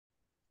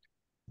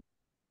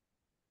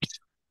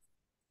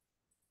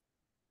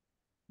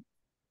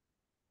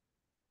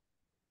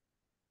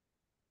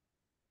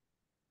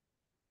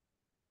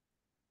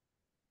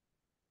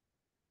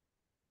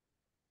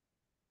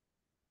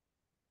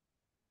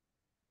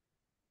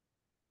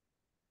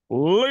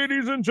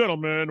Ladies and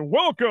gentlemen,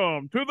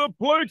 welcome to the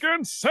Blake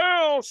and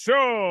Sal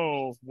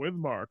Show with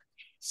Mark,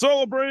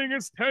 celebrating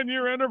its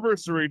 10-year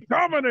anniversary,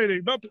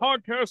 dominating the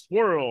podcast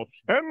world.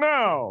 And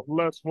now,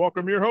 let's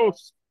welcome your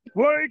hosts,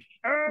 Blake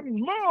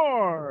and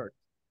Mark.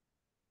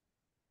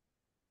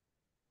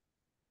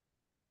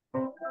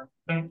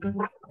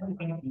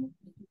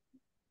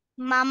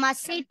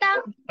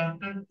 Mamacita,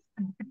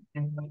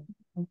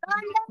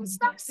 ¿dónde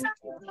estás?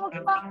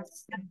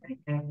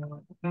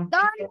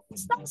 ¿Dónde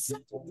estás?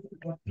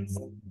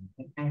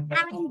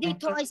 And the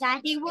toys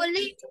and the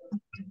woolly.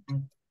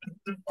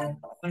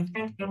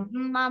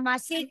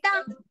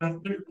 Mamacita,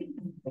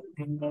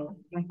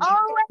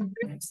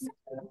 always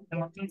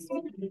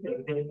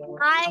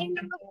I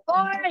look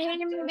for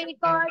him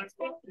because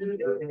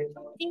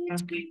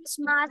it's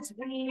Christmas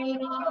Eve.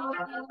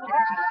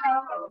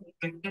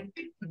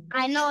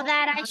 I know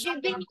that I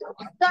should be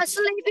the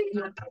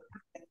sleeping,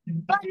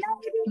 but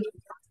maybe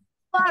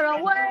far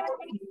away.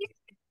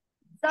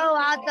 So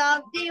out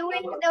of the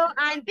window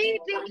I'm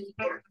peeping,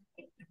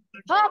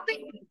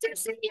 hoping to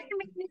see him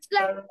in his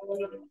sleigh.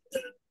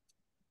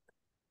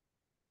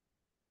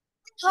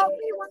 Hope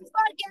he won't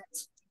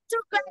forget to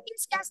crack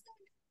his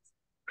castanets.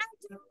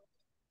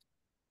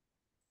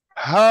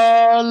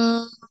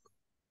 Hello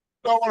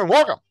and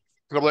welcome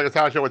to the Blake and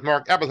Sal Show with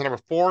Mark, episode number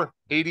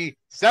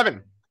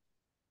 487.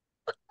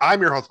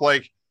 I'm your host,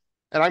 Blake,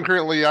 and I'm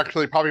currently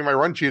actually popping my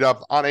run sheet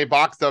up on a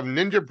box of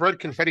Ninja Bread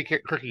confetti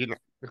cookie.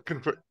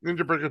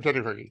 Ninja Bread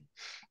confetti cookie.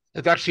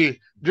 It's actually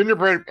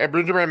gingerbread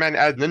men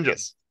as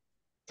ninjas.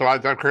 So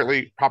I'm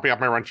currently popping up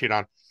my run sheet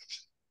on.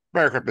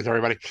 Merry Christmas,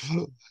 everybody.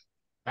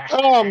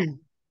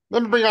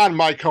 Let me bring on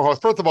my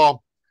co-host. First of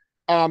all,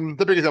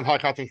 the biggest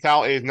podcasting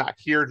Sal is not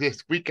here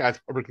this week as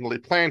originally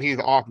planned. He's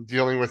off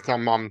dealing with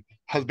some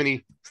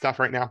husbandy stuff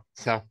right now.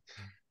 So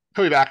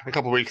he'll be back in a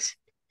couple of weeks.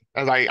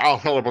 I'll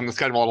fill up on the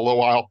schedule in a little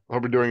while. I'll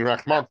be doing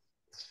next month.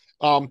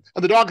 And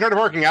the dog started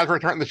working as we're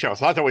starting the show,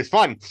 so that's always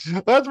fun.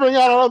 Let's bring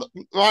on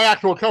my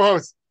actual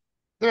co-host,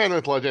 the man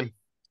with legend,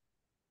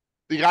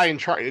 the guy in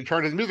charge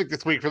of his music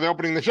this week for the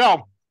opening of the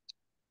show.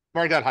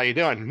 Mark, Dad, how you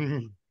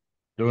doing?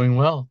 Doing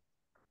well.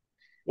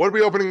 What are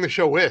we opening the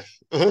show with?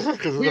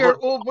 We are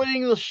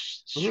opening the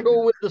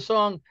show with the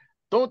song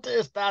Don't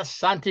Estás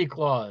Santa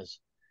Claus,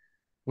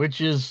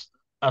 which is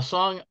a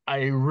song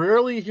I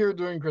rarely hear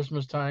during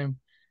Christmas time.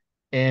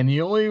 And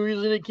the only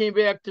reason it came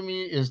back to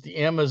me is the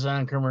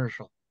Amazon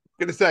commercial.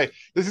 I'm going to say,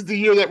 this is the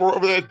year that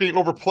that's being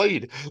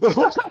overplayed.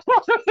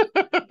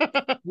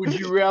 Would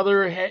you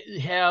rather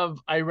have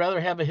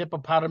a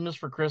hippopotamus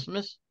for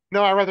Christmas?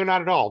 No, I'd rather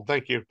not at all.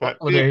 Thank you. But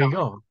well, there you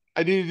go.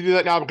 I needed to do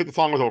that now because the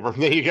song was over.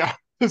 There you go.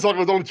 The song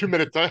was only 2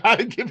 minutes. I had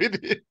to give you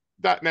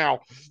that now.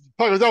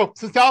 So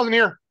since Sal's in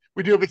here,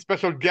 we do have a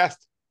special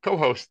guest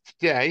co-host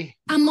today.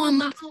 I'm on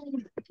my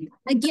own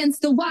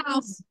against the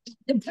walls.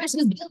 The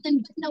pressure's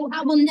building, but no,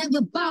 I will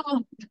never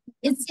fall.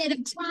 Instead of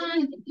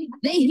crying,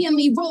 they hear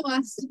me roar.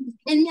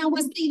 And now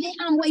I see that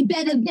I'm way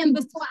better than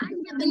before. I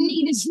never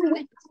needed you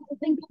at all.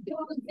 Think of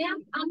your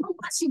down. I'm gonna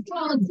watch you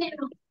fall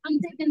down. I'm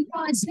taking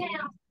large now.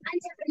 I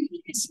never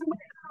needed you at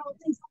all.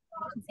 Think of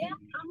fall down.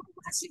 I'm gonna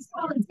watch you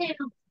fall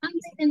down. I'm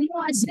taking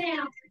large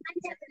now. I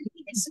never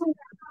needed you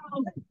at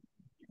all.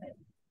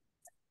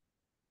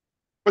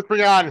 Let's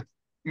bring on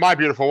my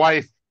beautiful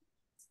wife,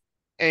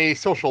 a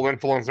social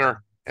influencer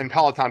and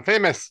Peloton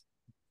famous,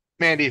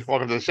 Mandy.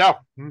 Welcome to the show.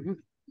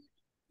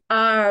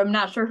 I'm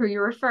not sure who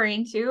you're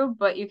referring to,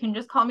 but you can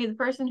just call me the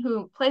person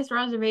who placed a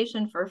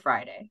reservation for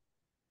Friday.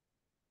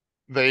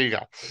 There you go.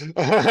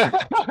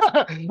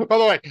 By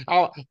the way,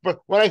 but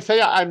when I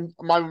say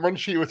my run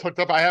sheet was hooked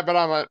up, I have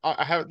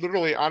it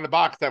literally on the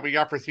box that we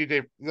got for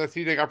CJ. The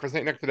CJ got for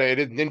St. Nick today. It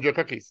is Ninja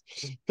cookies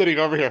sitting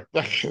over here.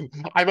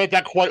 I meant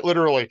that quite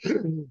literally.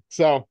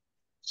 So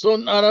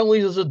not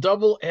only does it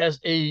double as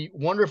a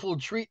wonderful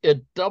treat,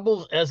 it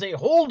doubles as a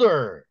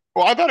holder.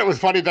 Well, I thought it was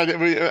funny that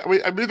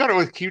we thought it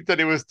was cute that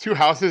it was two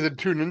houses and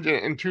two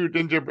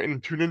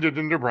ninja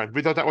gingerbread.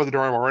 We thought that was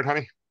adorable, right,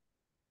 honey?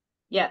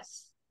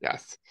 Yes.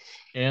 Yes.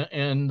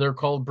 And they're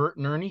called Bert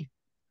and Ernie.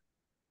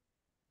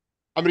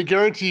 I'm going to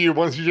guarantee you,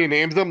 once CJ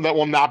names them, that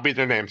will not be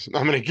their names.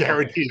 I'm going to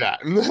guarantee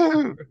that.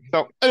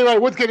 So, anyway,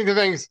 let's get into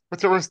things.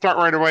 Let's start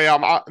right away.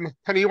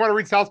 Honey, you want to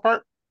read Sal's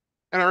part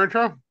in our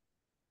intro?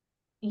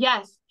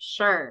 Yes,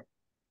 sure.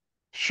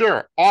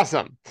 Sure,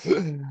 awesome.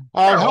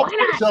 Help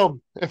the show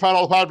and find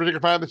all the podcasts you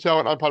can find the show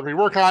and on podcasts we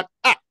work on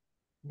at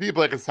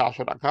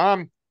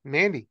theblakeandsalshow.com.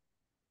 Mandy.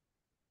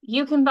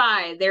 You can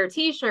buy their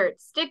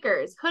t-shirts,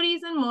 stickers,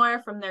 hoodies, and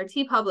more from their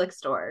TeePublic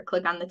store.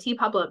 Click on the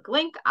TeePublic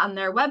link on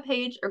their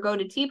webpage or go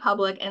to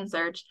TeePublic and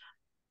search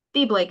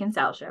The Blake and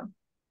Sal Show.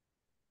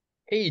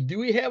 Hey, do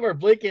we have our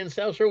Blake and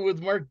Sal Show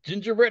with Mark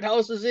gingerbread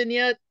houses in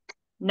yet?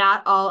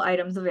 Not all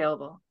items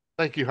available.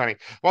 Thank you, honey.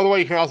 By the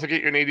way, you can also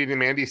get your Nadine and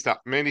Mandy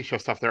show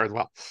stuff there as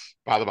well,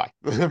 by the way,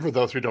 for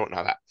those who don't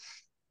know that.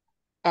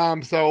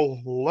 So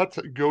let's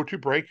go to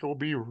break. We'll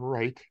be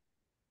right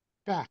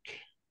back.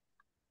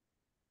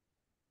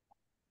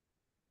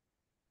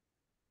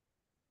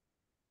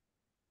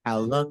 How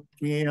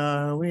lucky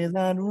are we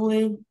that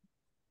we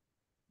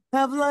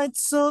have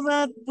lights so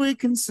that we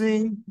can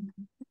see.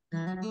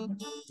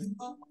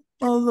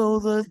 Although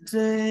the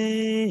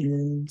day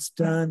is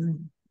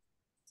done.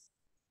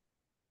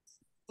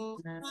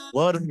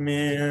 What a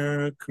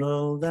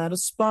miracle that a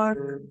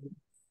spark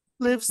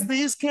lifts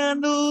these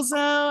candles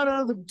out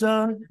of the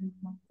dark.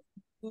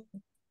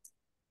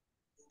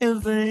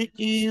 Every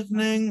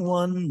evening,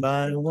 one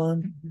by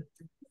one,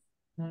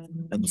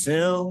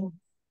 until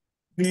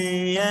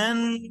the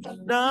end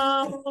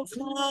of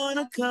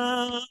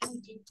Hanukkah.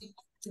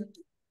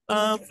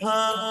 Of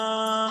Hanukkah.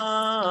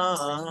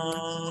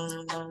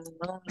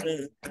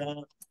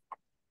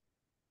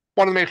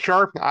 Want to make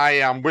sure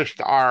I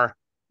wished our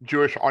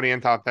Jewish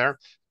audience out there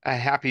a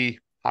happy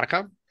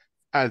Hanukkah,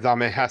 as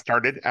it has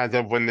started as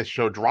of when this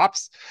show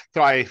drops.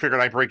 So I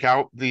figured I'd break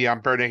out the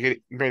Bare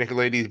Naked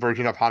Ladies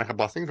version of Hanukkah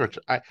Blessings, which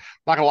not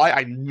gonna lie,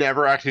 I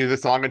never actually did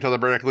this song until the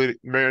Bare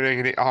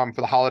Naked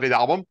for the holidays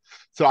album.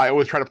 So I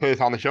always try to play this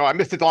on the show. I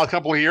missed it the last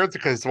couple of years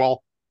because,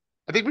 well,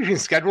 I think between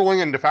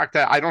scheduling and the fact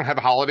that I don't have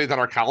holidays on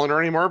our calendar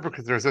anymore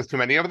because there's just too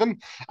many of them,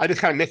 I just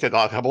kind of missed it the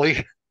last couple of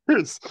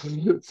years.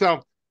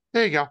 So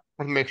there you go.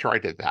 Let me make sure I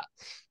did that.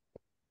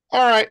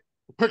 All right,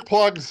 quick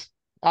plugs.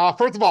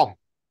 First of all,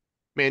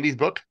 Mandy's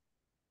book,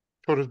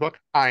 children's book,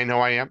 I Know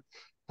I Am,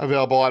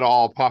 available at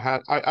all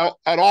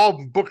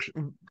books.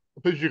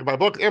 Places you can buy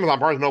books, Amazon,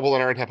 Barnes & Noble,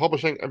 and Arrowhead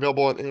Publishing,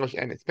 available in English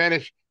and in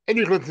Spanish. And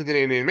you can listen to the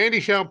Nandy and Mandy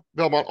show,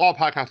 available on all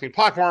podcasting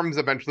platforms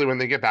eventually when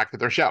they get back to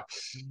their show.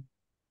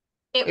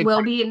 It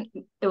will be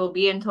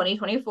in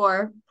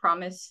 2024.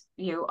 Promise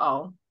you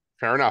all.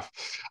 Fair enough.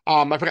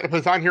 I forgot to put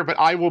this on here, but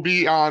I will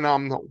be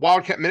on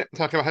Wildcat Minute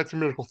talking about High School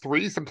Musical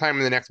 3 sometime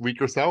in the next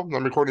week or so.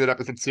 I'm recording that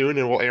episode soon,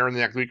 and we'll air in the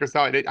next week or so.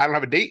 I don't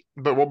have a date,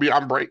 but we'll be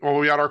on break.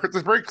 We'll be on our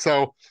Christmas break,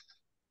 so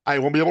I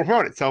won't be able to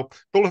promote it. So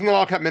go listen to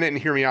Wildcat Minute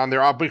and hear me on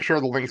there. I'll make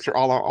sure the links to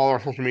all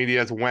our social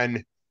medias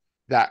when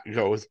that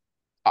goes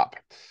up.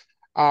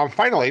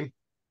 Finally,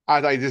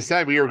 as I just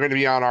said, we are going to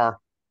be on our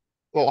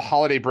little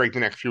holiday break the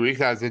next few weeks,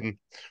 as in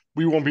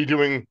we won't be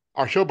doing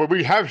our show, but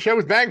we have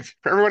shows banked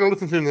for everyone to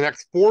listen to in the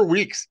next 4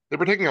 weeks.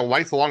 We're taking a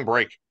nice long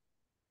break.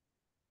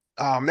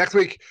 Next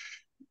week,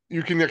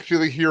 you can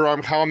actually hear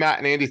how Matt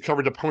and Andy's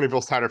coverage of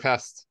Ponyville Cider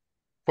Fest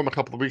from a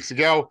couple of weeks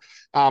ago.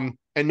 And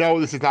no,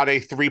 this is not a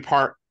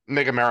 3-part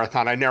mega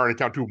marathon. I narrowed it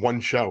down to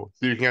one show,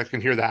 so you guys can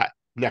hear that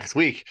next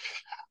week.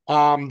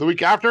 The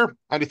week after,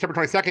 on December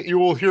 22nd, you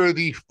will hear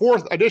the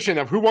 4th edition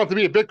of Who Wants to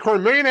Be a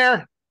Bitcoin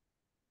Millionaire?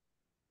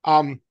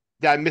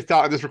 That missed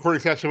out on this recording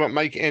session, but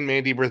Mike and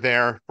Mandy were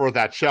there for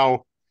that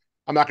show.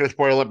 I'm not going to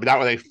spoil it, but that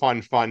was a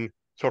fun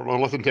show to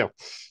listen to.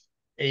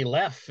 A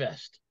laugh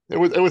fest. It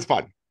was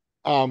fun.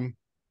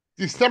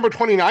 December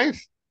 29th,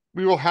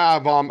 we will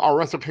have our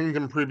Wrestle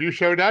Kingdom preview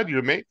show, Dad, you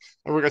and me,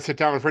 and we're going to sit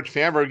down with Rich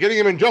Fan. We're getting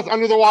him in just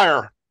under the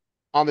wire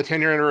on the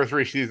 10-year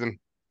anniversary season.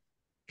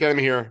 Get him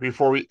here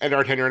before we end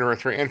our 10-year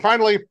anniversary. And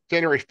finally,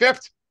 January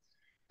 5th,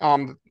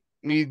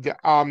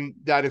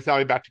 that is now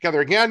be back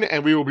together again,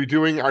 and we will be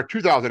doing our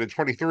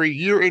 2023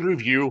 year in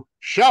review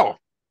show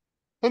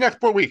the next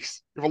 4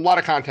 weeks. We have a lot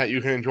of content you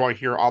can enjoy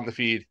here on the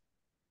feed,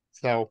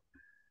 so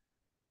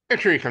make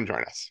sure you come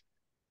join us.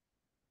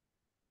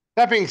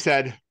 That being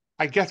said,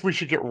 I guess we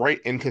should get right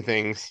into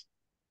things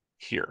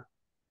here.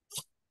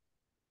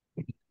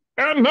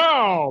 And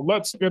now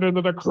let's get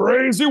into the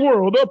crazy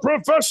world of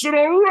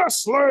professional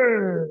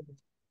wrestling.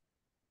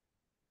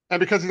 And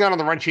because he's not on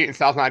the run sheet and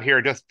Sal's not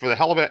here, just for the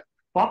hell of it,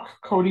 fuck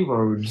Cody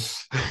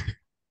Rhodes.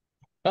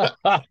 Oh,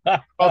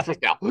 for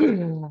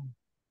Sal.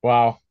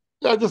 Wow.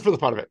 Yeah, just for the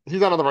fun of it.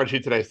 He's not on the run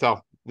sheet today,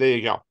 so there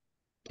you go.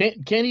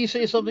 Can he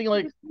say something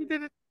like,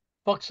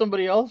 fuck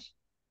somebody else?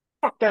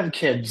 Fuck them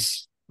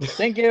kids.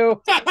 Thank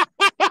you.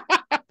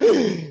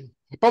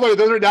 By the way,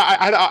 those are now.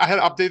 I had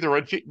to update the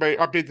run sheet,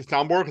 update the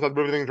soundboard because I was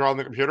moving things around on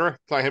the computer.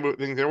 So I had moved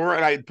things over,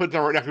 and I put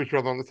them right next to each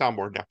other on the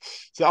soundboard now.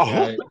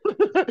 So,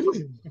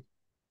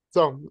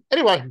 so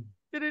anyway,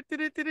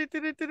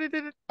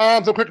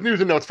 some quick news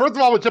and notes. First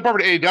of all, we'll jump over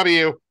to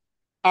AEW.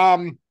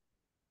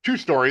 2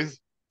 stories,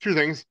 2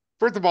 things.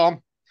 First of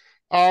all,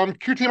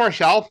 QT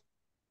Marshall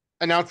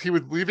announced he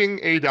was leaving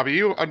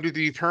AEW under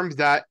the terms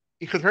that,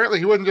 because apparently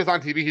he wasn't just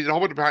on TV, he did a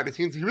whole bunch of behind the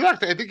scenes. He was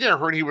actually, I think I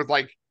heard he was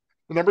like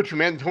the number 2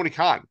 man to Tony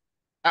Khan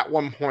at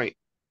one point.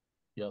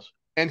 Yes.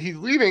 And he's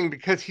leaving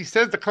because he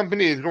says the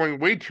company is going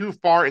way too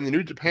far in the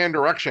New Japan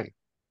direction.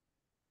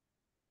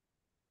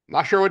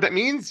 Not sure what that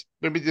means.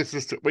 Maybe this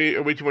is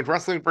way too much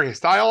wrestling for his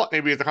style.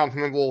 Maybe it's a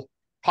Continental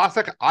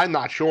Classic. I'm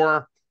not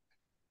sure.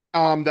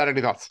 That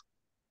any thoughts?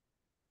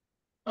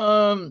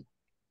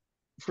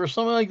 For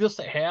something like this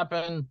to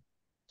happen,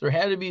 there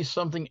had to be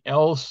something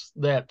else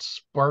that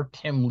sparked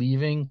him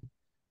leaving.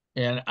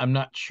 And I'm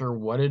not sure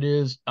what it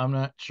is. I'm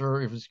not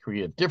sure if it's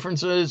creative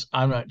differences.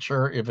 I'm not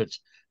sure if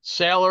it's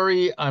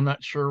salary. I'm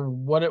not sure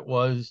what it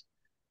was.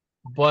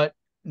 But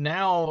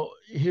now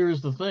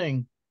here's the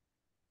thing.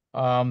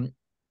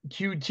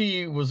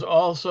 QT was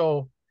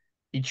also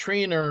a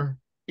trainer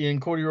in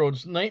Cody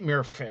Rhodes'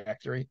 Nightmare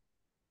Factory.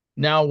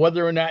 Now,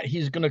 whether or not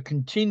he's going to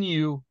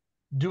continue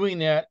doing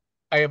that,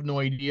 I have no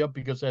idea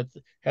because that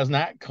has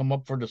not come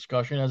up for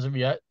discussion as of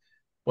yet.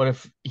 But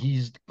if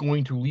he's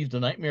going to leave the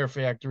Nightmare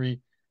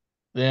Factory,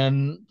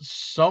 then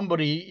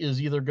somebody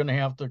is either going to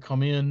have to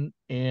come in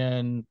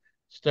and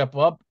step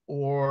up,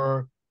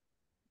 or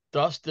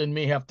Dustin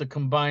may have to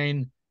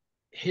combine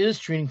his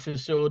training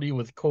facility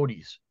with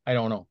Cody's. I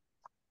don't know.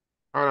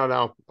 I don't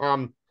know.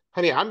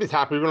 Honey, I'm just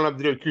happy we don't have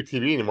to do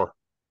QTV anymore.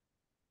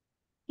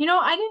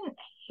 I didn't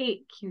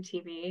hate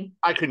QTV.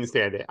 I couldn't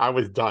stand it. I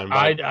was done.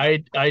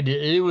 I did.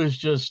 It was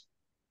just,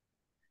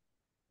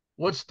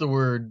 what's the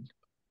word?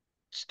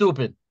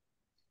 Stupid.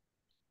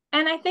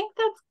 And I think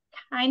that's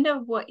kind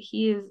of what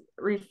he's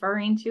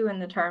referring to in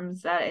the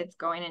terms that it's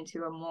going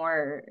into a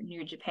more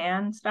New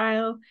Japan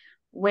style,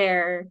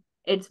 where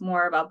it's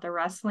more about the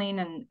wrestling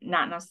and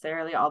not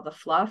necessarily all the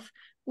fluff,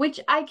 which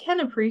I can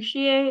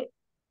appreciate.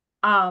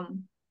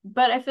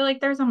 But I feel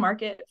like there's a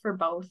market for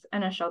both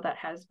and a show that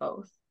has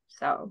both.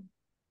 So.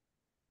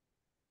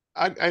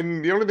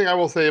 And the only thing I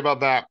will say about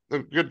that,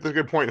 that's a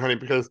good point, honey,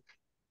 because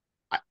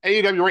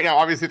AEW right now,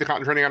 obviously the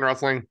concentrating on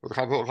wrestling with the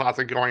Continental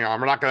Classic going on.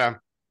 We're not going to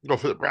go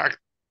through the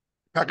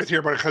brackets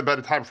here, but by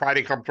the time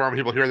Friday comes around,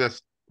 people hear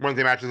this,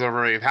 Wednesday matches have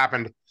already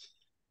happened.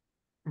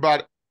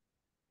 But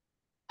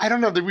I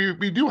don't know that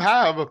we do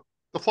have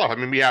the fluff. I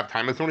mean, we have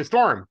Timeless Tony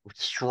Storm,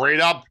 straight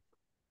up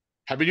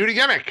heavy duty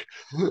gimmick.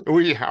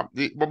 We have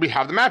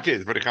the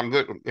matches, but it comes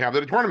to we have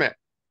the tournament.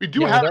 We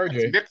do have a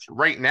mix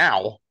right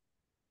now.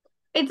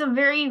 It's a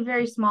very,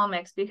 very small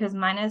mix because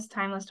minus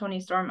Timeless Tony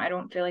Storm, I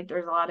don't feel like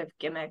there's a lot of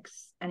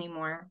gimmicks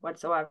anymore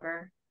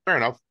whatsoever. Fair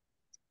enough.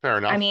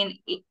 I mean,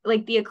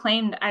 like the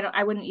Acclaimed,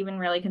 I wouldn't even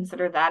really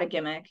consider that a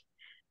gimmick.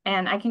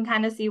 And I can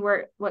kind of see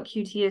what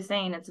QT is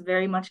saying. It's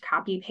very much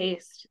copy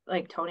paste.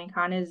 Like Tony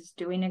Khan is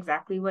doing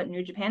exactly what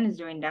New Japan is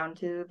doing down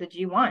to the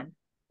G1.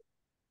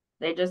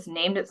 They just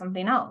named it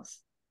something else.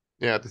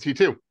 Yeah, the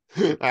T2,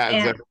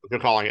 as they're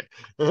calling it.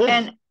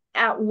 And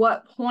at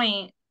what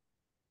point,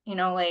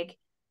 like,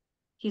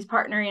 he's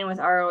partnering with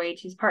ROH,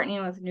 he's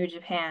partnering with New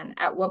Japan.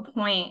 At what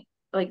point,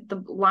 like,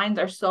 the lines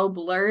are so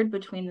blurred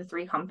between the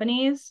three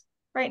companies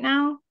right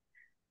now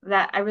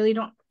that I really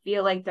don't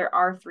feel like there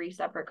are three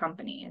separate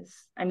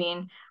companies. I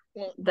mean,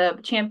 the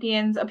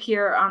champions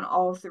appear on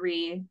all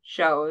three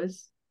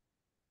shows.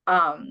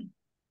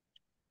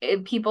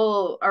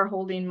 People are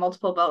holding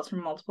multiple belts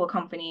from multiple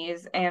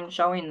companies and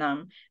showing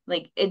them.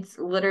 Like, it's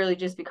literally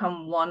just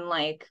become one,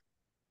 like,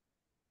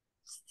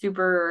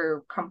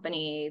 super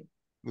company,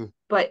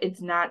 but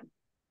it's not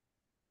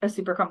a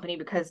super company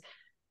because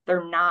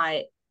they're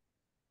not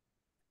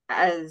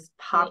as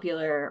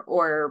popular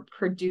or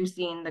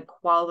producing the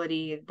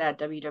quality that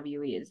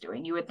WWE is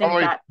doing. You would think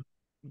that.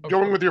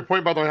 Going with your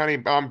point, by the way,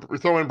 honey,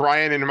 so and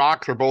Brian and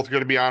Mox are both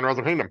going to be on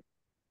Wrestle Kingdom.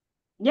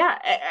 Yeah,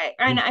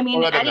 I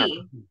mean,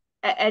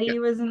 Eddie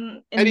was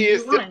in Eddie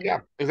is still, yeah,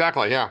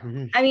 exactly, yeah.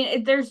 I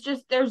mean,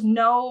 there's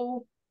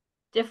no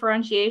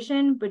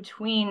differentiation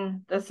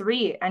between the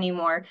three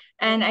anymore.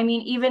 And I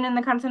mean, even in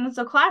the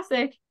Continental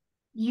Classic,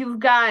 you've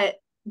got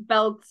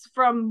belts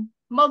from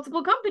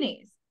multiple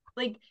companies.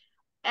 Like,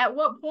 at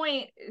what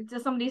point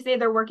does somebody say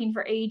they're working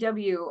for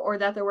AEW or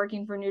that they're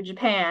working for New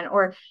Japan?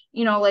 Or,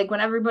 like when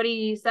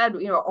everybody said,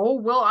 oh,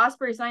 Will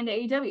Ospreay signed to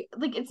AEW.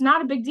 Like, it's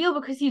not a big deal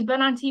because he's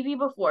been on TV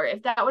before.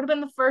 If that would have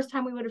been the first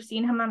time we would have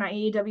seen him on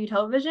AEW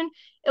television,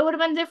 it would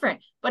have been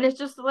different. But it's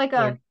just like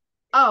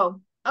oh,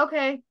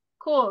 okay,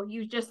 cool.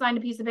 You just signed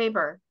a piece of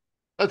paper.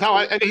 That's how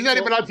and he's not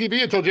even on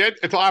TV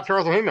until after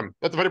Wrestle Kingdom.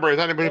 That's the funny part.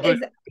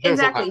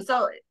 Exactly.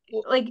 So,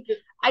 like,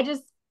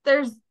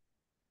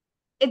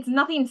 it's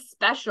nothing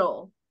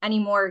special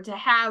anymore to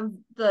have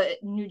the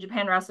New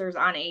Japan wrestlers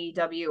on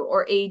AEW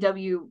or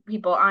AEW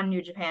people on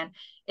New Japan.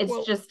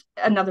 It's just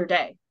another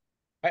day.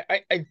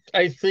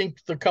 I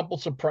think the couple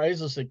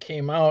surprises that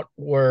came out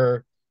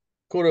were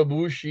Kota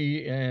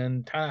Ibushi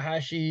and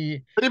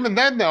Tanahashi. But even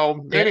then,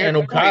 though, and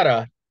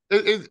Okada.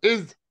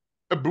 Is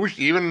Ibushi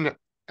even?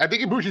 I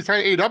think Ibushi's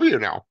signed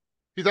AEW now.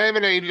 He's not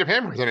even a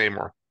Japan person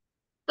anymore.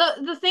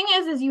 The thing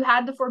is you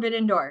had the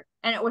Forbidden Door,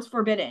 and it was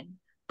forbidden.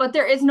 But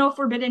there is no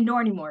Forbidden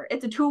Door anymore.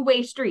 It's a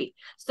two-way street.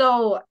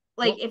 So,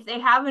 like, if they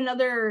have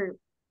another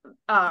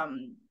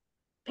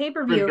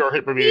pay-per-view,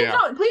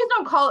 please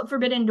don't call it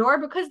Forbidden Door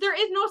because there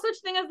is no such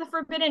thing as the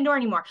Forbidden Door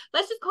anymore.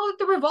 Let's just call it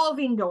the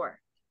Revolving Door.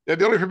 Yeah,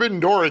 the only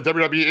Forbidden Door is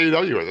WWE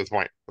AEW at this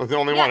point. That's the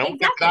only one. We'll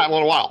get to that in a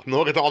little while.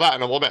 We'll get to all that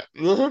in a little bit.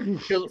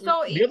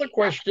 So the other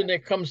question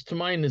that comes to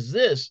mind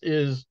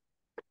is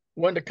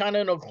when the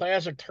Continental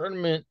Classic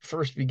tournament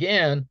first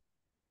began,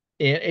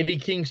 and Eddie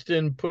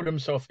Kingston put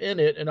himself in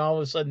it, and all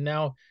of a sudden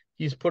now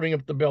he's putting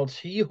up the belts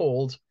he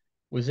holds.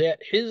 Was that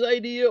his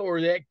idea, or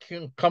that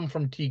can come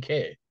from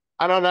TK?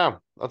 I don't know.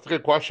 That's a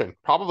good question.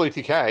 Probably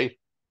TK.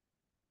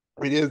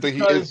 He is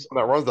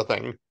that runs the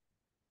thing.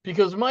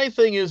 Because my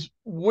thing is,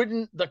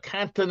 wouldn't the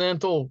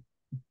Continental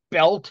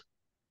belt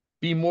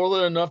be more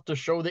than enough to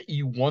show that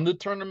you won the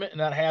tournament and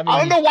not having? I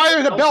don't know why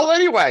there's a belt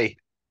anyway.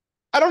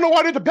 I don't know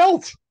why there's a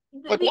belt.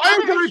 Like, why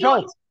is there a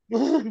belt?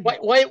 Why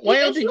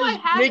don't they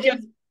just make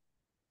it?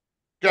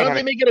 Why don't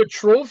they make it a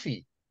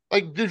trophy?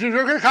 Like, you're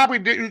going to copy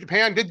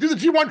Japan. Do the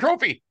G1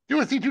 trophy.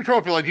 Do a C2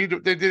 trophy like they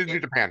did in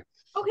New Japan.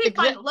 Okay,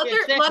 fine. Let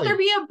there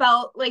be a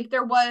belt like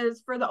there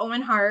was for the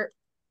Owen Hart.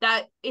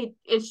 That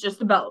it's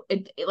just a belt.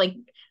 It like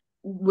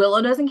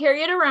Willow doesn't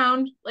carry it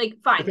around. Like,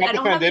 fine. I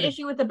don't have an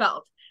issue with the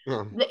belt.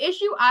 Yeah. The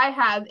issue I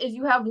have is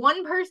you have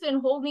one person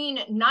holding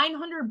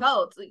 900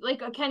 belts,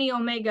 like a Kenny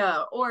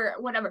Omega or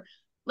whatever.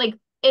 Like,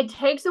 it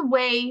takes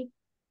away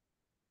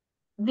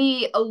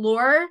the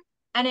allure,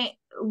 and it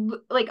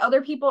like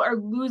other people are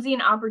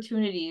losing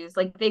opportunities.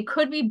 Like, they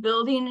could be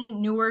building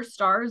newer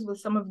stars with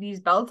some of these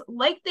belts,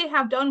 like they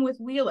have done with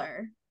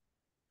Wheeler,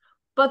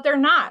 but they're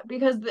not,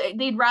 because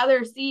they'd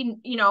rather see,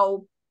 you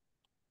know,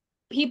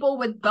 people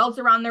with belts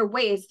around their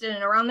waist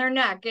and around their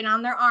neck and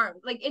on their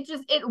arms. Like,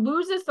 it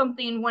loses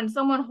something when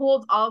someone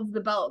holds all of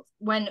the belts,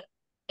 when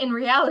in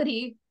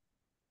reality,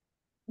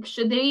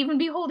 should they even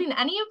be holding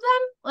any of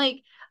them?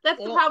 Like,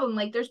 that's the problem.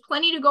 Like, there's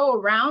plenty to go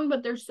around,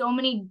 but there's so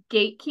many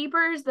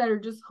gatekeepers that are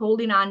just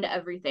holding on to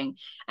everything.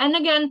 And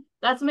again,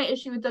 that's my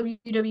issue with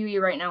WWE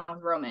right now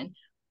with Roman.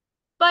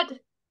 But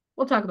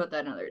we'll talk about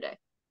that another day.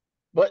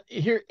 But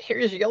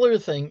here's the other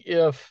thing.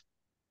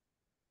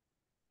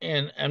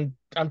 And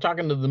I'm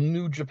talking to the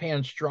New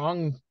Japan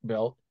Strong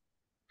belt.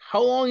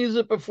 How long is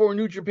it before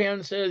New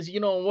Japan says, you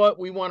know what,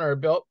 we want our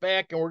belt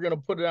back and we're going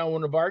to put it on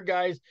one of our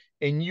guys,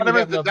 and you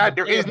have that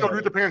there is no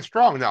New Japan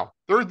Strong now.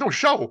 There is no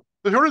show.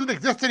 The show doesn't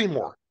exist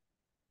anymore.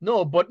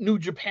 No, but New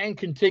Japan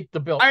can take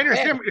the belt. I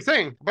understand what you're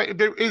saying, but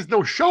there is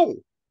no show.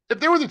 If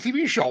there was a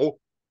TV show,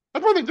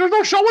 that's one thing. There's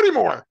no show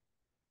anymore.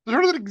 The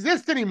show doesn't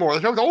exist anymore.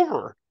 The show's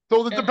over.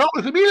 So the belt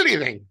doesn't mean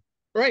anything.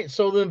 Right.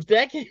 So then, if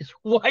that case,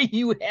 why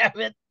you have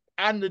it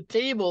on the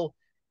table?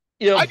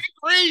 I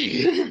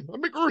agree.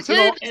 We're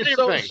saying the same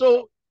thing.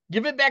 So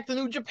give it back to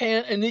New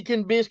Japan, and they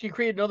can basically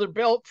create another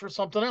belt for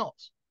something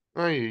else.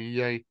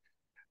 Not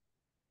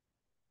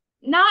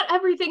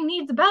everything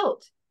needs a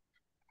belt.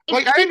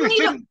 Like, I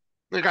understand.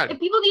 If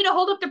people need to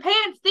hold up their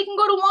pants, they can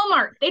go to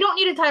Walmart. They don't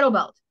need a title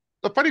belt.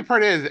 The funny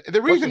part is,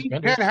 the reason New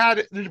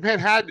Japan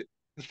had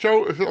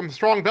show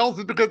strong belts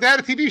is because they had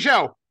a TV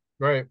show.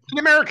 Right. In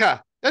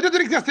America. That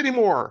doesn't exist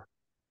anymore.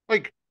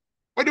 Like,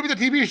 why do the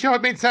TV show?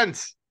 It made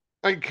sense.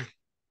 Like,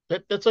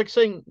 that's like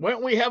saying, why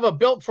don't we have a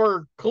belt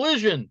for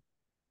Collision?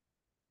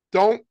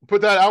 Don't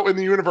put that out in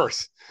the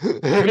universe.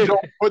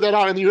 Don't put that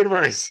out in the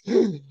universe.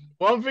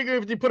 Well, I'm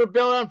figuring if you put a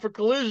belt on for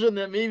Collision,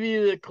 that maybe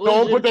the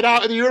Collision... Don't put that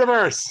out in the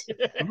universe.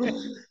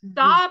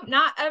 Stop.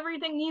 Not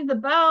everything needs a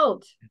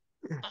belt.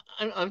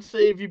 I'm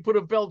saying if you put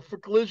a belt for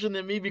Collision,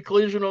 then maybe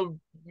Collision will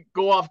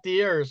go off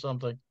the air or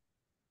something.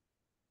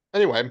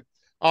 Anyway,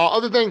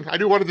 other thing I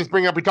do want to just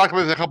bring up, we talked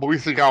about this a couple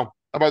weeks ago,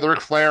 about the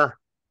Ric Flair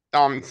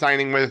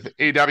signing with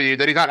AEW,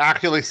 that he's not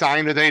actually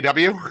signed with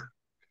AEW,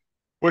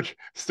 which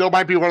still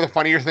might be one of the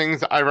funnier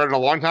things I've read in a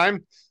long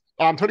time.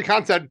 Tony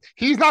Khan said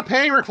he's not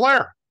paying Ric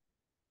Flair.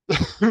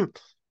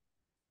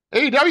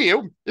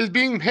 AEW is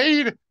being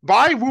paid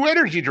by Woo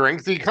Energy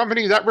Drinks, the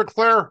company that Ric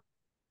Flair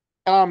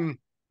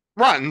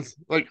runs,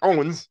 like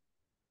owns,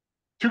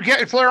 to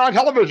get Flair on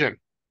television.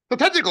 So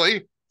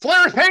technically,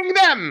 Flair is paying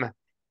them.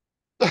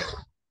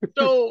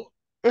 So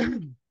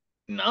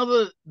now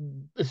that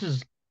this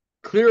is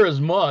clear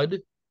as mud,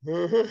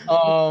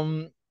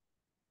 I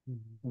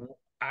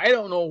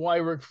don't know why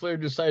Ric Flair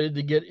decided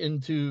to get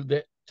into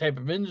that type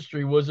of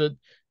industry. Was it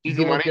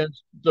easy money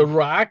against The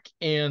Rock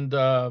and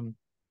Mr.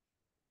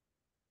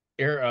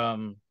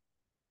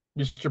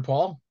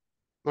 Paul?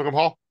 Logan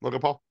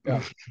Paul.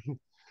 Yeah.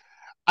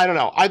 I don't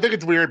know. I think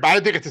it's weird, but I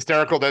think it's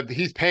hysterical that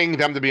he's paying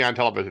them to be on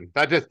television.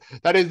 That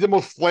is the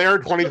most Flair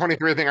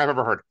 2023 thing I've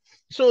ever heard.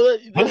 So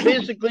that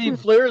basically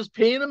Flair is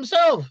paying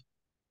himself.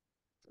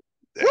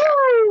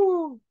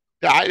 Woo!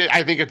 Yeah,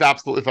 I think it's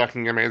absolutely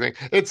fucking amazing.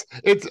 It's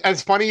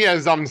as funny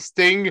as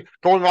Sting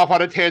going off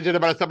on a tangent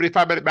about a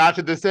 75-minute match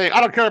and just saying, I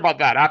don't care about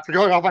that after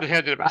going off on a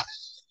tangent about it.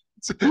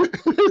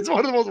 It's one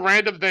of the most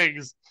random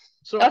things.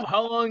 So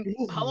how long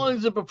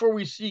is it before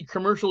we see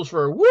commercials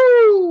for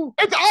Woo?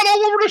 It's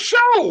all over the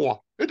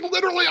show. It's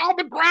literally on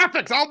the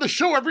graphics on the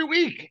show every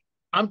week.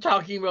 I'm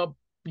talking about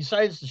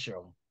besides the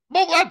show.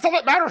 Well, that's all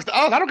that matters to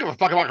us. I don't give a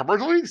fuck about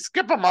commercials. We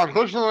skip them on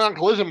Collision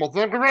most of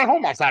them because we're at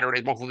home on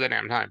Saturdays most of the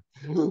damn time.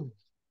 All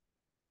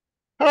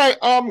right,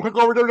 quick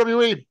over to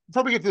WWE.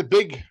 Before we get to the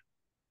big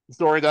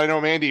story that I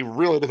know Mandy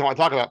really doesn't want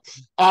to talk about.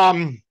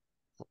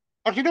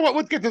 Actually, you know what?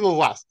 Let's get to the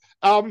last.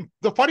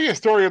 The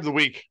funniest story of the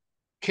week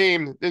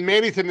came, and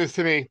Mandy sent this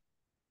to me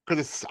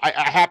because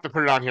I have to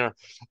put it on here.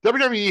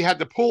 WWE had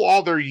to pull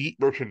all their Yeet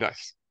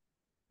merchandise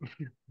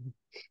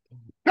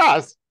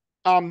because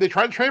they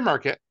tried to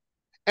trademark it,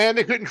 and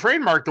they couldn't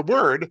trademark the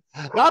word,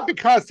 not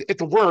because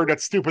it's a word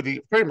that's stupid to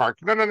trademark.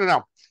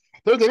 No.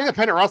 There's an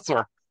independent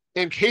wrestler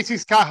named Casey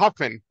Scott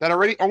Huffman that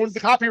already owns the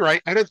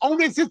copyright and has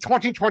owned it since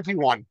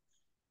 2021.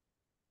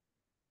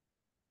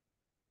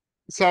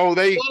 So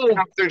they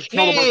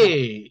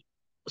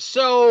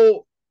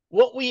So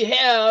what we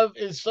have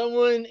is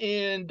someone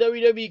in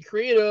WWE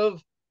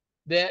Creative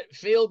that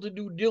failed to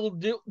do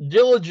due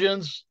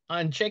diligence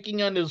on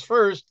checking on this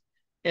first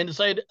and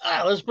decided,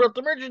 let's put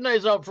the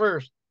merchandise out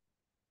first.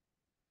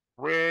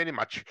 Pretty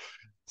much.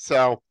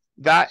 So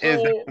That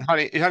is,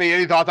 honey,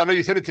 any thoughts? I know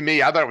you sent it to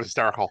me. I thought it was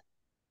hysterical.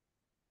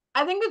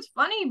 I think it's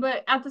funny,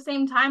 but at the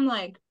same time,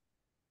 like,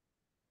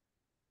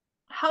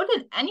 how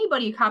did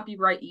anybody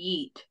copyright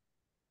Yeet?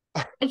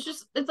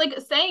 It's like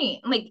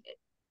saying,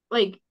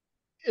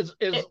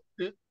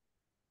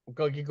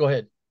 Go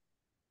ahead.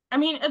 I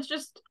mean,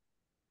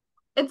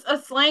 it's a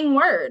slang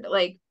word.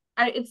 Like,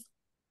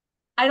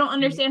 I don't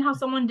understand how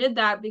someone did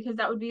that, because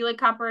that would be like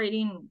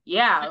copywriting.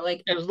 Yeah,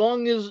 like as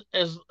long as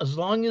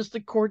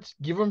the courts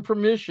give them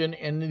permission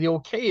and they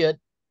okay it,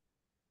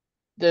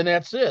 then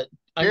that's it.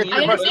 I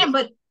understand,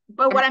 but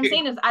what I'm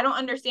saying is I don't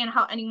understand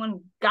how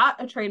anyone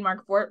got a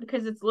trademark for it,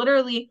 because it's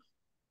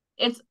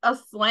a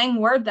slang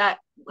word that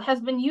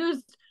has been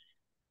used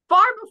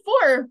far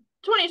before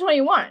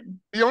 2021.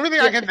 The only thing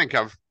I can think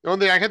of, and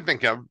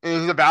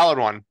this is a valid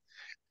one,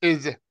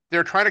 is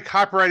they're trying to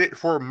copyright it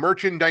for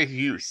merchandise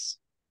use.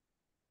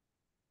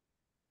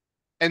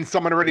 And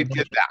someone already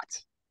did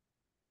that.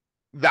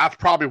 That's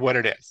probably what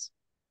it is.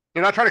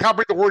 They're not trying to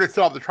copyright the word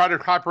itself. They're trying to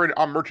copyright it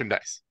on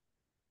merchandise.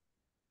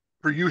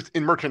 For use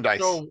in merchandise.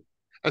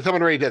 And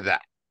someone already did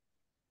that.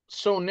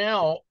 So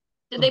now...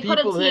 Did they put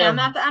a TM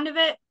at the end of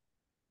it?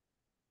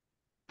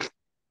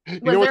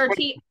 Was there a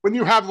T? When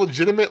you have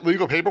legitimate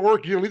legal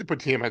paperwork, you don't need to put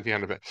TM at the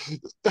end of it.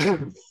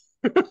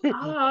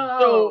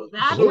 Oh,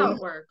 that's how it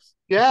works.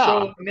 Yeah.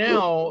 So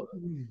now,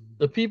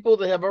 the people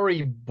that have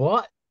already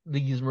bought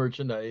these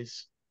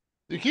merchandise...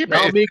 You keep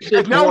now it.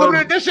 It's now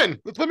limited edition.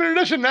 It's limited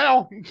edition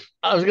now.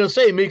 I was gonna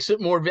say it makes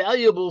it more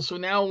valuable. So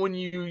now when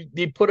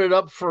they put it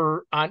up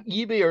on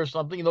eBay or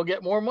something, they'll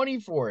get more money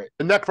for it.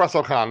 The next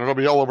WrestleCon, it'll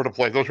be all over the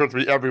place. Those shirts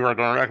will be everywhere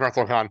during next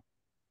WrestleCon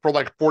for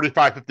like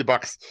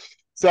 $45-$50.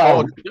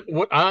 So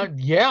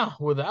yeah,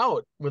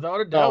 without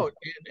a doubt.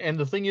 And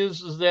the thing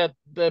is that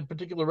that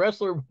particular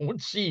wrestler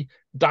would see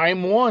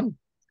Deal1ine.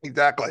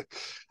 Exactly.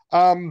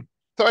 So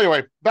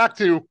anyway, back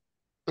to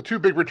the two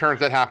big returns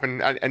that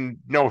happened, and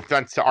no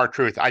offense to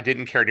R-Truth, I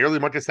didn't care nearly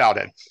as much as Sal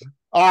did.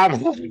 I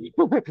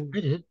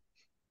did.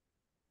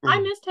 I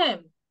missed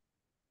him.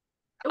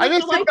 It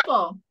was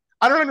delightful.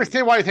 I don't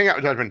understand why you hang out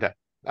with Judgment Day.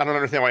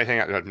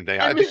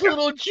 I miss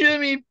little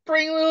Jimmy.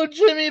 Bring little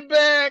Jimmy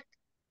back.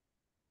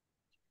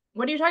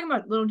 What are you talking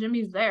about? Little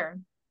Jimmy's there.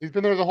 He's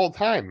been there the whole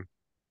time.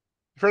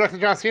 For next to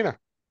John Cena.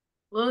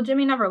 Little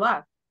Jimmy never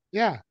left.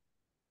 Yeah.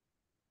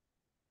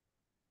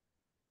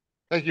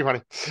 Thank you,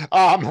 honey.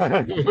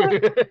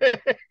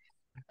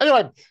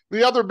 Anyway,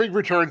 the other big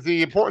returns,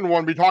 the important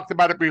one, we talked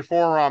about it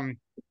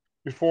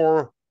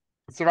before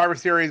Survivor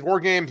Series War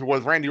Games,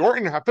 was Randy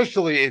Orton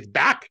officially is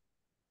back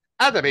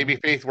as a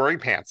babyface wearing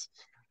pants.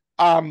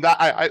 I'm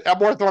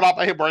more thrown off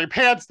by him wearing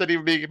pants than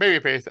even being a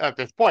babyface at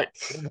this point.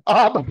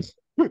 I'm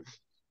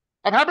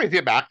happy to see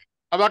him back.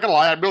 I'm not gonna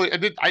lie,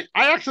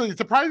 I actually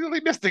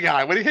surprisingly missed the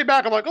guy. When he came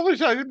back, I'm like, holy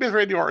shit, I didn't miss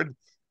Randy Orton.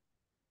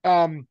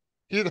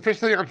 He's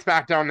officially on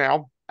SmackDown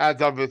now,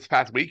 as of this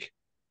past week.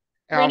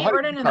 Randy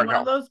Orton is one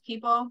of those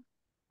people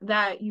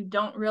that you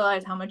don't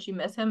realize how much you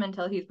miss him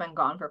until he's been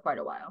gone for quite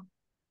a while.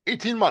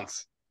 18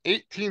 months.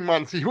 18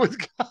 months he was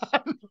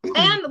gone.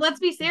 And let's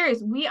be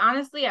serious, we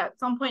honestly at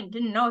some point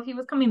didn't know if he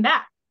was coming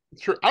back.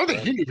 Sure, I don't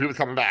think he knew if he was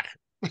coming back.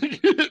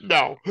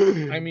 No.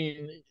 I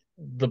mean,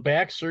 the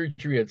back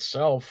surgery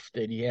itself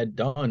that he had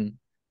done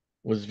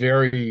was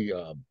very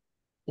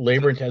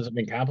labor intensive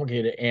and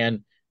complicated,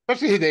 and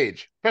especially his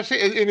age,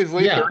 especially in his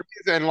late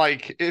 30s, and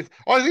like, is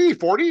he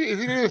 40? Is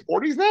he in his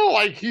 40s now?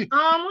 Like he.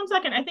 1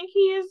 second, I think he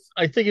is.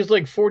 I think he's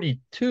like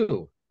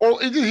 42. Well,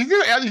 he's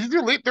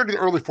in late 30s,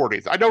 early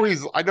 40s. I know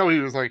he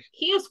was like.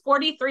 He is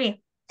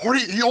 43. 40?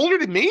 He's older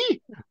than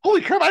me?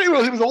 Holy crap! I didn't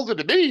realize he was older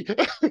than me.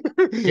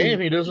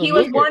 Damn, he doesn't. He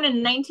was born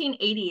in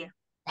 1980.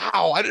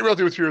 Wow, I didn't realize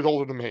he was 2 years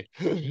older than me.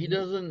 He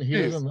doesn't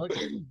look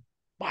it.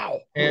 Wow.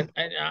 And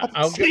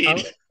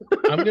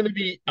I'm gonna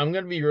be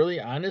really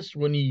honest.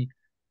 When he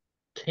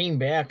came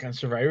back on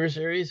Survivor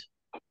Series,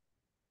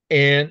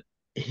 and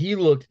he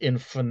looked in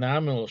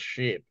phenomenal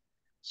shape,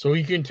 so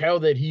you can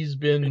tell that he's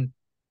been,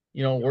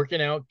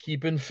 working out,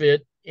 keeping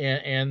fit,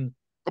 and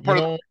part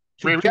of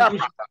the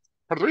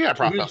rehab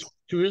process.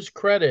 To his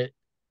credit,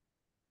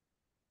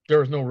 there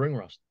was no ring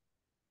rust.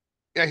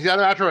 Yeah, he's out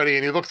of that already,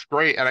 and he looks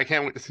great, and I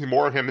can't wait to see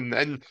more of him. And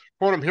then,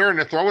 what I'm hearing,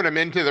 they're throwing him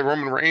into the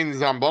Roman Reigns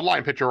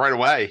Bloodline picture right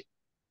away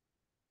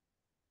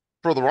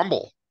for the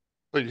Rumble.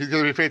 Like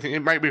he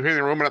might be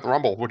facing Roman at the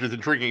Rumble, which is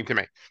intriguing to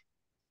me. I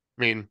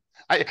mean,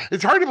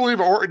 it's hard to believe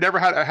Orton never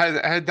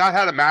had not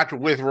had a match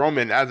with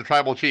Roman as a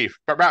tribal chief,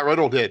 but Matt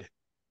Riddle did.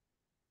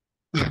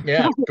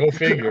 Yeah, go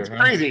figure. It's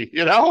crazy,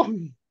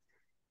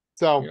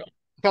 So,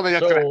 something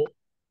that's good.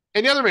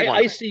 And the other big one,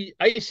 I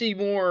see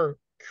more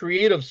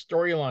creative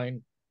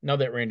storyline now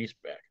that Randy's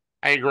back.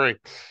 I agree.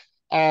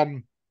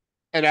 And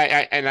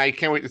I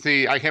can't wait to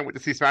see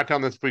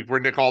SmackDown this week, where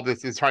Nick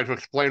Aldis is trying to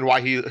explain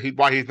why he's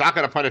not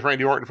going to punish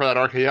Randy Orton for that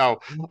RKO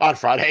on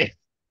Friday.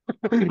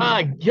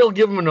 He'll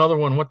give him another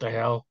one. What the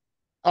hell?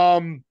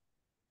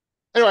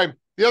 Anyway,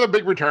 the other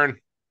big return,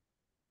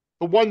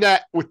 the one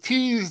that was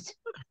teased,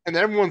 and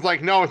everyone's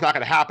like, no, it's not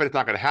going to happen. It's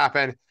not going to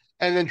happen.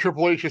 And then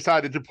Triple H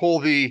decided to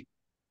pull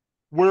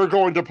we're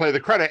going to play the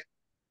credit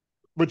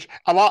which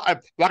a lot. I'm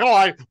not gonna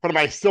lie, one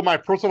of my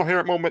personal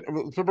favorite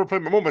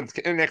moments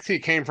in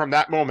NXT came from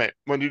that moment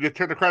when you just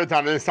turn the credits on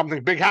and then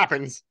something big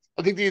happens.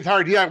 I think the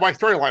entire DIY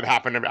storyline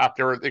happened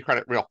after the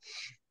credit reel.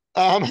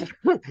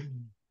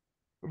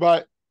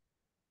 But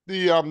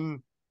we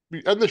end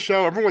the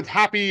show. Everyone's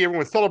happy.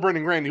 Everyone's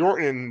celebrating Randy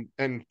Orton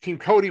and Team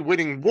Cody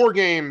winning War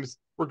Games.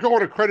 We're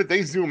going to credit.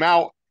 They zoom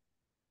out,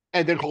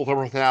 and then Cult of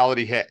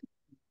Personality hit,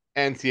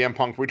 and CM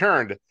Punk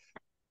returned.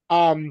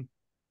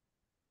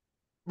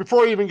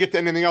 Before I even get to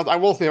anything else, I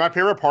will say my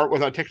favorite part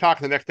was on TikTok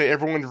the next day.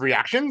 Everyone's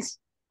reactions.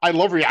 I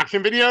love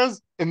reaction videos,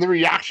 and the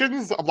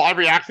reactions, live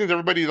reactions.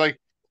 Everybody like,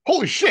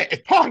 "Holy shit,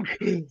 it's Punk!"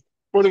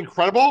 was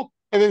incredible.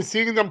 And then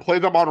seeing them play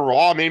them on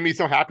Raw made me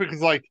so happy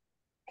because like,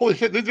 holy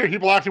shit, these are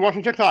people actually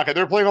watching TikTok and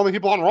they're playing all the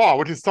people on Raw,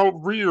 which is so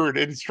weird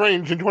and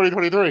strange in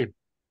 2023.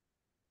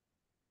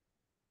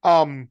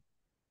 But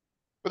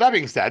that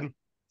being said,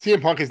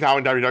 CM Punk is now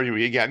in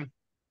WWE again.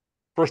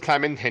 First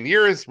time in 10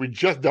 years. We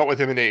just dealt with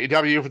him in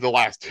AEW for the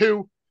last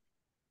 2.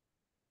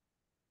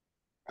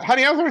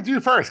 Honey, I was going to do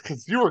first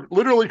because you were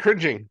literally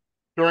cringing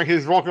during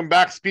his welcome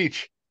back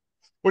speech,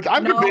 which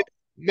I'm convinced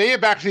may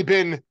have actually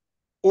been.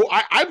 Well,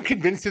 I'm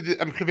convinced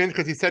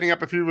because he's setting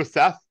up a feud with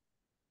Seth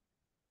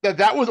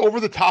that was over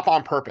the top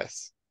on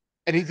purpose,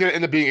 and he's going to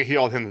end up being a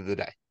heel at the end of the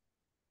day.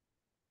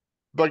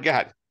 But go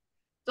ahead.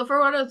 So for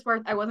what it's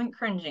worth, I wasn't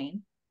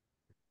cringing.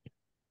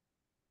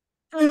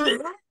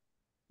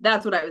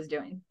 That's what I was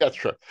doing. That's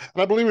true.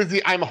 And I believe it was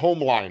the "I'm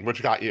home" line,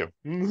 which got you.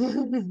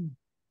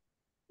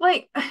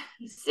 Like,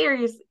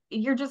 serious,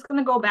 you're just going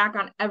to go back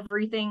on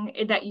everything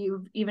that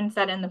you've even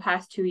said in the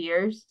past 2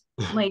 years?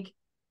 Like,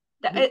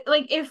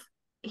 if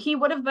he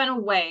would have been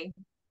away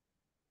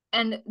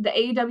and the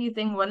AEW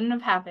thing wouldn't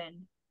have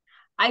happened,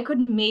 I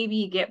could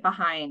maybe get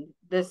behind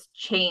this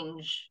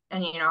change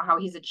and, how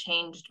he's a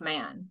changed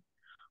man.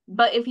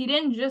 But if he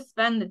didn't just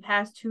spend the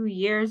past 2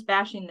 years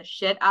bashing the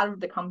shit out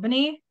of the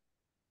company,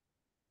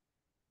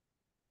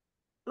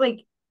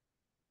 like,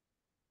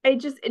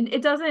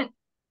 it doesn't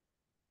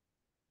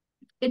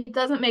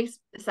make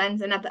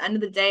sense. And at the end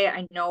of the day,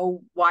 I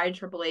know why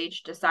Triple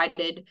H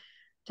decided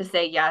to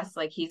say yes.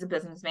 Like, he's a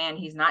businessman,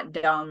 he's not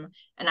dumb.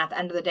 And at the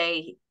end of the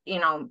day,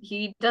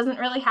 he doesn't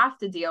really have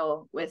to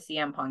deal with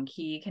CM Punk.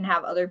 He can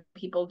have other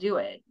people do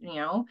it.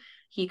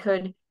 He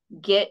could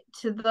get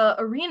to the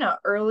arena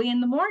early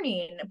in the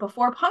morning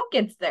before Punk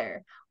gets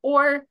there,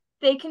 or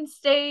they can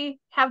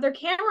have their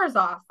cameras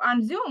off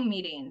on Zoom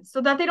meetings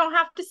so that they don't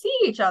have to see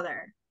each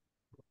other.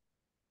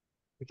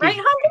 Right,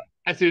 honey?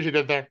 I see what you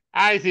did there.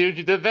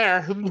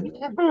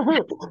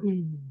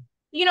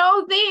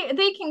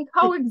 They can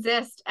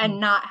coexist and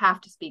not have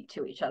to speak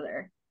to each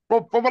other.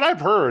 Well, from what I've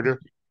heard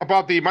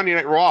about the Monday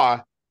Night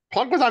Raw,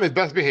 Punk was on his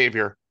best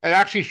behavior and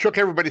actually shook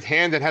everybody's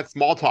hand and had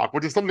small talk,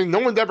 which is something no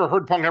one's ever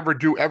heard Punk ever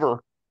do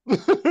ever.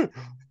 And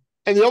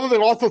the other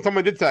thing also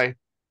someone did say,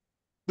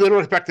 they don't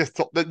expect this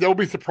they'll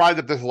be surprised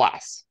if this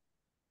lasts.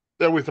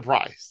 They'll be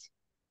surprised.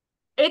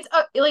 It's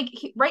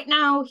right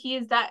now he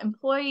is that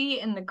employee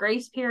in the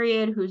grace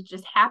period who's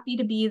just happy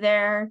to be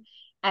there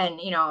and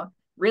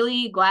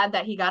really glad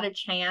that he got a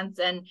chance.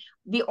 And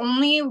the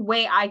only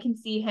way I can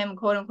see him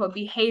quote unquote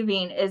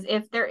behaving is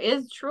if there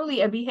is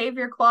truly a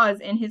behavior clause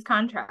in his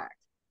contract.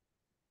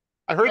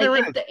 I heard there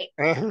is.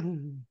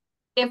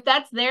 If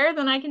that's there,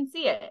 then I can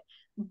see it.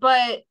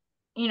 But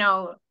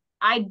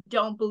I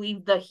don't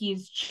believe that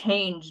he's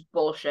changed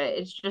bullshit.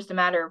 It's just a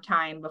matter of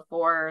time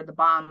before the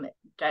bomb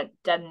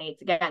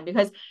detonates again.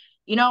 Because,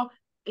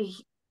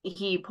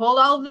 he pulled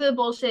all the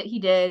bullshit he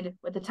did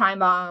with the time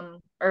bomb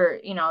or,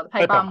 the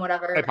pipe bomb,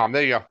 whatever. Pipe bomb,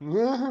 there you go.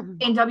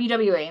 In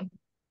WWE.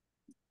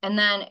 And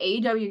then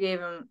AEW gave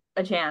him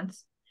a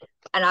chance.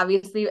 And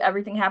obviously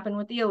everything happened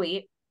with the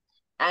Elite.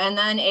 And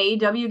then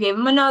AEW gave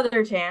him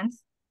another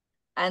chance.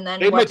 And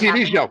then Gave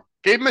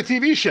him a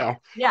TV show.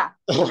 Yeah.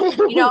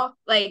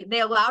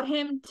 They allowed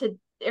him to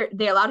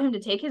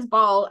take his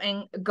ball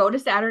and go to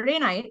Saturday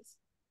nights,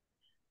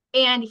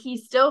 and he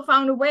still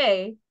found a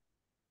way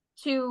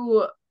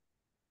to,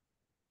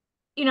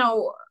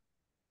 I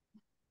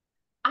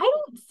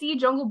don't see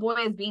Jungle Boy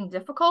as being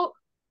difficult.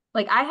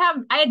 Like, I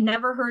had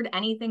never heard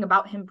anything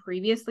about him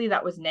previously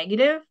that was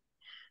negative.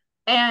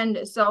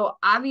 And so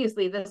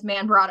obviously this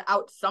man brought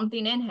out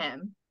something in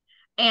him.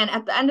 And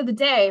at the end of the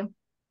day,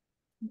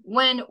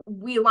 when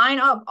we line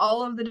up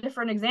all of the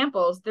different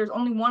examples, there's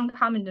only one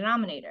common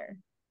denominator.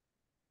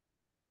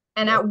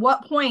 And at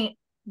what point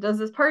does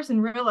this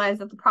person realize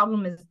that the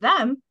problem is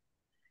them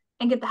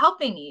and get the help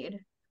they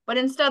need? But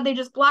instead, they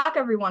just block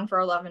everyone for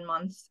 11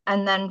 months.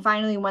 And then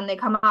finally, when they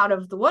come out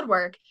of the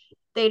woodwork,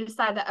 they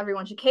decide that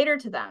everyone should cater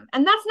to them.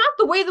 And that's not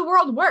the way the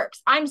world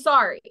works. I'm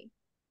sorry.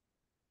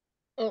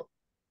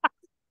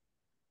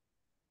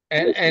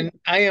 And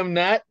I am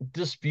not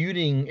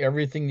disputing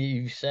everything that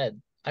you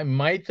said.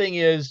 My thing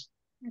is,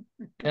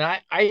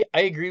 and I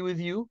agree with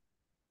you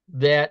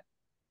that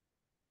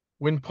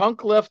when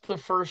Punk left the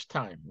first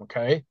time,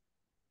 okay,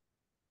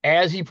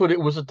 as he put it,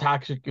 was a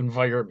toxic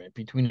environment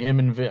between him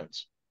and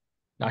Vince.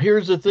 Now,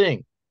 here's the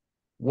thing.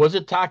 Was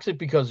it toxic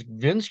because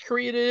Vince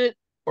created it,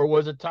 or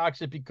was it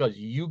toxic because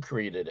you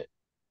created it?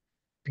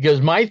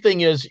 Because my thing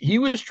is, he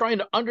was trying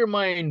to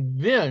undermine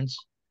Vince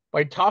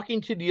by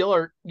talking to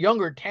the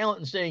younger talent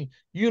and saying,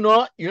 you're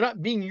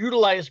not being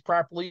utilized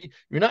properly.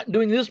 You're not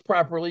doing this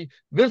properly.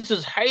 Vince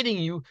is hiding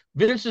you.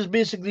 Vince is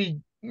basically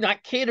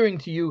not catering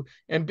to you.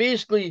 And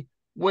basically,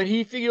 when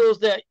he feels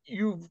that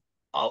you've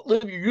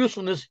outlived your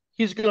usefulness,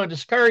 he's going to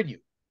discard you.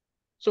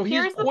 So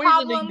he's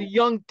poisoning the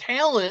young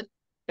talent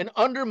and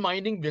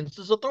undermining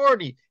Vince's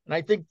authority. And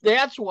I think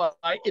that's why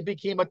it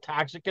became a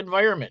toxic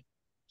environment.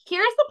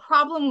 Here's the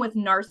problem with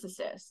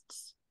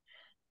narcissists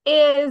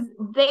is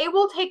they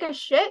will take a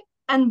shit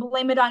and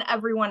blame it on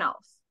everyone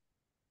else.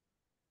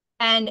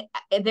 And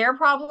their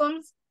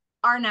problems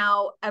are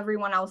now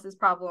everyone else's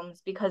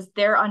problems because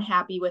they're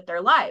unhappy with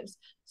their lives.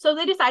 So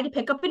they decide to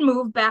pick up and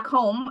move back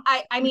home.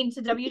 I mean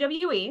to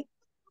WWE.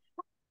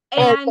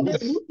 And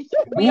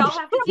we all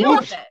have to deal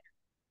with it.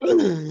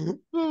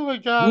 Oh my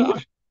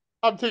God.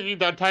 I'm taking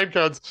down time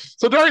codes.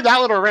 So during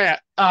that little rant,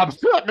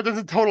 but this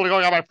is totally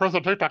going on my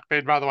personal TikTok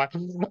page, by the way.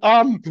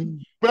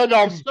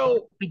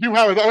 So we do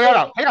have.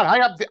 Hang on.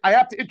 I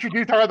have to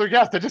introduce our other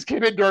guest that just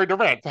came in during the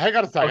rant. So hang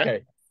on a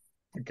second.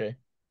 Okay.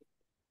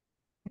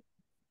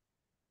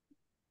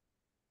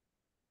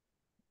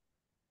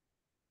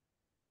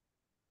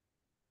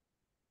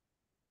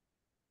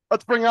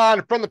 Let's bring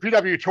on from the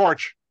PW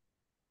Torch,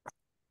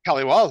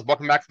 Kelly Wells.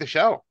 Welcome back to the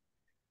show.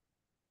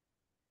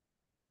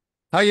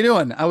 How you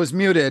doing? I was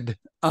muted.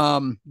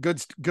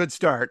 Good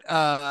start.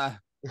 I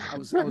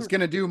was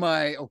gonna do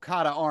my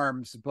Okada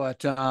arms,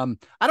 but I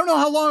don't know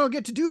how long I'll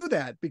get to do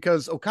that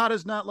because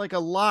Okada's not like a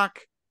lock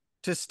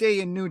to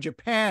stay in New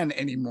Japan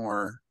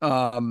anymore.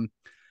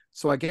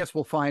 So I guess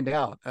we'll find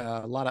out.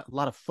 A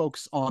lot of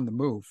folks on the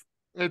move.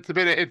 It's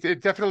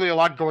definitely a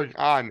lot going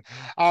on.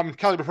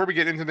 Kelly, before we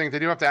get into things, I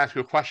do have to ask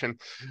you a question.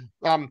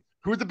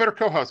 Who's the better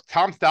co-host,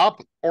 Tom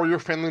Stout or your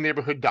friendly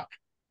neighborhood duck?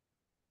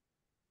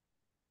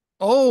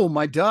 Oh,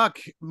 my duck,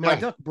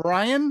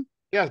 Brian.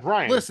 Yes,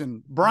 Brian.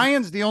 Listen,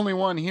 Brian's the only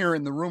one here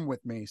in the room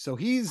with me, so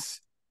he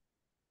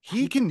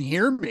can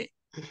hear me.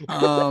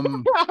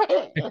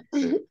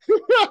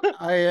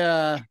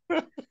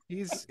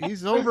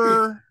 He's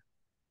over.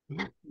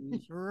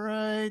 He's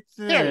right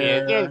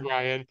there. There's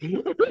Brian.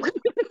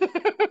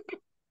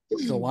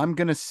 So I'm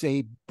gonna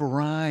say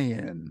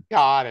Brian.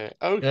 Got it.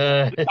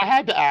 Okay. I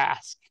had to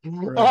ask.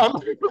 Right.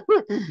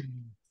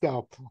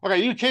 So,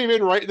 okay, you came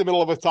in right in the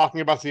middle of us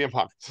talking about CM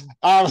Punk.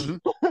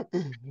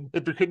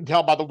 If you couldn't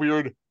tell by the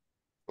weird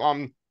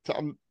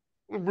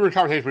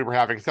conversation we were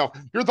having. So,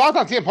 your thoughts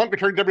on CM Punk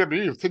returning to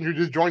WWE since you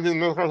just joined in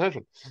the middle of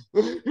the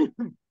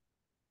conversation?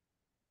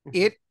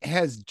 It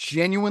has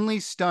genuinely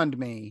stunned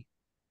me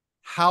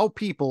how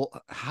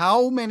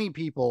many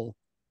people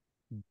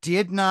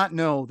did not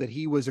know that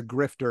he was a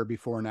grifter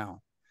before now.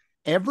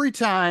 Every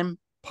time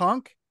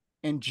Punk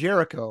and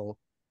Jericho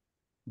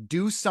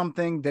do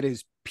something that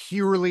is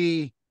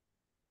purely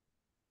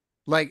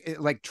like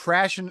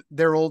trashing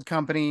their old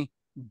company,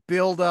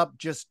 build up,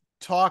 just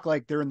talk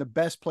like they're in the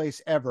best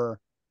place ever.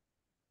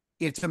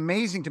 It's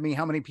amazing to me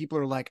how many people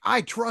are like,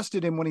 I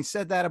trusted him when he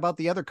said that about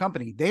the other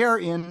company. They are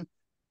in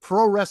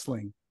pro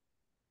wrestling,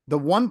 the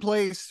one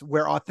place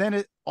where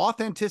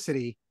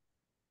authenticity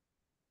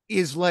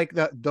is like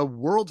the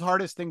world's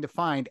hardest thing to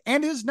find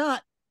and is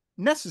not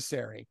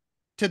necessary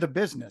to the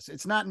business.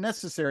 It's not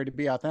necessary to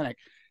be authentic.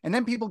 And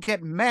then people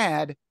get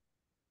mad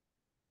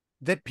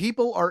that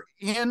people are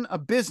in a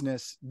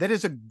business that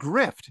is a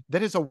grift,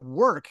 that is a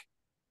work,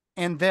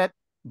 and that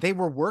they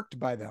were worked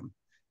by them.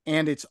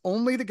 And it's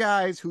only the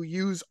guys who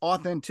use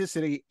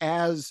authenticity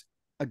as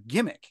a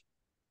gimmick,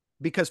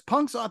 because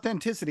Punk's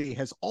authenticity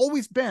has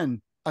always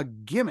been a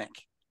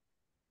gimmick.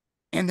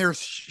 And they're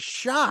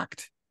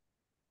shocked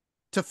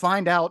to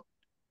find out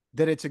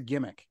that it's a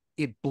gimmick.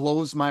 It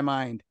blows my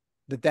mind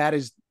that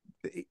is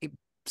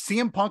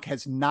CM Punk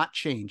has not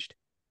changed.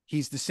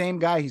 He's the same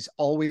guy he's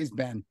always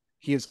been.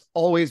 He has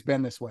always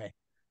been this way.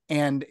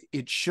 And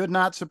it should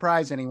not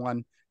surprise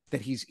anyone that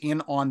he's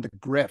in on the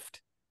grift.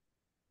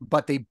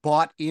 But they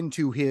bought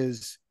into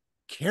his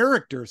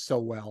character so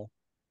well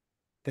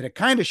that it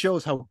kind of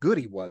shows how good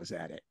he was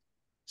at it.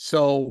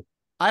 So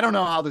I don't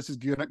know how this is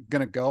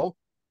gonna go.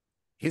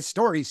 His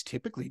stories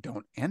typically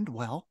don't end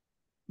well.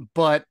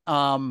 But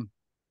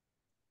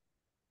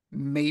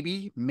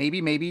maybe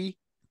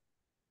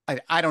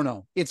I don't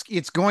know.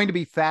 It's going to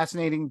be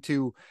fascinating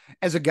to,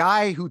 as a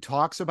guy who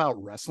talks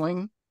about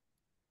wrestling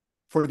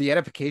for the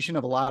edification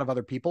of a lot of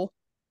other people,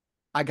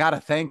 I gotta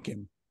thank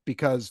him,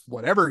 because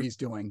whatever he's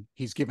doing,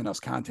 he's giving us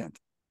content.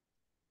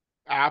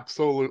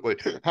 Absolutely.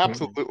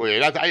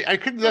 I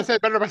couldn't have said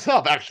it better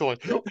myself, actually.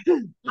 So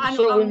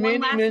when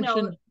Mandy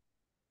mentioned,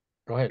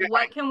 go ahead.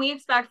 What can we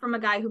expect from a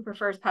guy who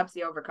prefers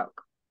Pepsi over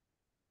Coke?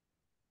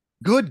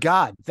 Good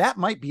God, that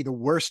might be the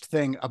worst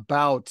thing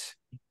about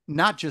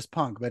not just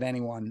Punk, but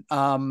anyone.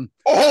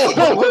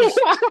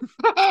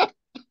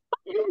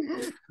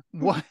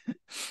 What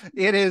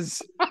it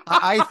is,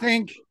 I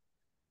think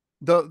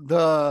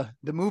the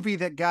movie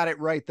that got it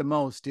right the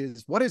most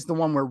is, what is the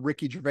one where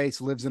Ricky Gervais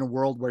lives in a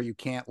world where you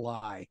can't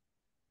lie?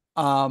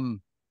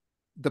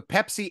 the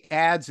Pepsi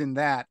ads in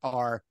that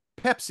are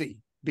Pepsi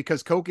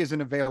because Coke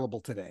isn't available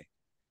today.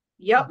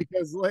 Yep.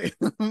 Because like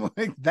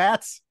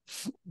that's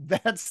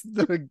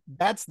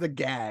the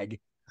gag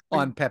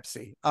on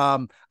Pepsi.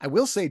 I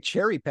will say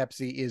cherry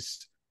Pepsi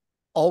is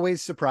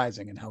always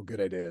surprising in how good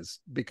it is,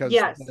 because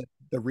Yes.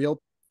 the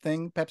real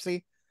thing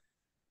Pepsi,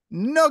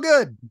 no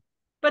good.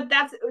 But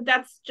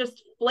that's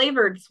just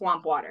flavored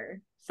swamp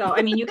water. So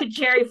I mean, you could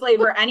cherry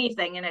flavor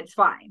anything and it's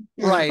fine.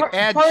 Right.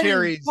 Add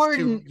cherries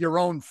pardon. to your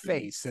own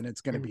face and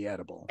it's going to be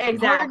edible.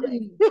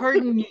 Exactly.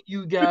 Pardon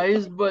you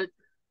guys, but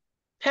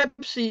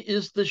Pepsi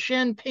is the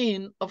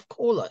champagne of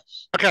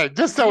colas. Okay,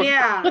 just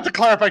to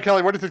clarify,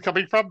 Kelly, where is this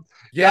coming from?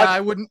 Yeah, Dad,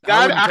 I wouldn't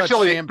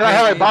actually, touch I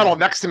have a champagne bottle either.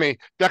 next to me,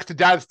 next to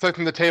Dad's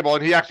sitting on the table,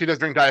 and he actually does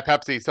drink Diet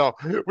Pepsi. So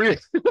we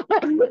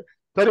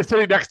that is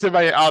sitting next to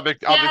my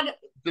Dad,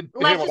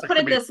 let's just put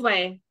it this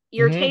way: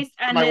 your taste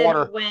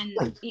ended when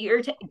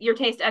your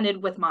taste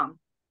ended with Mom.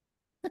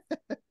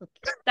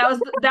 That was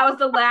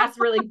the last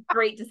really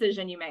great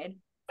decision you made.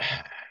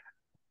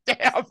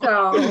 Damn.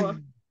 So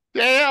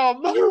damn.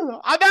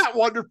 On that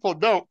wonderful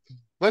note,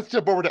 let's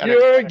jump over to NXT.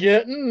 You're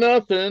getting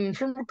nothing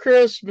from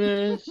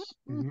Christmas.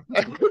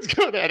 Let's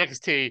go to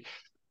NXT.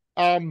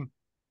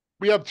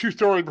 We have two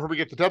stories before we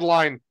get to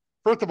deadline.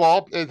 First of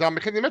all, is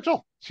McKenzie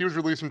Mitchell. She was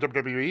released from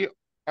WWE.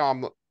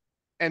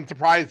 And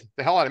surprised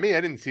the hell out of me.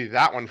 I didn't see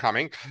that one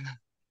coming.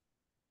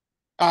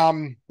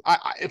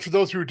 For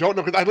those who don't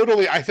know,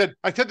 because I said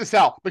to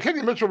Sal,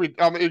 McKenzie Mitchell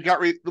it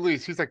got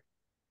released. He's like,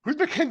 who's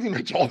McKenzie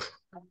Mitchell?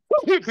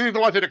 He doesn't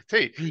watch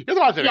NXT. He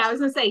doesn't watch NXT. Yeah, I was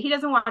gonna say he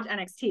doesn't watch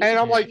NXT. And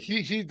I'm like,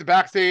 she's the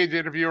backstage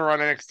interviewer on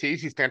NXT.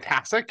 She's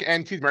fantastic,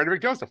 and she's married to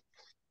Rick Joseph.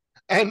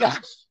 And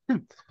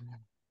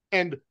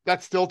and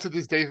that's still to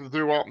this day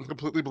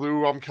completely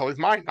blew Kelly's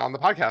mind on the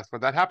podcast when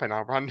that happened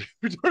on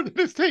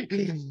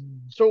NXT.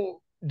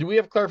 So, do we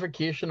have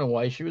clarification on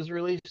why she was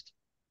released?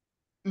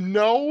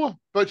 No,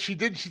 but she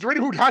did. She's already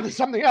moved on to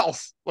something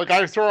else. Like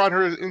I saw on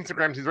her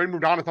Instagram, she's already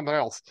moved on to something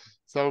else.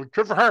 So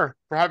good for her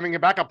for having a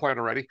backup plan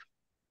already.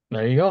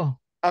 There you go.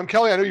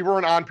 Kelly, I know you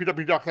weren't on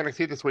PW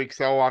NXT this week,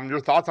 so your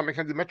thoughts on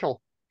McKenzie Mitchell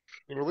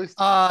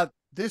released?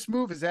 This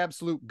move is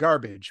absolute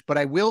garbage, but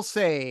I will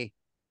say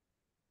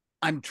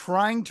I'm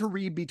trying to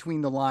read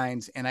between the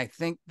lines, and I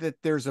think that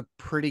there's a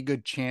pretty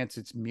good chance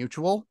it's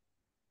mutual.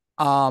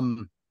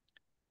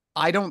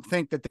 I don't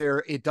think that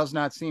it does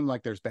not seem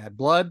like there's bad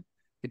blood.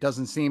 It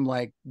doesn't seem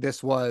like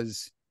this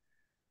was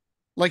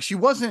like she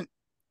wasn't.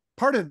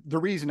 Part of the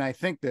reason I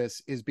think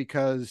this is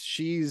because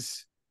she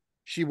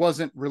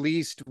wasn't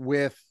released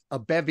with a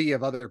bevy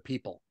of other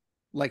people.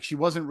 Like she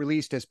wasn't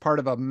released as part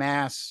of a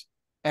mass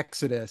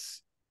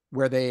exodus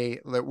where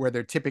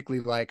they're typically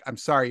like, I'm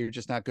sorry, you're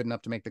just not good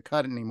enough to make the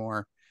cut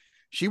anymore.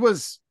 She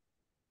was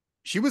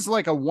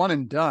like a one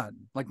and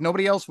done, like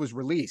nobody else was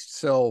released.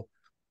 So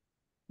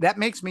that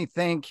makes me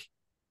think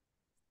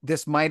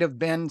this might have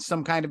been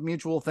some kind of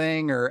mutual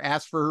thing, or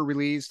asked for her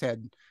release,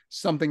 had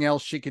something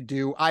else she could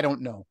do. I don't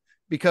know,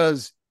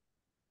 because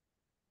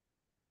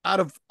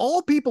out of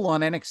all people on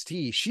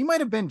NXT, she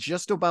might have been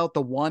just about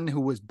the one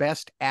who was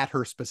best at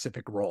her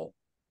specific role.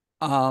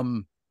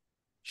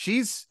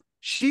 She's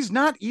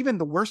not even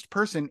the worst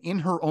person in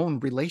her own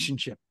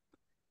relationship,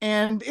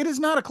 and it is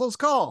not a close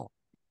call.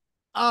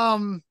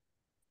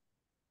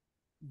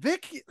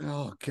 Vic,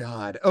 oh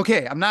God.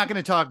 Okay, I'm not going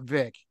to talk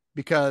Vic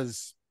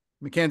because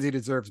McKenzie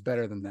deserves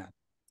better than that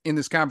in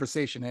this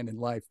conversation and in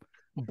life.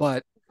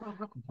 But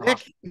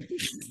Vic,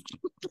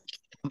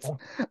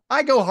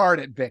 I go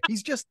hard at Vic.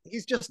 He's just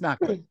not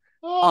good.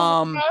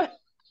 But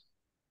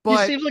he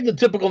seems like the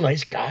typical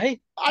nice guy.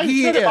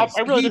 He is.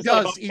 He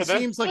does. He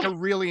seems like a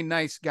really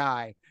nice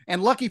guy.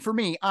 And lucky for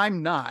me,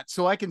 I'm not.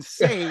 So I can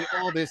say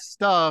all this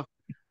stuff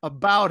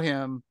about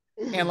him.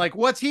 And like,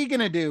 what's he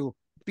gonna do?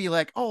 Be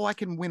like, oh, I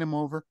can win him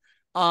over.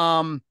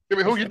 Who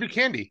gives you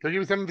candy? Who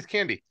gives him his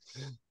candy?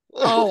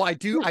 Oh, I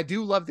do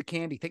love the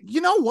candy thing. You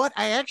know what?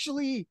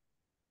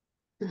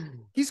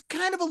 He's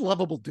kind of a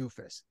lovable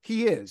doofus.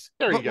 He is.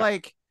 There you but go.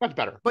 Like much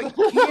better. But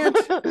you can't.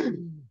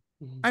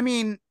 I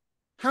mean,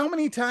 how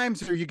many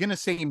times are you gonna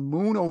say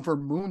moon over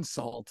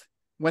moonsault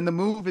when the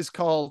move is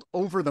called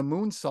over the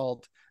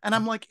moonsault? And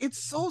I'm like,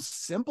 it's so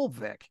simple,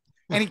 Vic.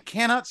 And he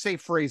cannot say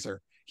Frasier.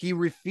 He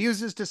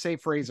refuses to say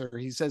Frasier.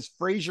 He says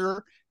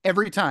Frasier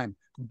every time.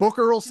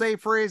 Booker will say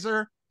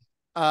Frasier.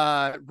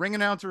 Ring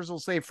announcers will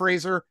say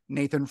Frasier.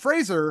 Nathan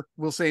Fraser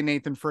will say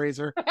Nathan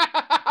Fraser.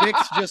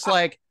 Vic's just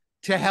like,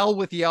 to hell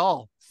with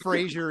y'all.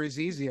 Frasier is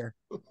easier.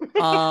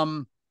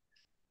 That's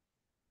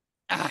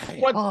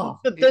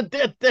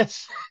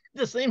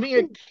the same thing,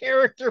 a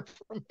character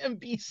from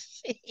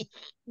NBC.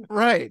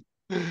 Right.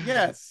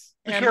 Yes.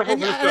 And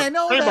I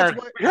know trademark.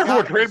 that's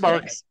what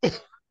trademarks.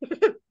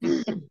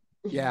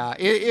 Yeah,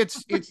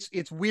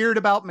 it's weird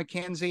about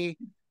McKenzie.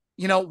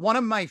 You know, one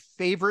of my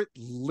favorite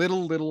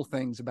little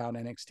things about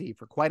NXT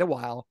for quite a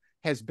while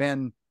has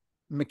been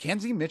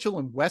McKenzie Mitchell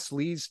and Wes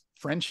Lee's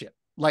friendship.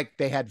 Like,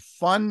 they had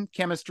fun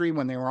chemistry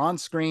when they were on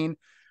screen.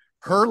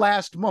 Her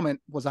last moment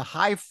was a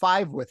high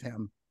five with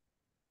him,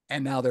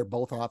 and now they're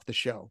both off the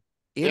show.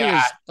 It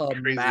is a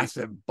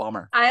massive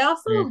bummer. I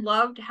also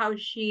loved how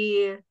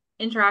she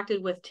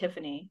interacted with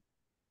Tiffany.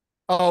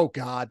 Oh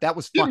God, that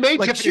was She fun. made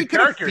Like Tiffany's she could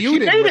have character. She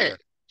feuded made with it. her.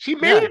 She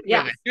made it.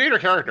 Yes. She made her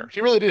character.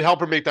 She really did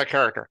help her make that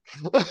character.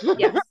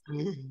 Yes.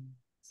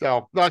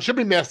 So no, it should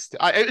be missed.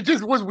 It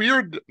just was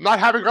weird not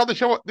having her on the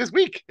show this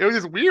week. It was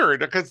just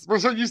weird because we're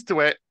so used to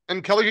it.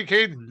 And Kelly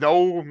Kincaid,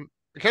 no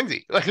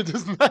McKenzie. Like it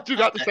just not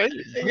the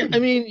same. I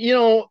mean,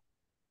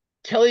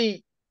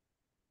 Kelly,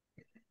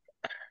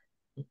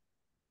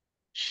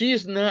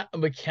 she's not a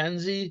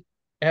McKenzie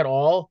at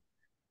all.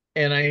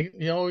 And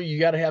you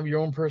got to have your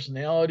own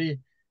personality.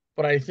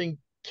 But I think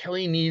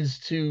Kelly needs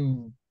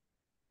to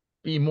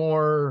be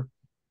more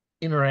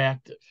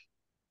interactive.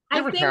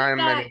 I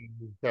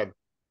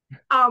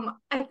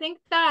think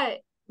that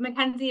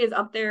McKenzie is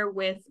up there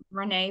with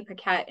Renee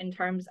Paquette in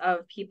terms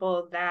of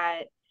people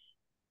that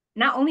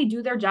not only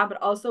do their job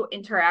but also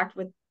interact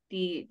with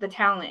the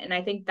talent, and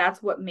I think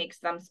that's what makes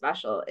them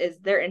special is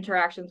their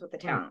interactions with the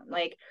talent.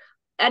 Like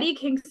Eddie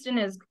Kingston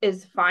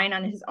is fine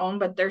on his own,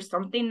 but there's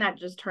something that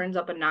just turns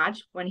up a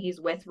notch when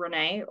he's with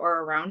Renee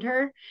or around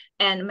her,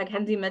 and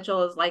McKenzie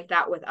Mitchell is like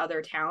that with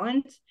other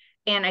talent,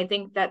 and I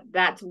think that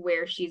that's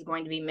where she's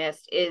going to be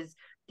missed is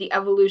the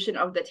evolution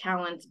of the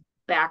talent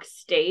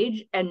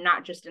backstage and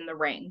not just in the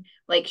ring.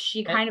 Like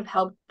she kind of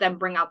helped them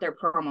bring out their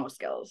promo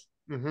skills.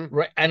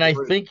 Right. And I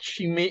think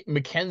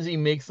McKenzie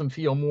makes them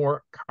feel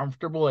more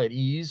comfortable at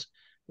ease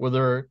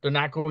where they're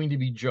not going to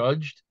be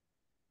judged.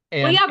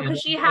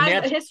 Because she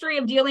has a history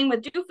of dealing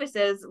with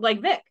doofuses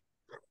like Vic.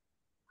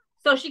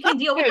 So she can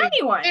deal with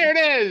anyone. There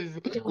it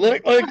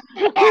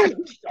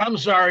is. I'm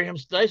sorry.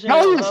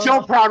 Kelly is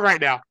so proud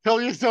right now.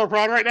 Kelly is so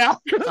proud right now.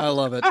 I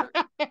love it.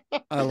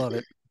 I love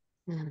it.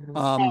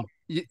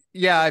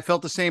 Yeah, I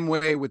felt the same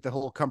way with the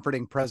whole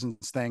comforting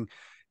presence thing.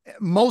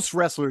 Most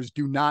wrestlers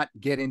do not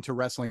get into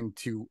wrestling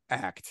to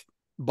act,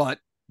 but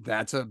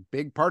that's a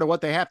big part of what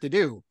they have to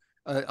do,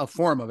 a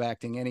form of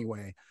acting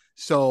anyway.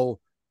 So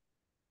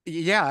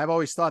yeah, I've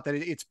always thought that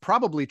it's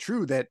probably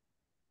true that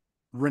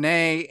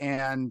Renee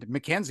and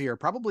McKenzie are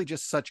probably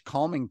just such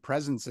calming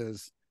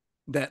presences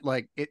that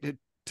like it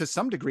to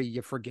some degree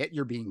you forget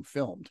you're being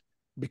filmed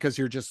because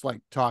you're just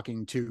like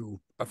talking to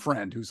a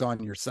friend who's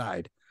on your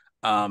side.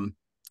 And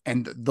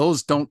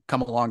those don't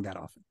come along that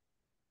often.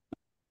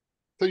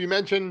 So you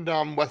mentioned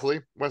Wes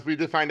Lee. We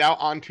did find out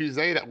on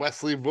Tuesday that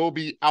Wes Lee will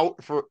be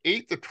out for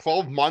 8 to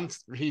 12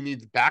 months. He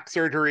needs back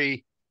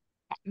surgery.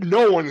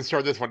 No one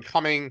saw this one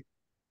coming.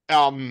 He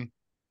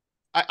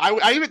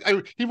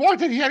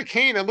walked in, he had a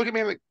cane, and look at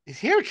me like, is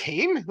he have a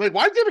cane? Like,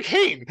 why does he have a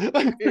cane?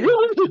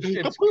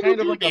 It's kind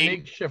of like a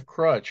makeshift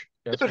crutch.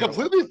 It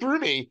completely threw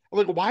me. I'm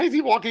like, why is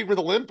he walking with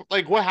a limp?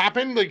 Like, what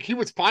happened? Like, he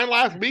was fine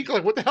last week.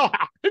 Like, what the hell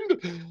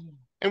happened?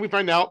 And we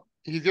find out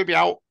he's going to be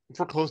out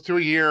for close to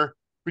a year.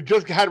 We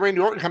just had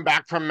Randy Orton come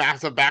back from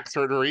massive back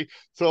surgery.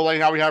 So, like,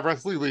 now we have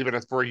Wes Lee leaving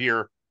us for a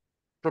year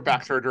for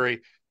back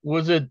surgery.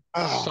 Was it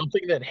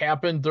something that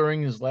happened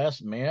during his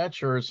last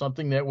match or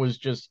something that was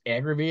just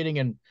aggravating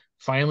and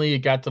finally it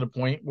got to the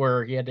point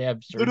where he had to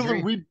have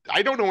surgery?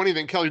 I don't know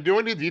anything. Kelly, do you know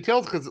any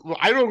details? Because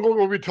I don't know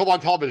what we told on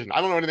television. I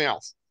don't know anything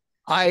else.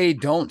 I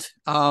don't.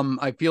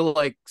 I feel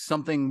like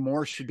something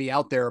more should be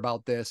out there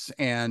about this,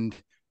 and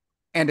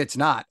it's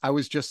not. I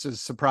was just as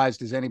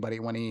surprised as anybody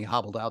when he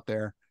hobbled out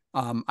there.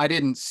 I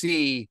didn't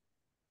see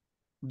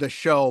the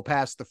show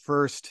past the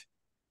first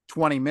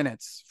 20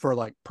 minutes for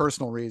like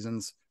personal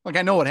reasons. Like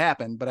I know what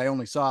happened, but I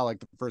only saw like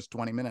the first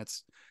 20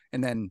 minutes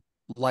and then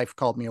life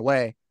called me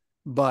away.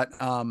 But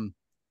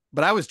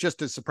I was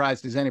just as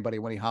surprised as anybody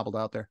when he hobbled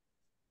out there.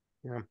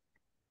 Yeah.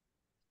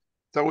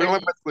 So we don't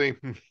have Wes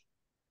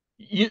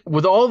Lee.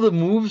 With all the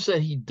moves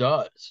that he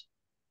does,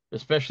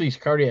 especially his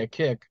cardiac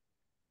kick,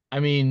 I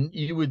mean,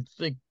 you would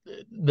think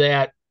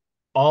that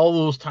all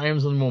those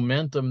times of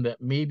momentum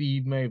that maybe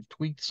he may have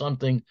tweaked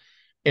something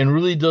and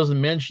really doesn't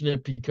mention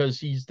it because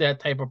he's that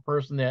type of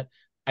person that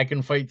I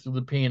can fight through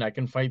the pain. I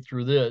can fight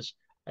through this.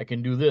 I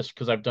can do this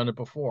because I've done it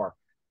before.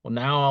 Well,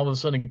 now all of a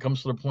sudden it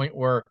comes to the point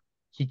where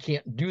he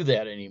can't do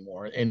that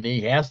anymore. And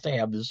he has to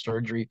have this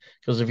surgery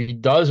because if he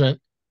doesn't,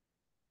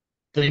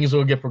 things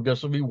will get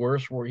progressively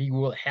worse where he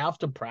will have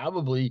to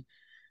probably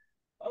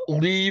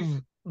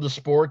leave the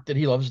sport that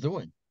he loves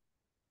doing.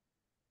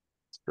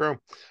 True.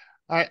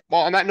 All right.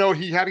 Well, on that note,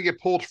 he had to get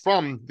pulled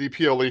from the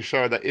PLE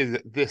show that is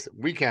this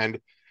weekend.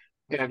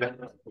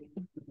 And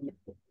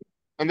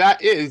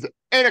that is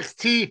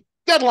NXT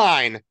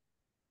Deadline.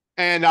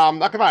 And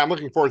not gonna lie, I'm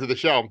looking forward to the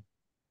show.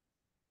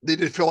 They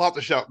did fill out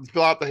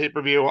the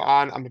pay-per-view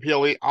on the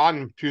PLE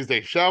on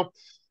Tuesday's show.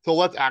 So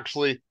let's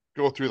actually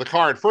go through the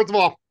card. First of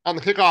all, on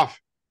the kickoff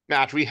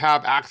match, we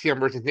have Axiom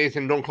versus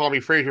Nathan. Don't call me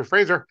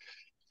Frasier.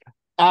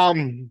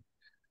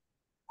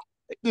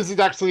 This is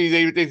actually,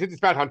 they did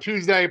this match on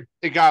Tuesday.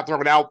 It got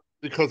thrown out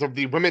because of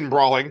the women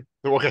brawling.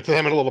 We'll get to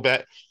them in a little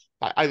bit.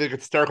 I think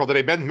it's hysterical that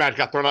a men's match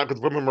got thrown out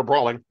because women were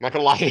brawling. Not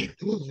gonna lie.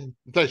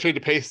 It's a shade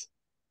of pace.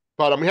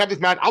 But we have this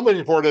match. I'm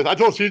looking forward to this. I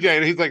told CJ,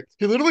 and he's like,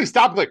 he literally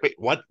stopped, like, wait,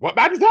 what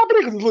match is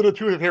happening? Because literally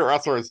two of his favorite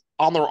wrestlers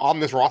on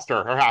this roster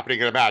are happening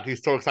in a match.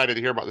 He's so excited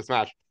to hear about this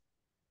match.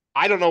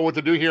 I don't know what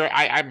to do here.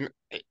 I'm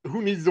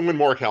who needs to win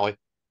more, Kelly?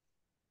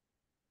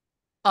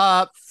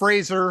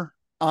 Fraser.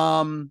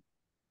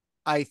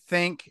 I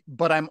think,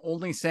 but I'm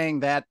only saying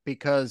that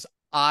because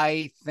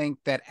I think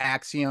that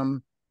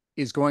Axiom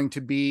is going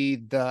to be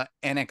the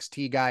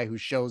NXT guy who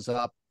shows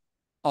up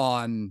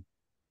on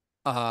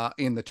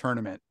in the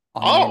tournament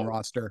on the main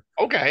roster.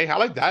 Okay, I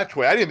like that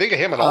way. I didn't think of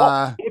him at all.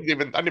 I didn't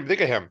even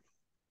think of him.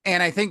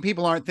 And I think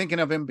people aren't thinking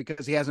of him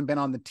because he hasn't been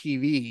on the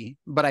TV,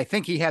 but I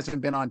think he hasn't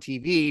been on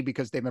TV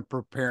because they've been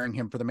preparing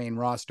him for the main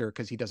roster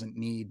because he doesn't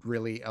need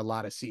really a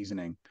lot of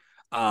seasoning.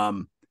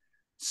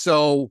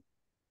 So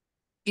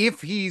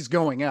if he's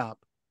going up,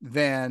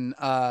 then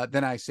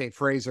I say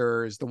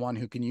Fraser is the one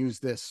who can use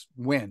this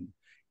win.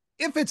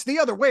 If it's the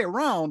other way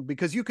around,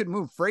 because you could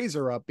move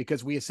Fraser up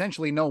because we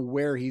essentially know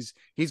where he's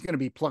going to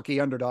be plucky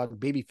underdog,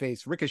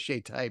 babyface,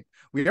 Ricochet type.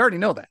 We already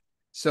know that.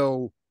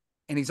 So,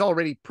 and he's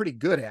already pretty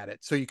good at it.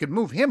 So you could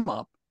move him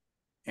up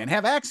and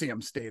have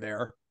Axiom stay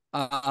there.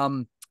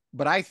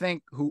 But I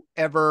think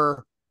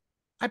whoever,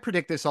 I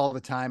predict this all the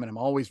time and I'm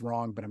always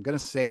wrong, but I'm going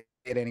to say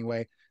it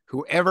anyway.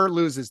 Whoever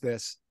loses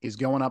this is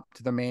going up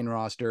to the main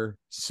roster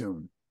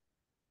soon.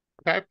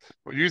 Okay.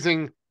 Well,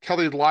 using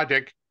Kelly's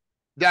logic,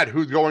 Dad,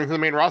 who's going to the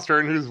main roster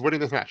and who's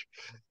winning this match?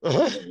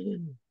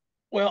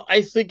 Well,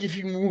 I think if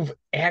you move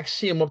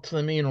Axiom up to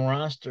the main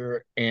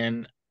roster,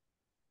 and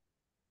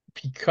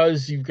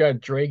because you've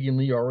got Dragon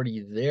Lee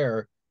already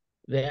there,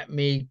 that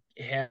may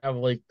have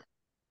like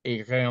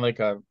a kind of like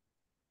a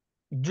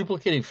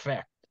duplicate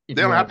effect. They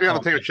don't have to be on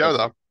the same show,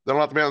 though. They don't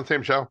have to be on the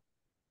same show.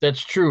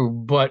 That's true,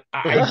 but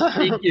I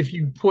think if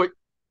you put,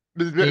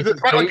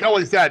 despite what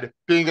Kelly said,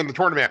 being in the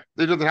tournament,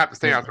 it doesn't have to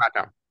stay on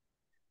SmackDown.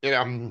 You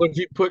know,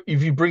 but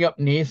if you bring up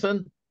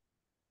Nathan,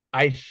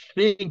 I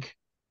think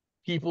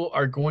people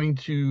are going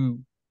to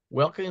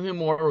welcome him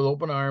more with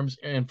open arms,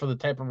 and for the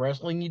type of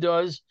wrestling he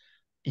does,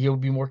 he'll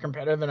be more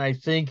competitive. And I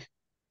think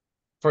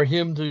for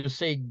him to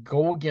say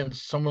go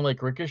against someone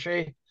like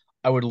Ricochet,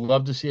 I would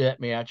love to see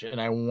that match,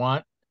 and I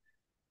want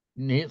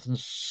Nathan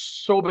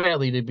so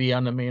badly to be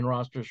on the main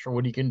roster for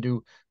what he can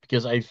do,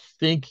 because I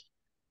think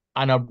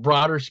on a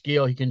broader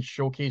scale he can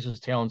showcase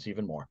his talents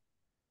even more.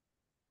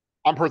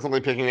 I'm personally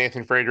picking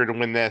Nathan Fraser to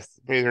win this.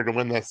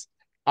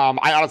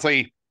 I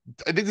honestly,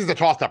 I think this is a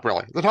toss-up,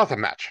 really. It's a toss-up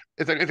match.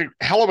 It's a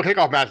hell of a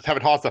kickoff match to have a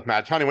toss-up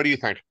match. Honey, what do you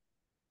think?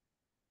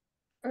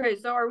 Okay,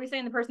 so are we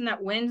saying the person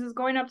that wins is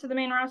going up to the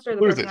main roster? Or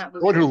the Loses. person that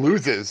loses? The one who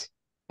loses.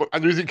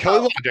 I'm using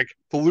Kelly's logic.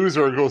 The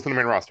loser goes to the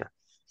main roster.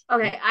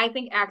 Okay, I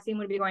think Axiom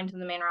would be going to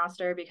the main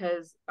roster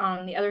because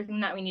the other thing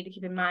that we need to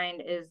keep in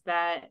mind is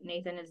that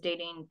Nathan is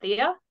dating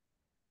Thea,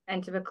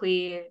 and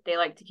typically they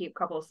like to keep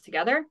couples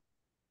together.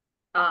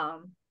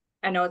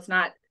 I know it's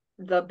not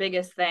the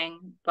biggest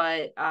thing,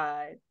 but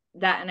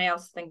that, and I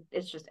also think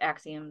it's just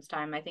Axiom's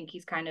time. I think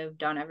he's kind of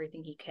done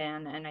everything he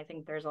can, and I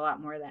think there's a lot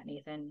more that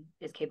Nathan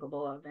is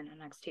capable of in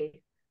NXT.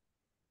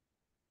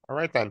 All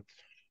right, then.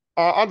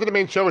 On to the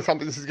main show is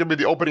something. This is going to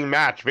be the opening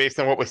match based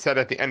on what was said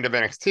at the end of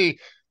NXT.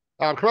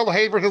 Carmella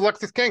Hayes versus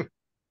Lexis King.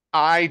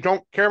 I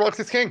don't care about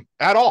Lexis King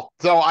at all,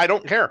 so I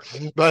don't care.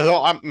 But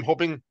I'm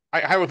hoping, I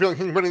have a feeling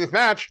King's winning this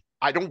match.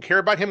 I don't care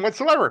about him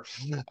whatsoever.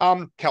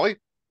 Kelly?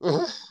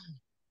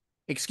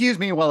 Excuse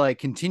me while I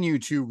continue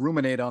to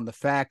ruminate on the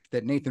fact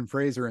that Nathan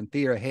Fraser and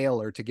Thea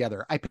Hale are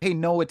together. I pay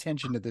no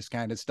attention to this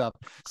kind of stuff.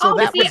 So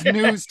that was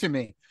news to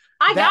me.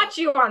 I got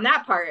you on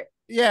that part.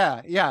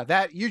 Yeah,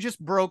 that you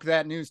just broke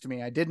that news to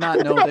me. I did not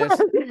know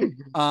this.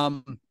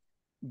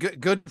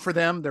 Good for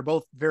them. They're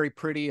both very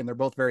pretty and they're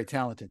both very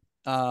talented.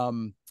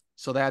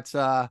 So that's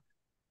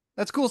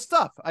cool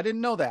stuff. I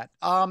didn't know that.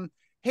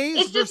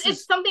 Hayes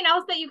it's something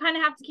else that you kind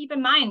of have to keep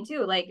in mind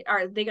too. Like,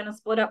 are they going to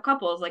split up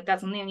couples? Like,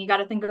 that's something you got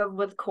to think of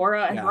with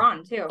Cora and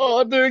Braun too.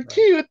 Oh, they're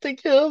cute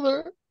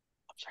together.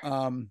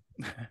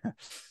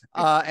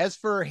 As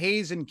for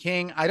Hayes and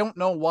King, I don't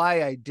know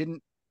why I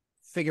didn't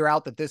figure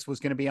out that this was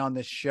going to be on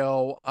this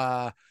show.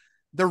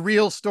 The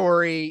real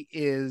story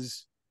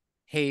is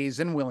Hayes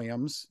and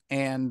Williams,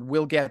 and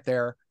we'll get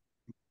there.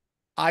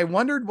 I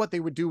wondered what they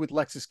would do with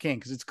Lexis King,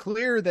 because it's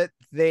clear that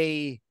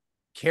they,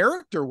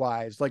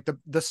 character-wise, like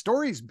the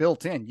story's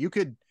built in. You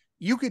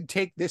could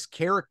take this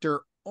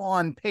character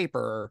on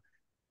paper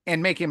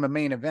and make him a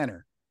main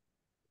eventer.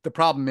 The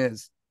problem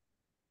is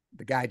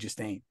the guy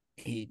just ain't.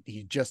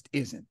 He just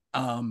isn't.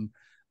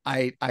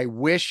 I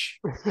wish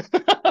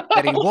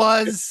that he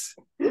was.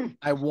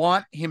 I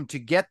want him to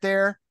get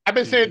there. I've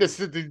been saying this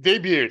since he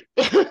debuted.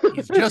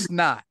 He's just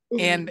not.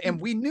 And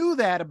we knew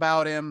that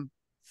about him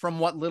from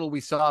what little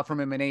we saw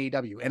from him in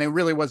AEW. And it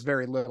really was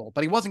very little.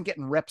 But he wasn't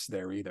getting reps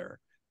there either,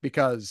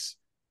 because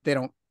they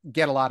don't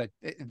get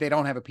they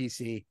don't have a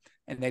PC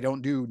and they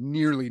don't do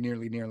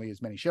nearly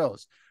as many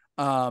shows.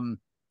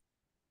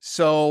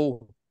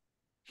 So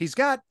he's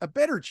got a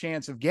better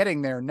chance of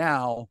getting there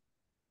now.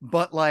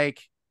 But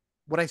like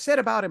what I said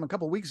about him a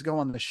couple weeks ago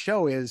on the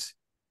show is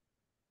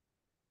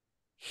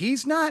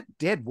he's not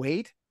dead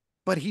weight,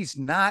 but he's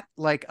not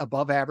like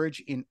above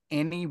average in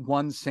any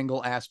one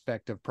single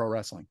aspect of pro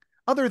wrestling,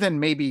 other than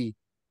maybe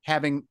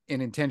having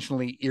an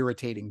intentionally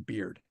irritating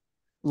beard.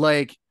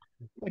 Like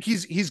Like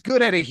he's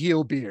good at a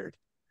heel beard,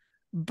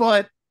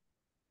 but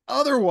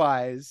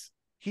otherwise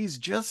he's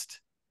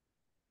just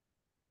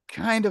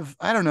kind of,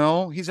 I don't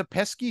know, he's a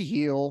pesky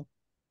heel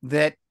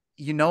that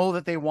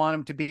that they want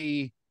him to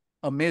be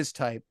a Miz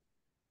type,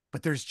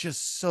 but there's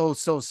just so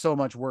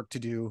much work to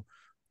do.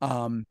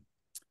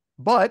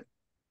 But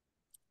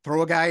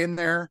throw a guy in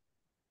there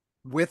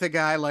with a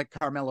guy like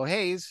Carmelo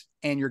Hayes,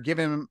 and you're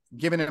giving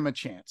him a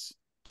chance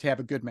to have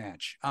a good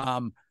match.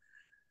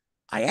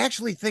 I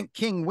actually think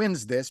King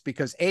wins this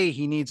because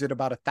he needs it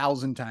about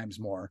 1,000 times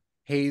more.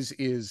 Hayes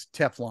is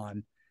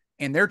Teflon,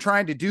 and they're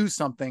trying to do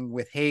something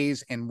with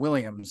Hayes and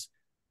Williams.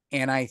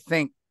 And I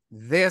think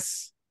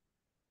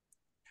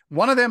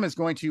one of them is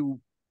going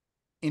to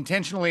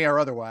intentionally or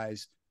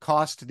otherwise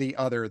cost the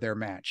other their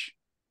match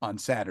on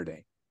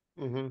Saturday.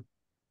 Mm-hmm.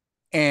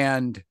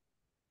 And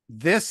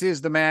this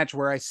is the match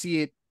where I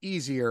see it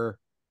easier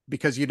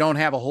because you don't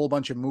have a whole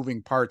bunch of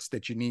moving parts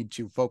that you need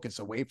to focus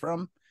away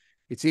from.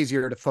 It's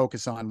easier to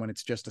focus on when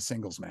it's just a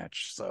singles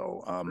match.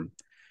 So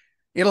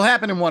it'll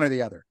happen in one or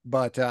the other,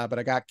 but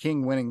I got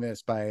King winning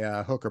this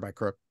by hook or by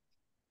crook.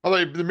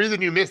 Although the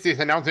reason you missed this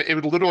announcement, it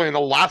was literally in the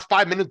last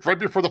 5 minutes right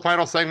before the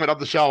final segment of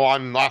the show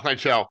on last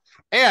night's show.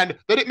 And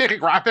they didn't make a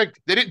graphic.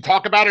 They didn't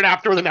talk about it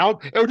after it was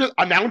announced. It was just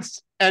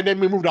announced, and then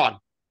we moved on.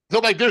 So,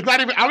 like, there's not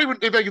even, I don't even,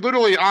 if like,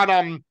 literally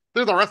on,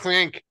 there's a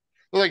Wrestling Inc.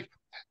 Like,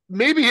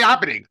 maybe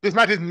happening. This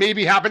match is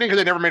maybe happening because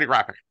they never made a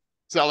graphic.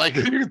 So, like,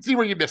 you can see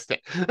where you missed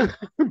it.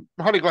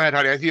 Honey, go ahead,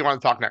 honey. I see you want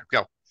to talk next.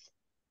 Go.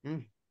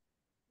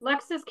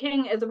 Lexis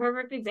King is a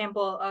perfect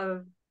example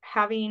of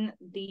having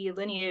the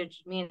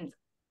lineage means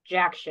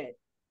jack shit.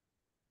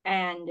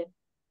 And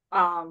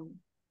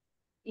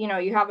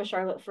you have a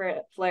Charlotte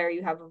Flair,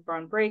 you have a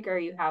Braun Breaker,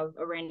 you have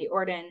a Randy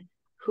Orton,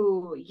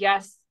 who,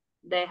 yes,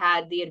 they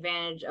had the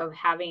advantage of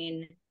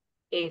having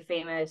a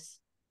famous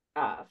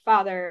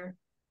father.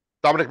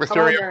 Dominic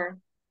Mysterio. However,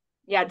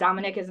 yeah,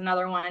 Dominic is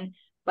another one,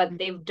 but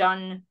they've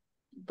done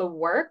the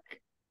work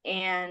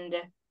and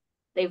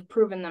they've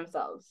proven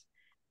themselves.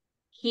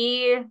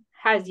 He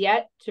has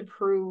yet to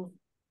prove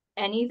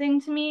anything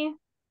to me.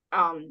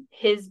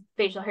 His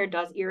facial hair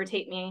does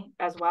irritate me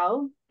as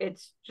well.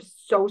 It's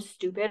just so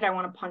stupid. I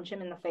want to punch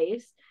him in the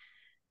face.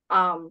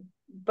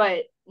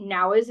 But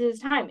now is his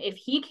time. If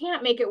he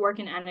can't make it work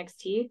in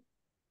NXT,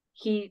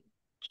 he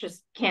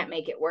just can't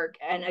make it work.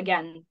 And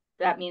again,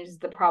 that means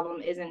the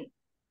problem isn't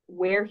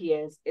where he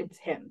is, it's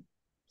him.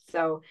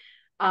 So,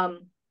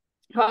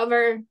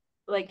 however,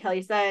 like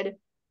Kelly said,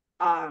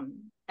 I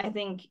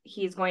think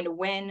he's going to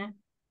win.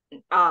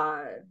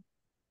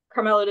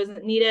 Carmelo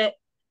doesn't need it.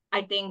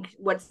 I think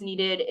what's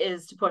needed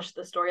is to push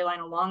the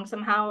storyline along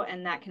somehow,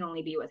 and that can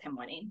only be with him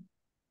winning.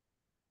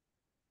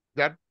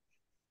 Dad?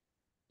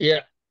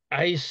 Yeah,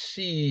 I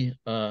see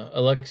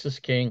Alexis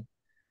King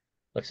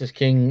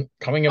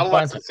coming up.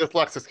 Alexis, it's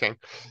Alexis King.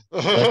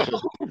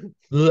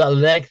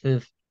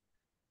 Alexis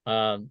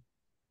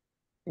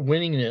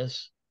winning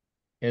this,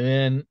 and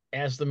then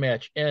as the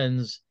match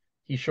ends,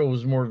 he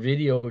shows more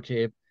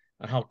videotape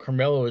on how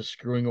Carmelo is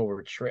screwing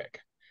over Trick.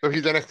 So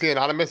he's NXT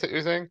Anonymous, that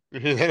you're saying?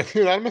 He's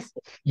NXT Anonymous?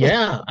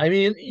 Yeah, I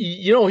mean,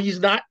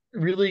 he's not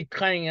really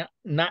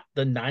not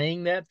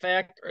denying that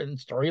fact in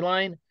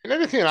storyline. And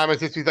NXT Anonymous,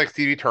 he's like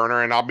Stevie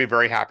Turner, and I'll be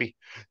very happy.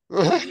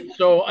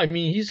 So, I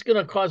mean, he's going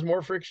to cause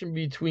more friction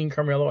between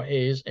Carmelo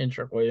Hayes and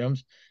Trick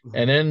Williams,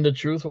 and then the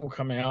truth will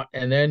come out,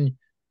 and then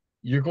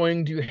you're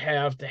going to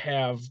have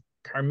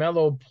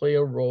Carmelo play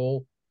a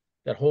role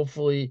that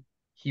hopefully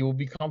he will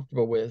be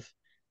comfortable with,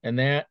 and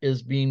that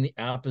is being the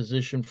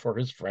opposition for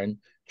his friend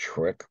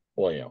Trick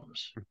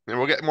Williams. And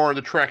we'll get more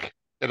into Trick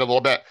in a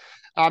little bit.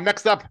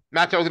 Next up,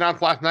 match that was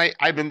announced last night.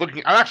 I'm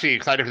actually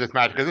excited for this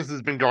match because this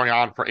has been going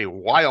on for a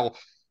while.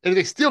 It is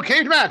a steel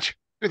cage match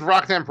with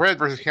Roxanne Perez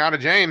versus Kiana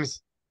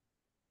James.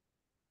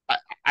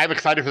 I'm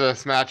excited for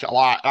this match a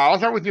lot. I'll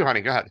start with you,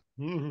 honey. Go ahead.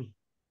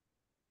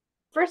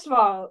 First of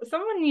all,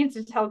 someone needs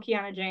to tell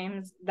Kiana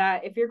James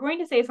that if you're going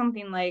to say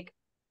something like,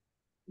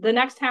 the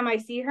next time I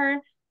see her,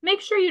 make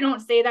sure you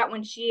don't say that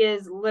when she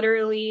is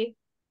literally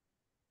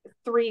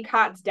 3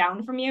 cots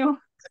down from you.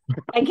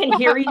 I can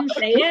hear you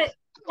say it.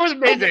 It was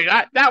amazing.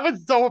 That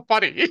was so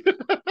funny.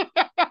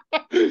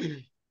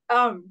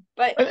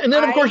 But and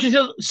then of course she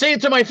says, "Say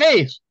it to my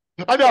face."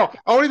 I know.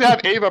 Only to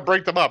have Ava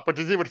break them up, which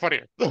is even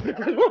funnier.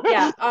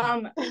 Yeah.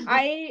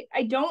 I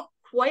don't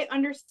quite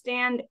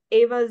understand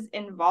Ava's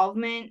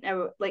involvement,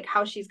 like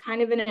how she's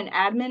kind of in an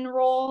admin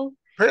role.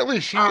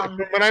 Apparently, from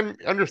what I'm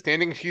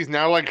understanding, she's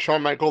now like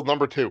Shawn Michaels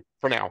 #2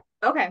 for now.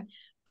 Okay.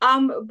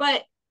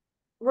 But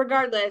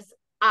regardless,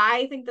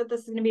 I think that this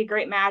is going to be a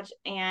great match,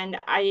 and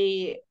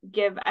I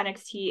give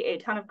NXT a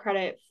ton of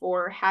credit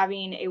for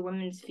having a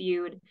women's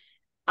feud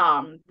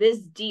this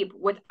deep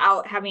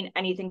without having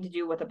anything to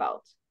do with a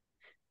belt.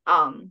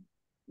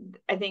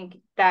 I think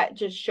that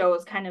just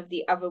shows kind of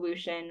the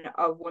evolution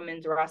of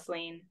women's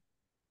wrestling,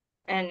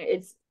 and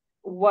it's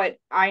what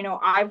I know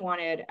I've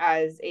wanted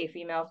as a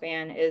female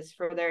fan is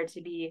for there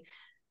to be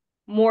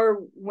more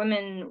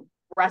women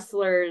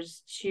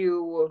wrestlers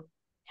to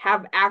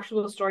have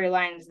actual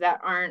storylines that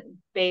aren't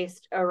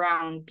based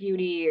around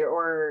beauty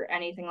or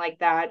anything like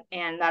that,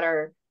 and that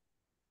are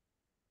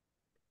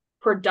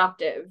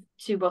productive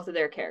to both of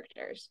their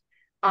characters.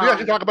 We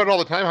actually talk about it all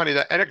the time, honey,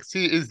 that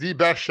NXT is the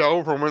best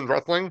show for women's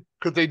wrestling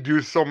because they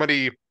do so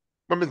many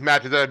women's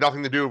matches that have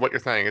nothing to do with what you're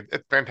saying.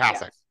 It's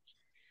fantastic.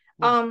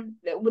 Yes.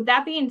 With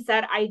that being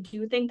said, I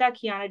do think that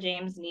Kiana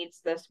James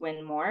needs this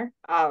win more.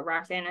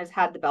 Roxanne has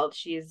had the belt.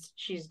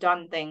 She's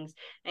done things,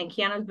 and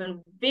Kiana's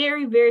been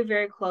very, very,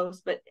 very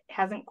close, but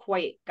hasn't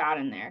quite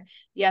gotten there.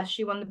 Yes,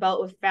 she won the belt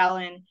with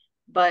Fallon,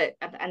 but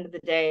at the end of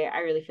the day, I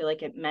really feel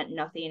like it meant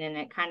nothing, and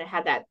it kind of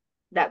had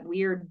that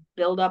weird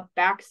build-up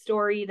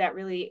backstory that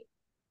really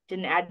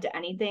didn't add to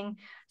anything.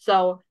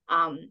 So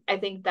I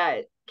think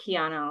that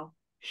Kiana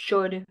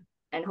should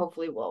and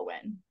hopefully will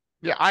win.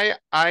 Yeah,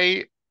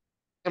 I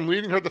am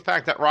leading her the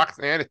fact that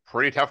Roxanne is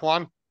pretty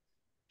Teflon.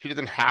 She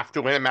doesn't have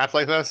to win a match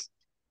like this.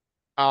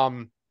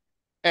 And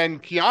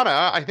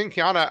Kiana, I think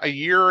Kiana, a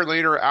year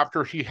later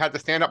after she had the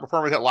stand-up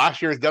performance at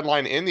last year's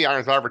deadline in the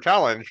Iron Survivor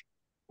Challenge,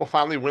 will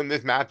finally win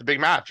this match, the big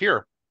match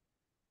here.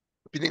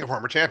 Beating a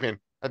former champion.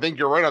 I think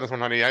you're right on this one,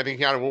 honey. I think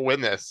Kiana will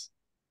win this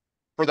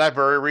for that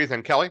very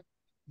reason. Kelly?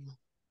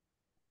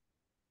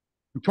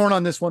 I'm torn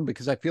on this one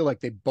because I feel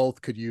like they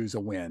both could use a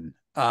win.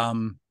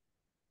 Kiana,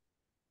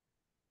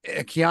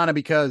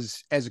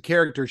 because as a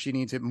character, she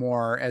needs it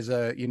more. As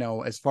a, you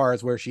know, as far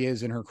as where she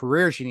is in her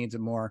career, she needs it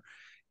more.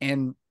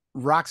 And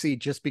Roxy,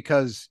 just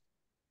because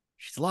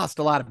she's lost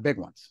a lot of big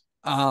ones.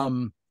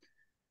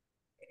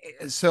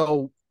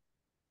 So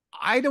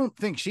I don't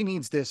think she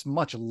needs this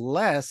much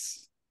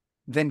less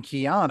than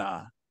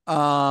Kiana.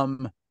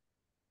 And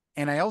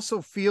I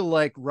also feel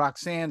like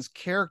Roxanne's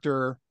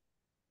character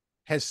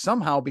has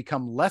somehow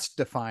become less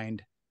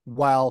defined,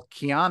 while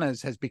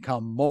Kiana's has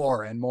become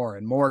more and more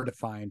and more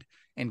defined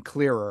and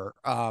clearer.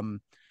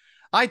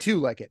 I too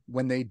like it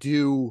when they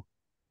do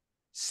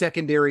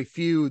secondary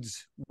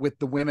feuds with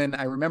the women.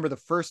 I remember the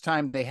first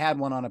time they had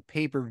one on a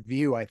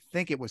pay-per-view. I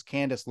think it was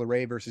Candice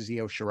LeRae versus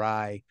Io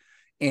Shirai.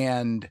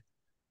 And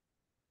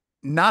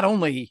not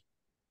only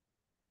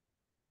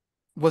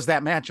was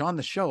that match on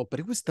the show, but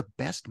it was the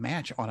best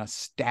match on a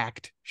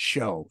stacked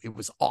show. It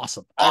was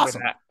awesome.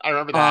 Awesome. I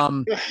remember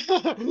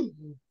that.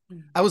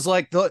 I was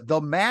like,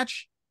 the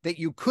match that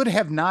you could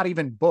have not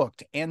even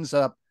booked ends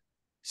up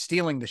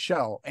stealing the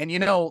show. And, you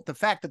know, the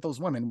fact that those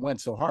women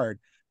went so hard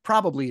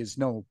probably is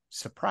no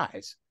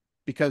surprise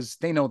because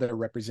they know they're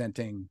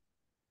representing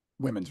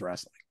women's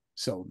wrestling.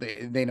 So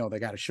they know they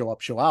got to show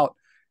up, show out.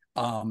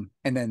 And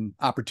then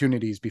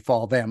opportunities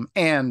befall them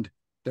and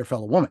their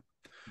fellow woman.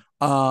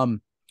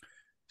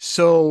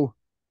 So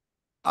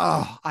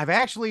I've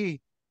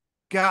actually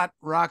got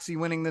Roxy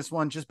winning this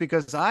one just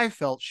because I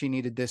felt she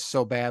needed this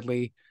so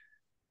badly,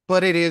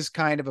 but it is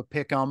kind of a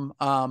pick-em.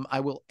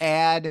 I will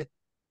add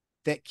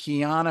that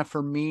Kiana,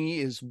 for me,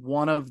 is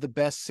one of the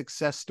best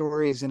success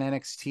stories in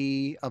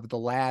NXT of the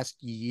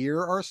last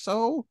year or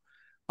so.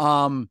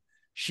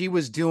 She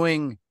was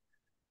doing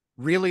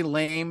really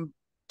lame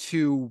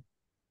to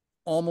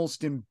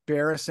almost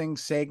embarrassing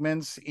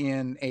segments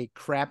in a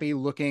crappy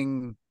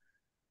looking,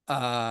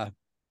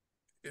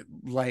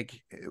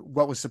 like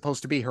what was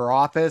supposed to be her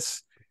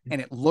office.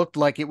 And it looked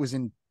like it was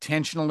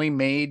intentionally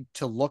made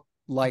to look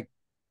like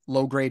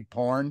low grade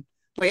porn.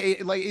 Like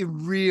it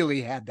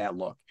really had that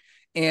look.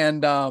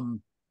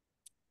 And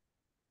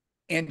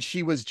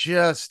she was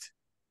just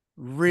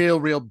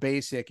real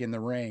basic in the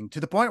ring to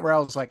the point where I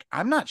was like,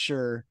 I'm not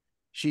sure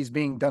she's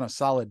being done a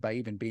solid by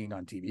even being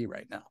on TV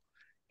right now.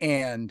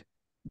 And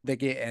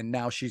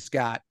now she's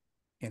got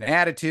an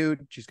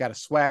attitude, she's got a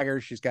swagger,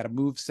 she's got a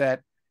move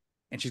set,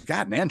 and she's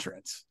got an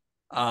entrance.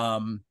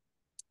 And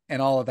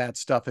all of that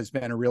stuff has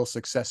been a real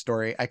success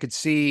story. I could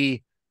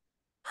see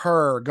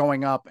her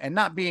going up and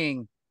not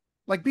being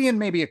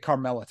maybe a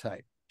Carmella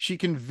type. She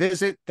can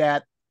visit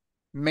that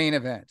main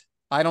event.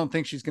 I don't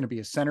think she's going to be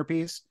a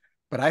centerpiece,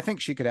 but I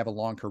think she could have a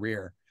long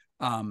career.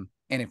 And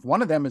if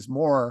one of them is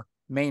more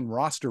main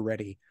roster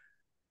ready,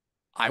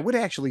 I would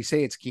actually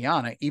say it's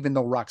Kiana, even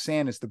though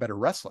Roxanne is the better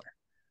wrestler.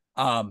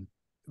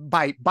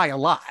 By a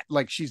lot.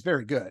 Like, she's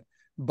very good,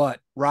 but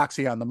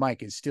Roxy on the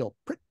mic is still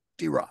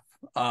pretty rough.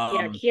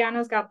 Yeah,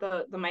 Kiana's got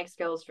the mic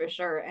skills for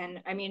sure.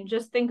 And I mean,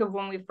 just think of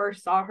when we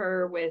first saw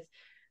her with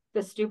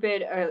the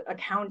stupid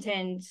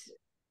accountant.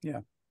 Yeah.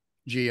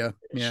 Gia.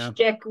 Yeah.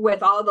 Shtick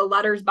with all the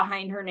letters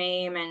behind her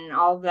name and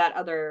all of that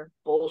other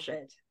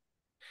bullshit.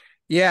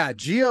 Yeah,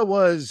 Gia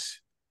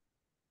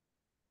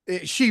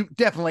she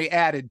definitely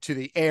added to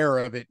the air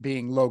of it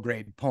being low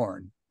grade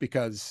porn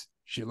because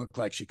she looked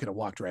like she could have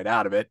walked right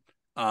out of it.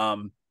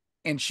 And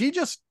she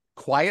just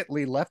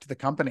quietly left the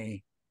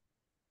company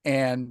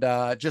and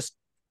just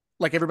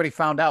like everybody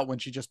found out when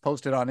she just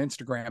posted on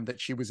Instagram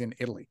that she was in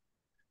Italy.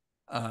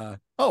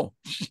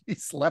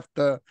 She's left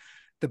the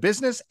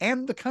business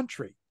and the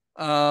country.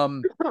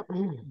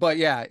 But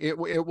yeah, it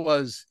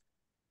was,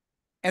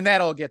 and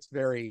that all gets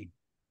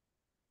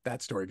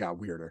that story got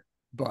weirder,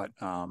 but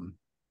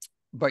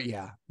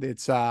yeah,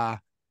 it's,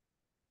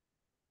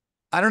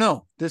 I don't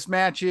know. This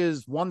match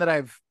is one that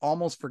I've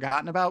almost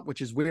forgotten about, which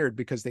is weird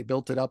because they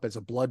built it up as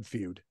a blood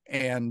feud,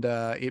 and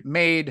it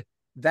made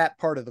that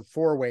part of the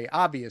four-way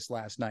obvious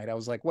last night. I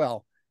was like,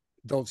 well,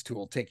 those two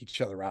will take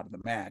each other out of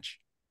the match,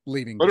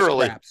 leaving the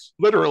scraps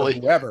literally for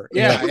whoever.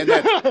 Yeah, and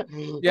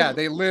that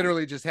they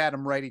literally just had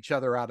them write each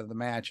other out of the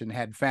match and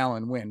had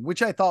Fallon win,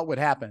 which I thought would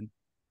happen.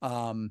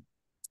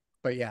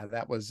 But yeah,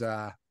 that was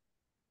I'm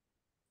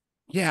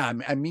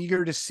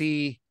eager to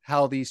see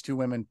how these two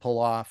women pull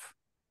off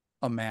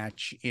a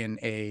match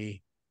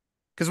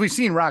because we've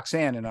seen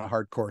Roxanne in a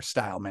hardcore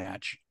style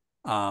match.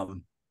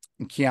 And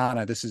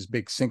Kiana, this is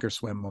big sink or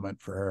swim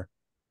moment for her.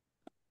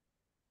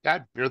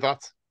 Dad, your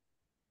thoughts?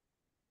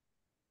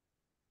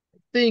 I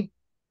think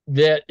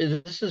that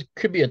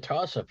could be a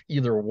toss up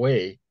either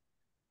way.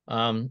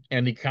 And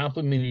they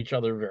complement each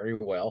other very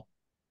well.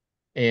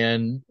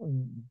 And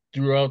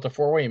throughout the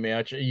four-way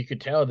match, you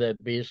could tell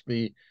that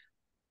basically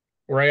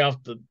right off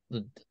the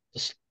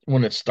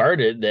when it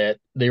started that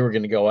they were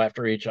going to go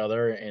after each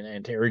other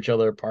and tear each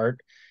other apart.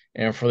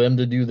 And for them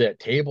to do that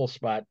table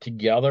spot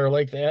together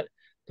like that,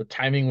 the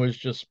timing was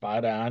just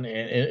spot on.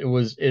 And it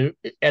was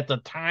at the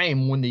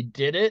time when they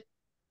did it,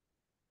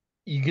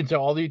 you could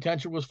tell all the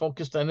attention was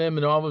focused on them.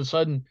 And all of a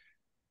sudden,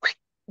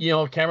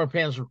 camera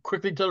pans were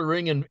quickly to the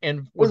ring and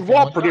it was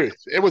well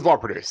produced. It was well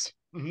produced.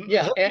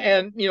 Yeah.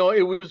 And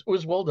it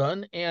was well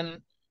done.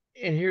 And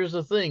here's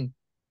the thing.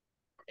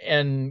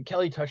 And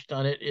Kelly touched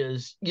on it,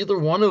 is either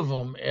one of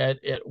them at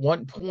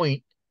one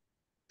point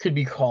could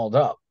be called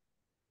up.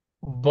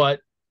 But,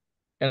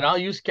 and I'll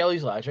use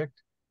Kelly's logic,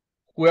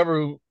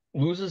 whoever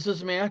loses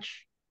this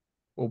match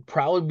will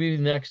probably be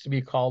the next to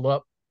be called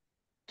up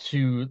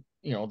to,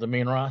 the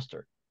main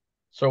roster.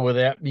 So with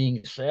that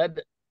being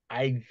said,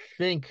 I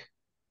think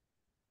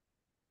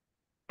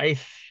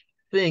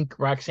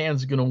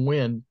Roxanne's going to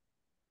win,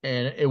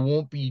 and it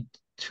won't be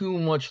too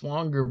much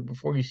longer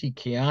before you see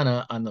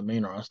Kiana on the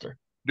main roster.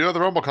 Do have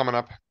the Rumble coming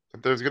up.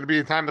 If there's going to be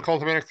a time to call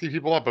some NXT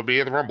people up, it'll be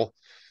at the Rumble.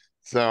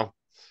 So,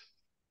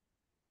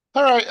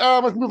 all right,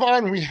 let's move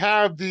on. We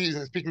have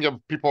speaking of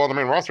people on the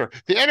main roster,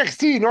 the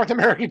NXT North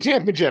American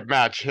Championship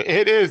match.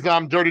 It is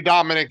Dirty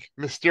Dominic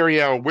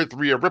Mysterio with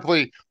Rhea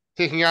Ripley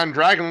taking on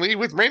Dragon Lee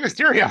with Rey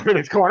Mysterio in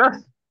his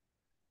corner.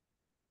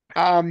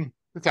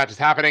 This match is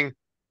happening.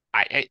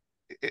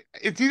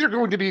 It's either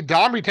going to be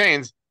Dom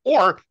retains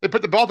or they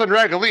put the belt on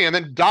Dragon Lee and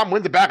then Dom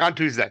wins it back on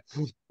Tuesday.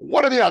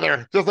 One or the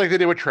other, just like they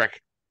did with Trick.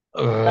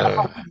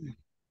 I'm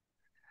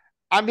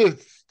just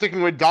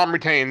sticking with Dom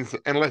retains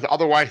unless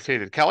otherwise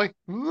stated. Kelly?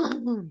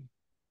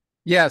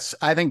 Yes,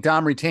 I think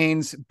Dom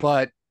retains,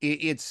 but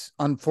it's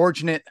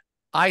unfortunate.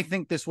 I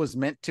think this was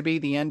meant to be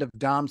the end of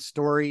Dom's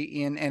story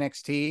in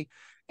NXT,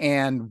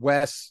 and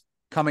Wes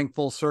coming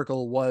full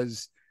circle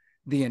was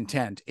the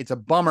intent. It's a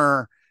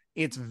bummer.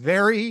 It's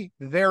very,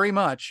 very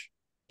much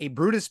a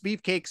Brutus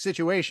Beefcake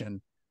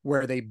situation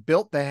where they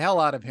built the hell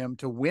out of him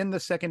to win the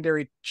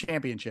secondary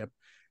championship.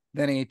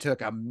 Then he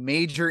took a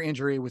major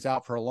injury, was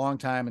out for a long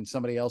time, and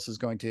somebody else is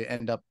going to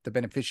end up the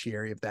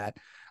beneficiary of that.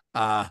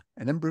 And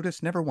then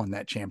Brutus never won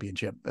that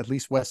championship. At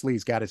least Wes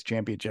Lee's got his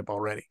championship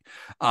already.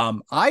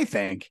 I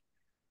think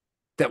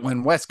that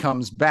when Wes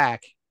comes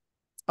back,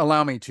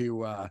 allow me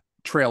to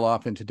trail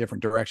off into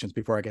different directions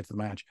before I get to the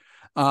match.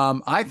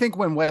 I think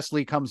when Wes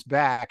Lee comes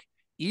back,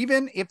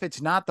 even if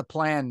it's not the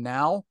plan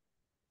now,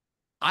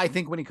 I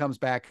think when he comes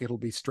back, it'll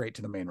be straight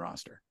to the main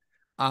roster.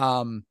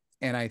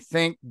 And I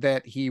think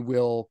that he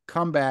will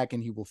come back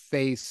and he will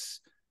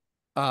face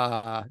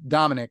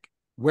Dominic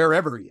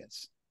wherever he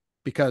is,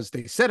 because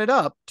they set it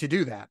up to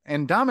do that.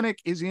 And Dominic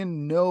is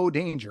in no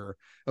danger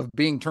of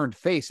being turned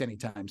face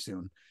anytime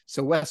soon.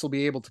 So Wes will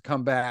be able to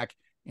come back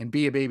and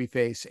be a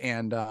babyface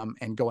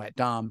and go at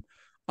Dom.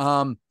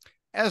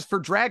 As for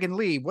Dragon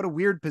Lee, what a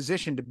weird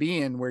position to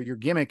be in where your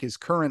gimmick is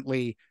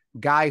currently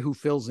guy who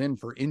fills in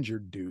for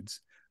injured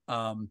dudes.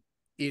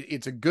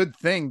 It's a good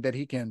thing that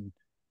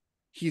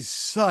he's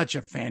such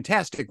a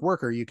fantastic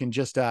worker. You can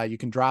just, you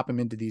can drop him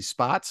into these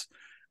spots.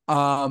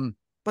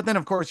 But then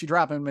of course you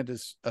drop him into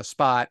a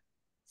spot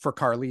for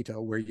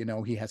Carlito where,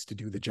 he has to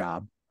do the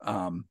job.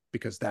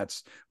 Because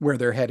that's where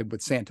they're headed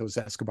with Santos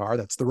Escobar.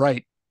 That's the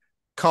right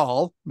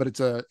call, but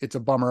it's a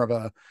bummer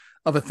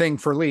of a thing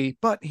for Lee,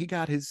 but he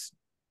got his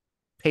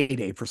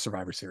payday for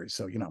Survivor Series.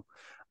 So,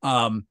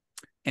 and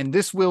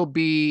this will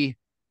be,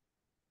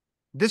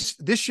 this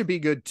should be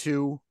good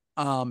too.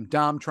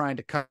 Dom trying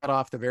to cut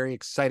off the very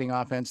exciting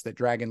offense that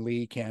Dragon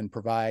Lee can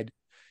provide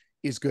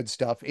is good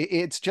stuff.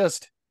 It's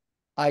just,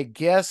 I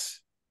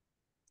guess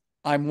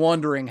I'm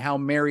wondering how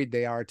married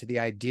they are to the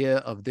idea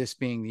of this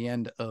being the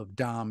end of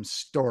Dom's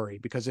story,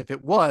 because if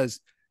it was,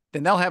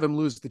 then they'll have him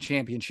lose the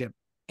championship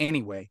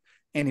anyway.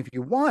 And if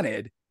you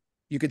wanted,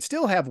 you could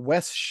still have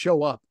Wes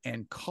show up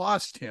and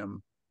cost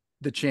him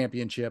the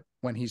championship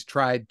when he's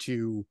tried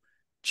to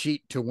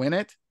cheat to win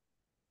it.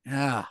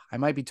 I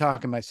might be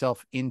talking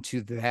myself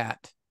into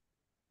that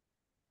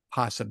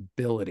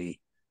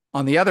possibility.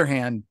 On the other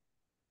hand,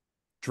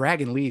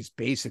 Dragon Lee's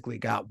basically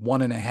got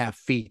 1.5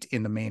 feet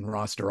in the main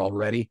roster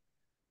already.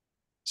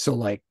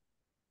 So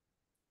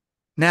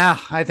Nah,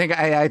 I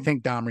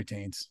think Dom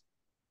retains.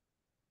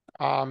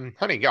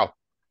 Honey, go.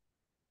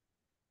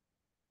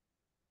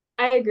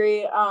 I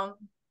agree.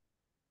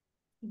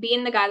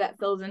 Being the guy that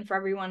fills in for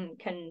everyone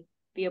can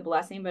be a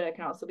blessing, but it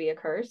can also be a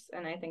curse.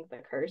 And I think the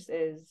curse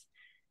is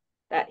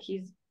that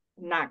he's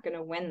not going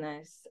to win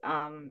this.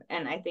 And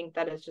I think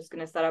that is just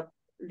going to set up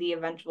the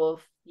eventual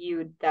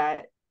feud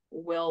that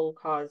will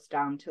cause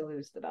Dom to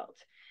lose the belt.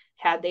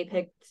 Had they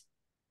picked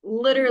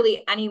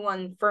literally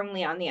anyone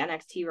firmly on the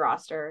NXT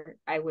roster,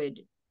 I would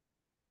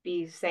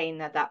be saying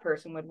that that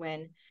person would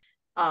win.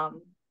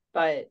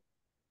 But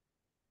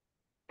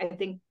I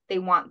think they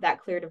want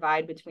that clear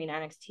divide between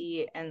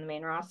NXT and the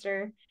main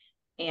roster,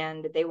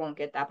 and they won't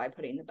get that by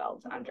putting the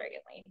belts on Dragon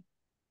Lee.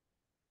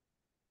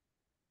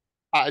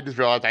 I just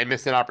realized I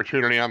missed an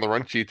opportunity on the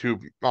run sheet to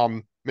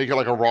make it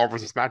like a Raw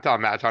versus SmackDown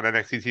match on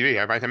NXT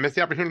TV. I might have missed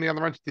the opportunity on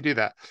the run sheet to do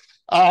that.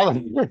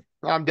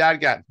 Dad,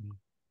 got.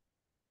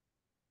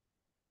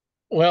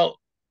 Well,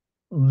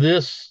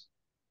 this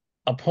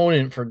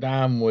opponent for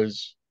Dom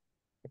was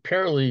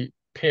apparently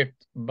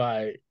picked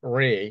by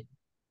Ray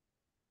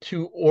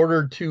to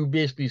order to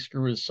basically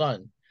screw his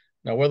son.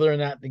 Now, whether or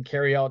not they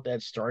carry out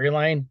that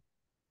storyline,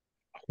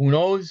 who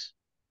knows?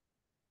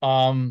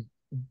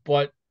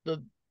 But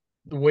the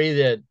way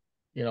that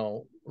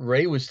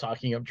Ray was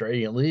talking up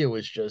Dragon Lee, it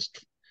was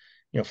just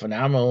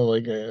phenomenal,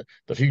 like the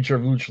future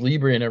of Lucha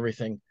Libre and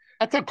everything.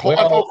 That's how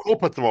Cole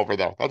puts them over,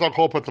 though. That's how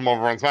Cole puts them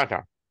over on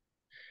SmackDown.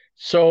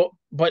 So,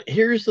 but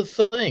here's the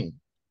thing,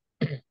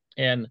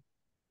 and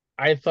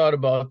I thought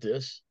about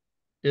this,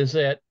 is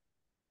that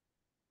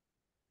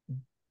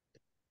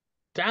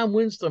Dom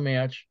wins the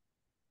match,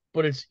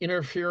 but it's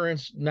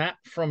interference not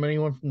from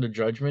anyone from the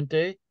Judgment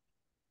Day.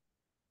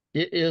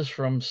 It is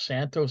from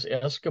Santos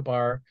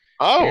Escobar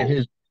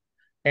and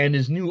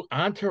his new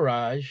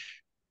entourage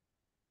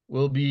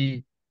will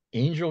be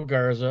Angel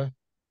Garza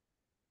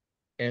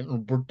and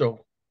Humberto.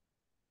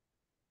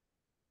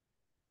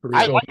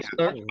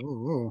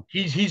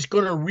 He's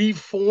going to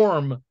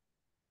reform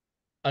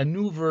a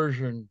new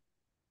version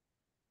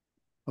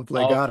of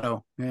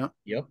Legado.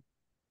 Yep.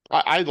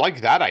 I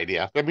like that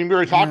idea. I mean, we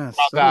were talking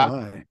about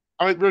that.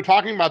 We were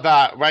talking about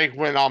that right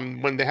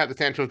when they had the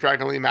Santos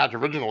Dragon Lee match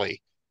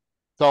originally.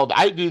 So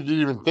I didn't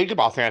even think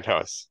about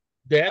Santos.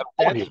 That's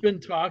been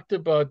talked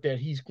about, that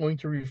he's going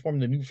to reform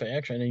the new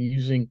faction and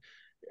using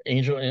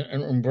Angel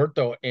and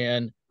Humberto.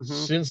 And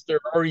since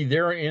they're already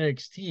there in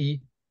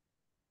NXT,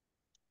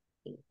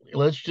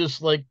 let's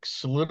just like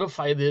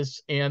solidify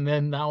this. And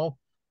then now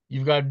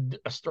you've got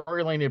a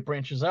storyline that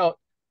branches out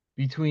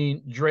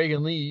between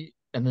Dragon Lee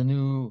and the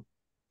new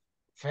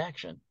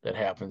faction that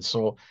happens.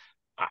 So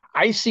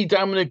I see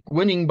Dominic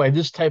winning by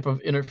this type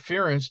of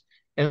interference,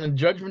 and then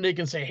Judgment Day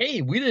can say,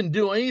 "Hey, we didn't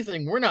do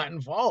anything. We're not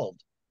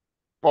involved."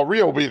 Well,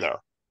 Rhea will be there.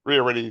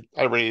 Rhea already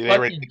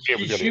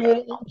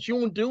she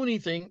won't do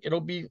anything.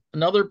 It'll be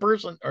another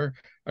person or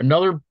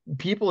another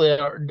people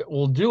that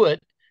will do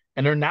it,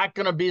 and they're not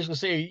going to basically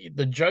say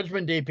the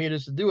Judgment Day paid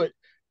us to do it.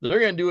 They're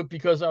going to do it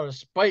because out of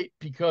spite,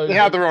 because they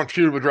have their own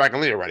feud with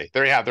Dragon Lee already.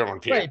 They have their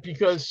own feud, right?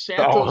 Because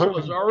Santos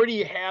was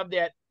already have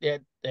that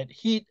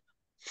heat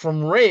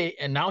from Ray,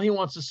 and now he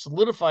wants to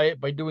solidify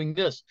it by doing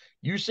this.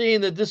 You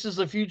saying that this is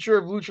the future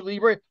of Lucha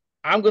Libre?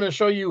 I'm going to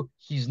show you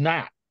he's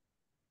not.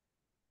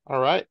 All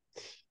right.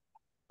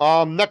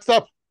 Next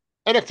up,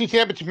 NXT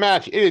Championship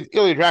match. It is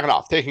Ilya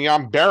Dragunov taking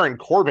on Baron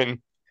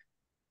Corbin.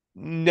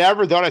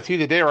 Never thought I'd see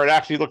the day where I'd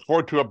actually look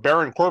forward to a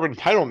Baron Corbin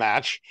title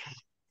match,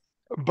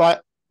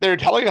 but they're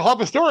telling a hell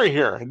of a story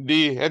here.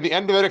 The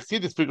end of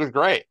NXT this week was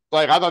great.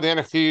 Like, I thought the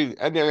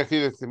NXT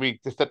this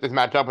week to set this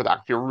match up was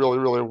actually a really,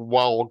 really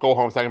well go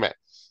home segment.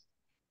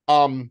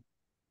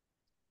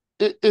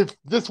 If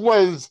this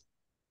wasn't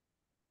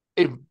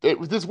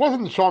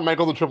Shawn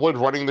Michaels and Triple H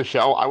running the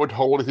show, I would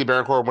totally see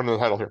Baron Corbin winning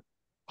the title here.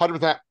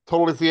 100%,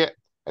 totally see it,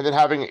 and then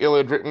having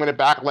Ilya win it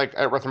back like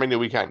at WrestleMania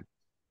weekend.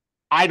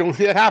 I don't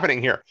see that happening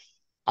here.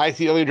 I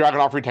see Ilya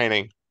Dragunov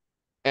retaining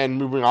and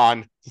moving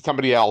on to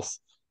somebody else.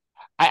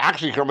 I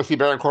actually can almost see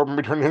Baron Corbin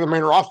returning to the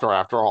main roster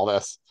after all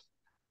this.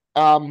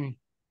 Kelly,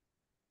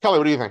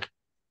 what do you think?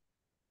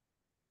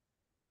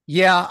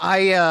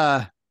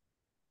 Yeah,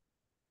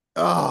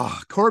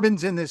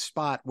 Corbin's in this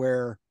spot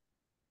where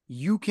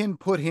you can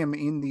put him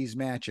in these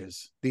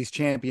matches, these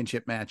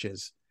championship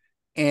matches,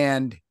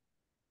 and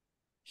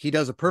he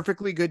does a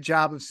perfectly good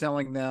job of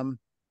selling them.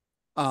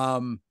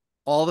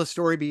 All the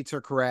story beats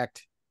are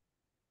correct.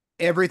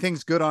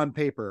 Everything's good on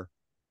paper,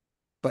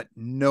 but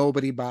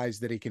nobody buys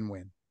that he can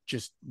win.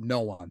 Just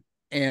no one.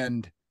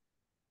 And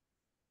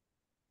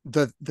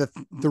the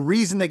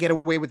reason they get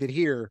away with it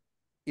here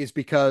is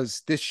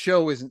because this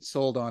show isn't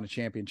sold on a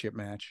championship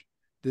match.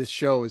 This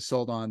show is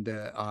sold on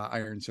the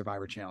Iron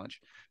Survivor Challenge.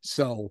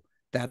 So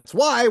that's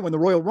why when the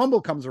Royal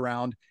Rumble comes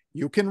around,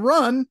 you can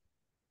run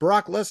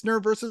Brock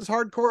Lesnar versus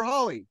Hardcore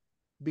Holly,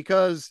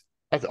 because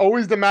that's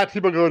always the match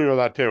people go to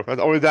that too.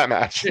 That's always that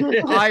match.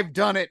 I've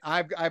done it.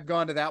 I've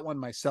gone to that one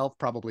myself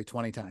probably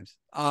 20 times.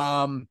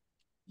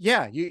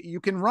 Yeah, you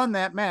can run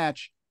that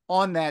match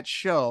on that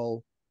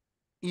show,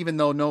 even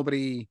though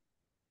nobody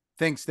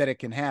thinks that it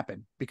can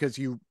happen, because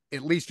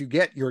at least you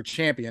get your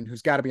champion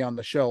who's got to be on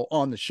the show.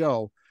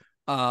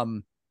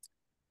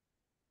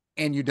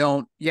 And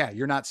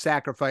you're not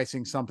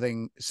sacrificing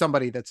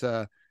somebody that's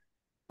a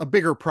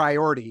bigger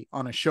priority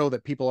on a show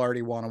that people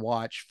already want to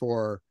watch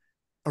for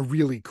a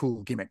really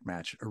cool gimmick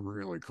match, a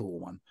really cool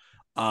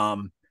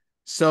one.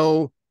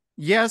 So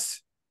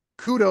yes,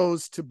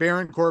 kudos to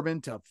Baron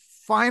Corbin to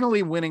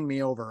finally winning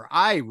me over.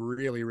 I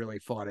really, really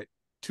fought it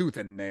tooth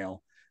and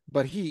nail,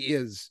 but he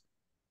is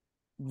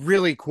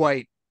really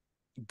quite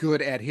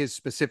good at his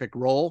specific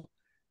role.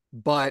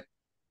 But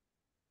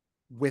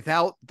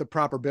without the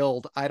proper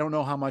build, I don't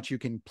know how much you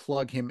can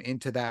plug him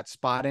into that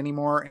spot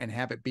anymore and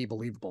have it be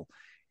believable.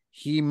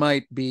 He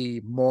might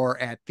be more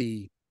at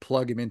the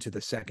plug him into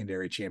the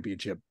secondary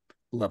championship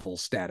level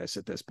status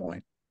at this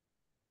point.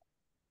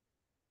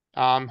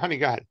 Honey,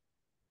 go ahead.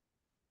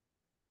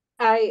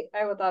 I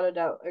without a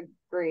doubt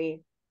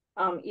agree.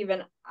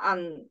 Even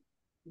on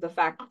the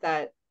fact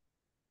that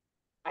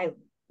I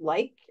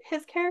like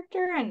his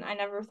character, and I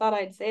never thought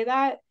I'd say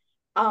that.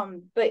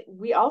 But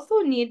we also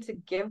need to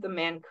give the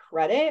man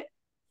credit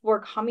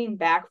for coming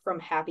back from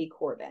Happy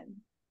Corbin.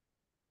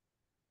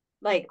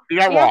 Like,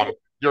 you're not wrong.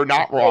 You're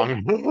not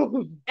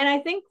wrong. And I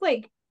think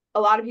like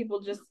a lot of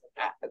people just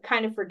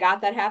kind of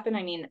forgot that happened.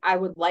 I mean, I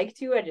would like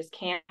to, I just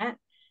can't.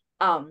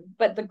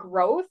 But the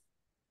growth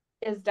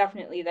is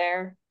definitely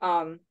there.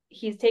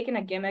 He's taken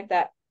a gimmick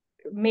that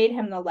made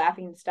him the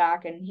laughing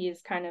stock, and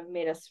he's kind of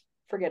made us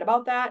forget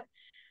about that.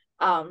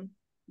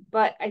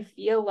 But I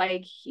feel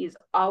like he's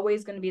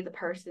always going to be the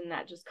person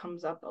that just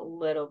comes up a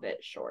little bit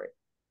short,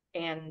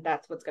 and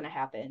that's what's going to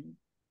happen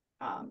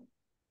on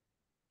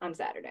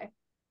Saturday.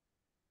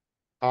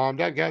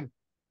 That good.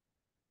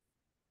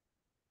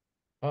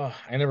 Oh,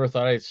 I never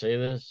thought I'd say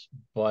this,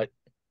 but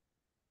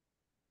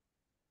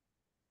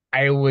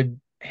I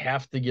would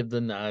have to give the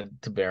nod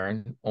to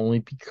Baron, only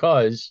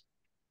because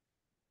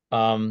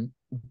the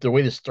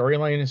way the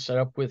storyline is set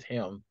up with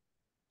him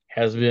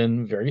has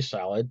been very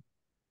solid.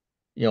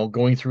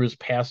 Going through his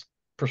past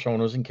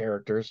personas and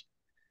characters.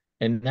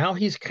 And now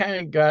he's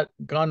kind of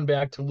gone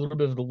back to a little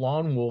bit of the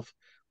lone wolf,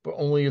 but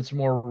only it's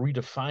more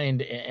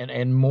redefined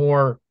and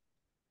more,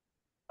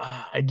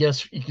 I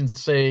guess you can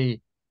say,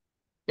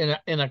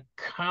 in a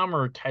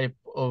calmer type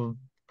of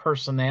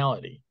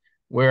personality,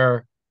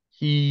 where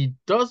he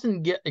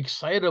doesn't get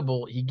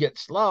excitable. He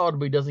gets loud,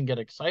 but he doesn't get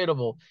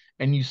excitable.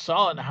 And you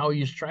saw it how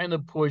he's trying to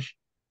push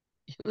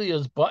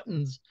Ilya's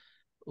buttons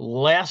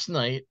last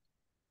night,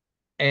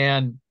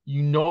 and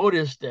you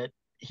noticed that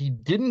he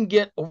didn't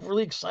get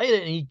overly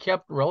excited, and he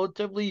kept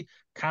relatively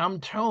calm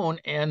tone,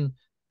 and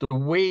the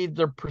way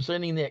they're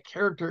presenting that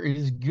character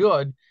is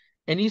good.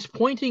 And he's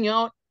pointing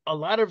out a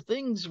lot of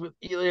things with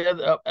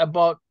Ilya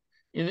about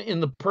in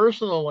the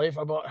personal life,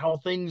 about how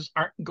things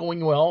aren't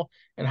going well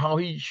and how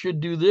he should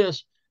do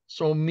this.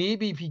 So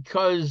maybe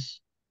because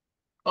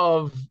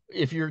of,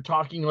 if you're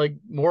talking like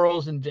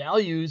morals and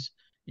values,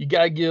 you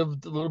got to give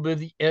a little bit of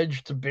the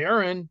edge to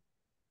Baron,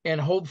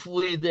 and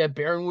hopefully that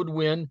Baron would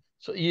win,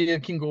 so he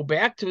can go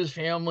back to his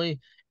family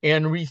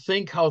and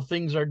rethink how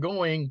things are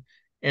going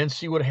and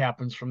see what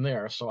happens from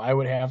there. So I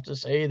would have to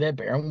say that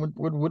Baron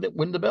would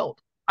win the belt.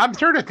 I'm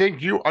sure to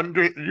think you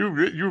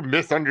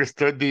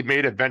misunderstood the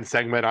main event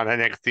segment on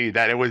NXT,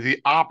 that it was the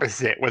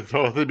opposite was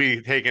supposed to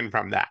be taken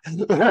from that.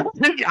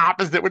 The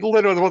opposite was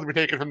literally supposed to be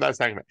taken from that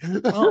segment.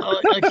 Well,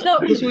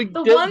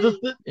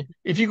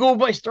 if you go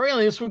by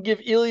storyline, this would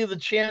give Ilya the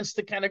chance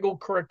to kind of go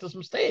correct his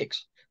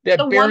mistakes that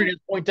Baron has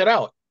pointed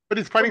out. But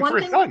he's fighting for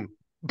his son.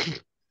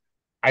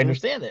 I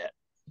understand that.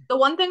 The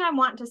one thing I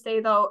want to say,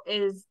 though,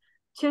 is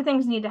two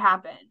things need to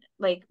happen.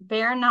 Like,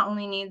 Baron not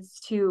only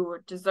needs to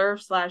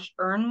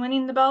deserve/earn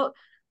winning the belt,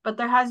 but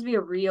there has to be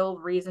a real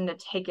reason to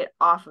take it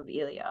off of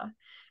Ilya.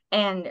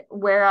 And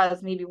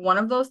whereas maybe one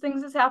of those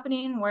things is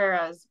happening,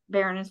 whereas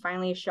Baron is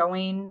finally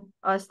showing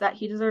us that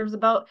he deserves the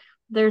belt,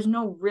 there's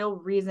no real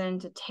reason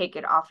to take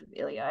it off of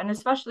Ilya. And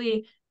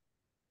especially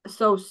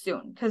so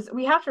soon, because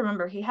we have to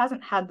remember he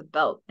hasn't had the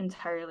belt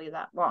entirely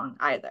that long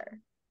either.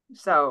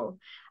 So,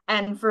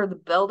 and for the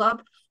build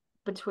up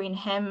between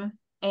him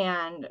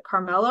and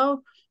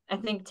Carmelo, I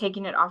think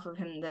taking it off of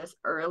him this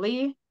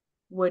early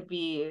would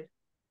be,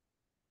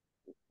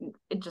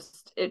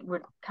 it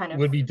would kind of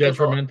would be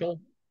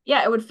detrimental.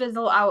 Yeah, it would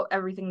fizzle out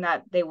everything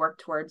that they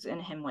worked towards in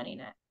him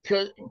winning it.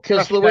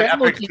 Because the way I'm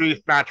looking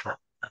match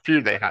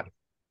feud they had.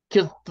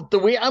 Because the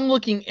way I'm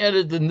looking at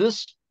it in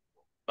this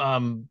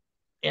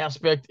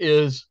aspect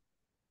is,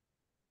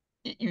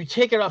 you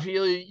take it off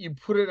Ilya, you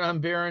put it on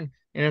Baron,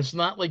 and it's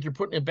not like you're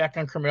putting it back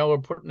on Carmelo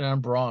or putting it on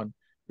Braun.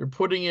 You're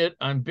putting it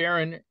on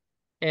Baron,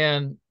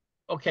 and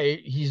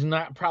okay, he's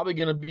not probably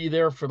going to be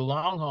there for the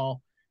long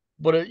haul,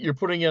 but you're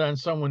putting it on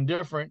someone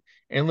different,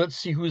 and let's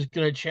see who's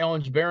going to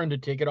challenge Baron to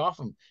take it off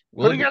him.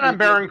 Putting it on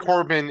Baron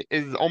Corbin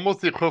is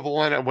almost the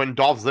equivalent of when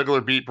Dolph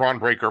Ziggler beat Braun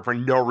Breaker for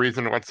no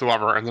reason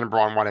whatsoever, and then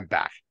Braun won it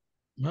back.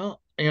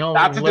 Well,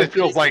 that's what it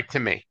feels like to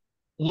me.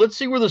 Let's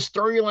see where the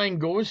storyline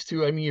goes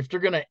to. I mean, if they're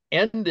going to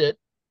end it,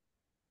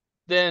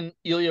 then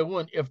Ilya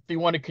won. If they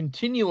want to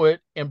continue it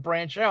and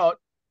branch out,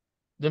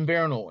 then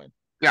Baron will win.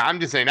 Yeah, I'm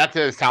just saying that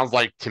sounds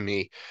like to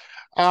me.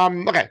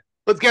 Okay,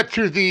 let's get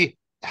to the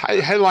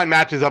headline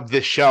matches of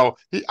this show.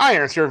 The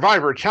Iron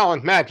Survivor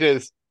Challenge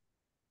matches.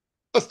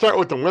 Let's start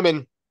with the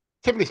women.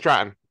 Tiffany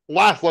Stratton,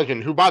 Last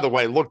Legend, who, by the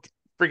way, looked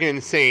freaking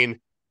insane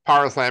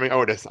power slamming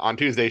Otis on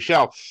Tuesday's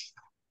show.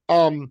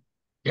 Damn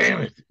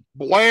it.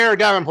 Blair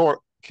Davenport,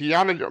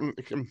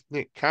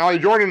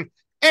 Kylie Jordan,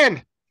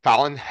 and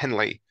Fallon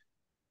Henley.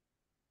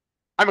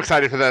 I'm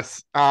excited for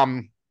this.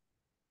 Kelly,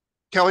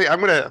 I'm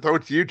going to throw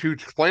it to you to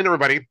explain to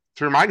everybody,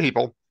 to remind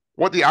people,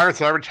 what the Iron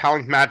Survivor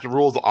Challenge match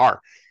rules are.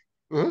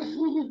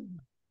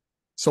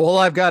 So all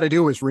I've got to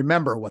do is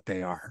remember what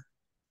they are.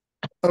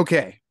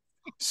 Okay.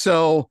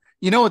 So,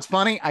 it's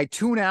funny. I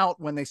tune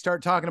out when they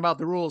start talking about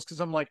the rules because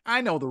I'm like,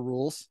 I know the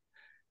rules.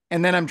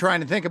 And then I'm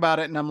trying to think about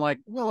it and I'm like,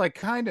 well, I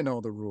kind of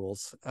know the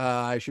rules.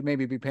 I should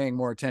maybe be paying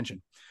more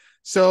attention.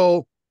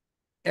 So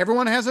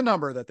everyone has a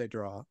number that they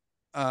draw.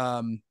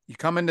 You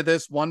come into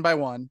this one by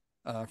one,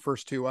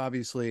 first two,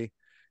 obviously.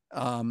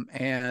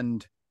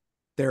 And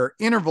there are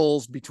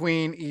intervals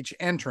between each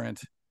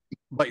entrant,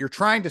 but you're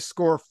trying to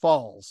score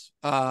falls.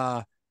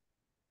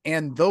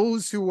 And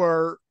those who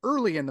are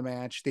early in the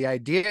match, the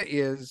idea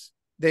is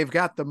they've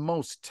got the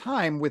most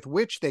time with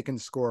which they can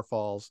score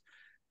falls.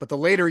 But the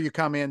later you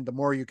come in, the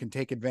more you can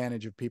take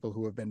advantage of people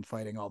who have been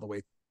fighting all the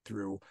way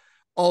through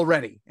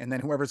already. And then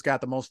whoever's got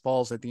the most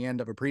falls at the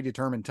end of a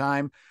predetermined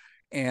time.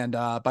 And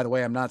by the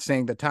way, I'm not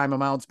saying the time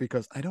amounts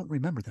because I don't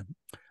remember them.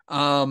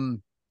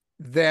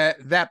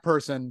 That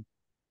person's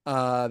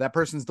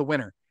the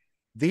winner.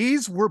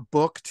 These were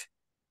booked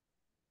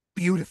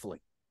beautifully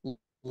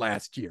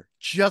last year,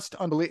 just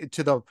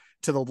unbelievable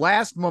to the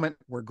last moment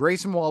where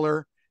Grayson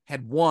Waller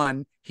had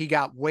won. He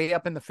got way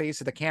up in the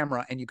face of the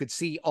camera and you could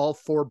see all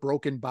four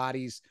broken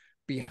bodies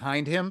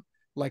behind him,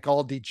 like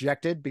all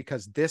dejected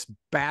because this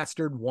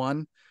bastard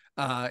won.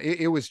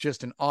 It was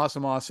just an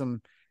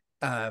awesome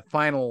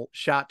final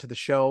shot to the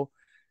show.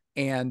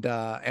 And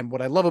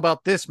what I love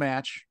about this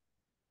match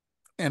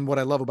and what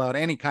I love about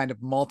any kind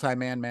of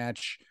multi-man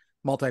match,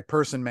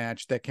 multi-person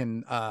match that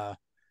can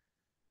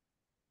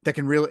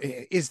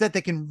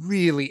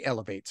really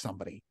elevate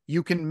somebody.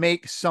 You can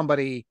make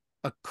somebody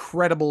a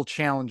credible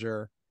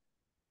challenger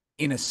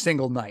in a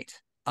single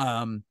night.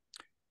 And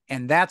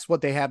that's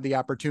what they have the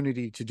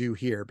opportunity to do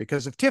here,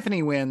 because if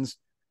Tiffany wins,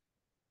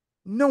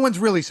 no one's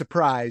really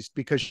surprised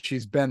because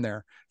she's been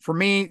there. For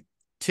me,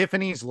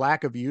 Tiffany's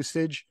lack of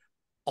usage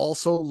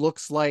also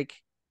looks like,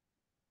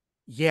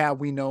 yeah,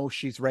 we know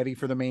she's ready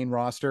for the main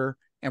roster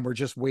and we're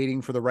just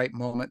waiting for the right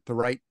moment, the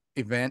right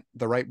event,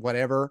 the right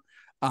whatever.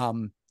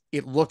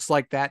 It looks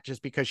like that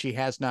just because she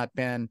has not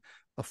been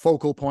a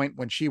focal point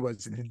when she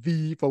was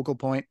the focal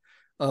point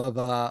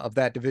of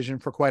that division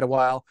for quite a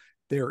while.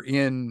 They're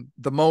in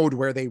the mode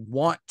where they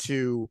want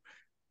to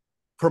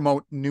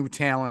promote new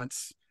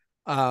talents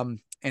and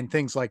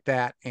things like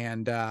that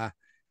and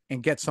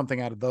get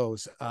something out of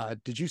those.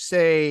 Did you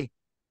say,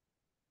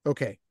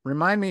 okay,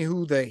 remind me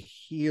who the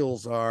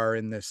heels are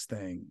in this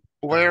thing?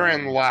 Blair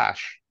and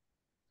Lash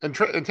and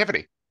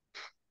Tiffany.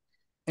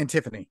 And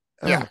Tiffany.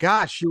 Yeah. Oh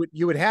gosh,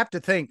 you would have to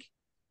think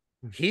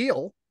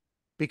heel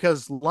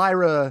because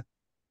Lyra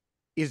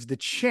is the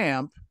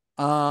champ.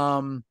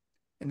 And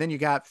then you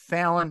got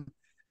Fallon.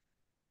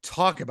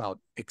 Talk about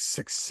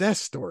success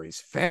stories.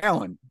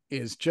 Fallon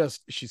is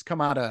she's come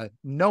out of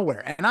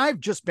nowhere. And I've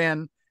just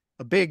been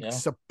a big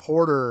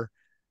supporter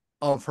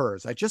of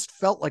hers. I just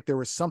felt like there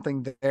was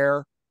something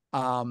there.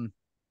 Yeehaw,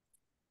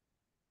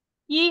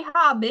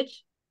 bitch.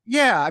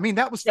 Yeah, I mean,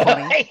 that was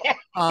funny.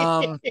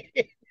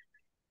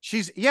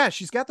 She's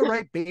got the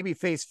right baby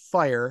face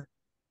fire.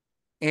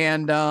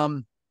 And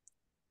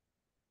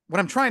what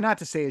I'm trying not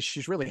to say is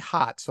she's really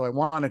hot, so I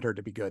wanted her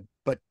to be good,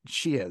 but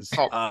she is.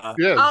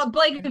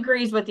 Blake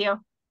agrees with you.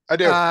 I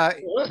do.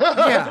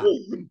 Yeah.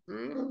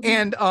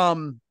 And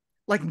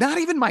like not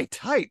even my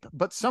type,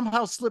 but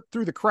somehow slipped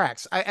through the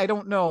cracks. I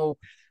don't know.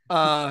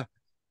 Yeah.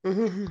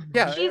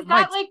 She's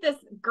got like this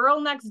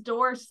girl next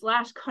door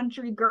 /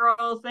 country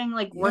girl thing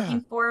like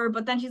working for her,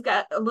 but then she's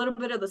got a little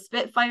bit of the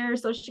Spitfire,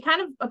 so she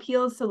kind of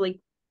appeals to like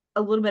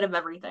a little bit of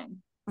everything.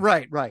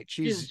 Right.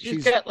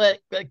 She's got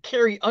like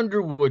Carrie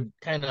Underwood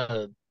kind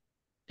of,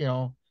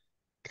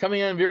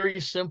 coming in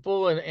very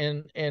simple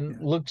and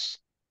looks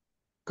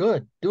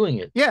good doing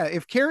it. Yeah,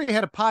 if Carrie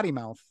had a potty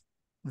mouth,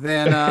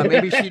 then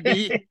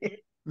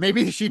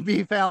maybe she'd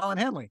be Fallon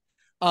Henley.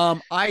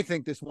 I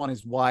think this one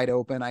is wide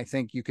open. I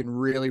think you can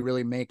really,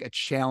 really make a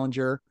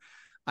challenger.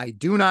 I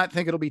do not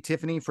think it'll be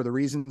Tiffany for the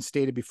reasons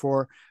stated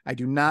before. I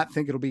do not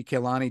think it'll be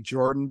Kehlani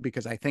Jordan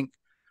because I think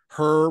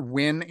her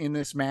win in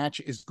this match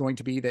is going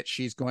to be that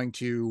she's going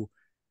to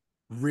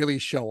really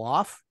show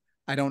off.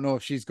 I don't know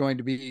if she's going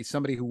to be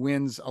somebody who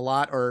wins a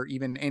lot or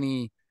even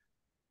any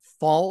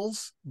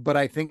falls, but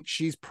I think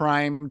she's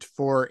primed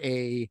for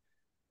a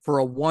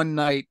one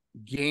night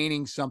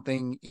gaining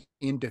something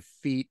in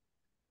defeat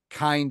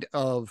kind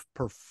of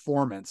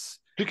performance.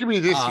 She could be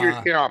this year's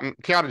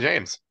Kiana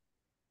James.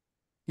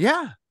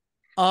 Yeah.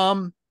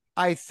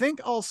 I think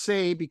I'll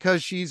say,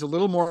 because she's a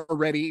little more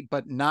ready,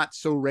 but not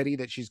so ready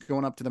that she's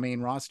going up to the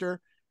main roster,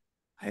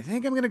 I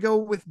think I'm going to go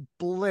with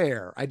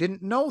Blair. I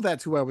didn't know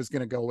that's who I was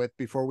going to go with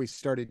before we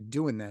started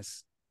doing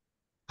this.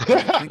 I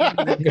think I'm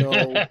going to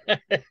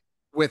go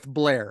with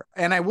Blair.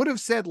 And I would have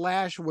said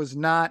Lash was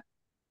not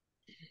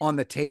on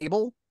the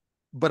table,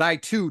 but I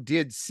too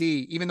did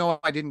see, even though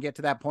I didn't get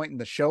to that point in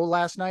the show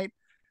last night,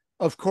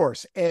 of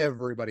course,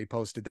 everybody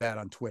posted that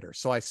on Twitter.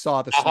 So I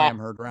saw the slam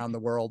heard around the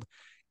world.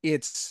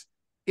 It's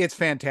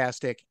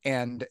fantastic.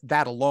 And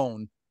that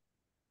alone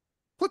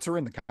puts her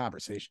in the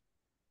conversation.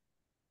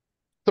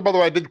 So, by the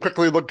way, I did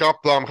quickly look up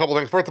a couple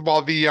things. First of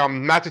all, the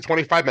match is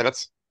 25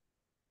 minutes.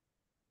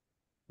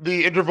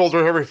 The intervals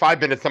are every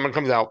 5 minutes. Someone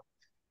comes out.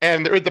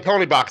 And there is the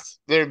penalty box.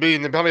 They're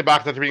being the penalty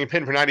box after being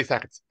pinned for 90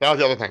 seconds. That was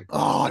the other thing.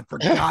 Oh, I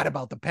forgot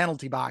about the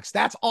penalty box.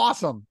 That's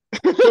awesome.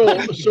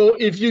 So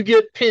if you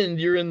get pinned,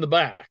 you're in the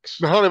box.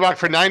 The penalty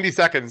box for 90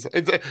 seconds.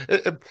 As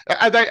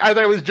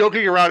I was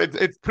joking around,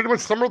 it's pretty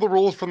much some of the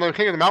rules from the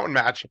King of the Mountain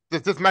match.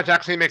 This match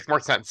actually makes more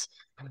sense.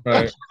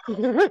 Right.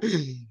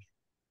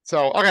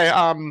 So, okay,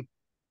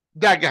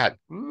 Dad, go ahead.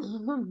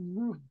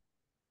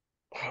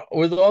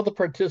 With all the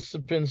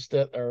participants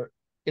that are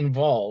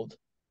involved,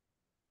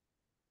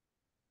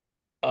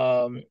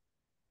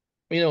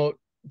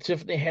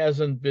 Tiffany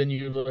hasn't been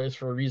utilized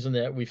for a reason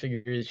that we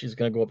figured she's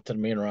going to go up to the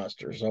main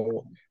roster.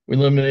 So we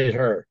eliminated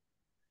her.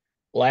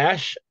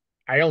 Lash,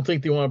 I don't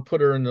think they want to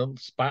put her in the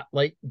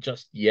spotlight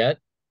just yet.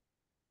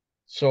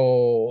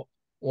 So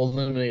we'll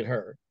eliminate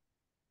her.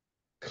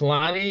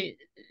 Kalani,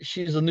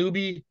 she's a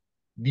newbie.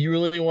 Do you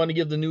really want to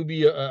give the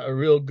newbie a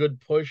real good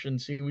push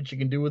and see what you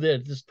can do with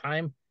it at this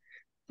time?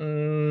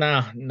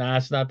 Nah,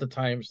 it's not the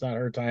time. It's not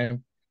her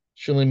time.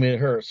 She eliminated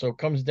her. So it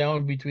comes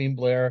down between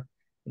Blair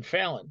and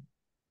Fallon.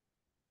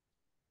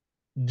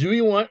 Do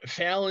you want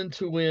Fallon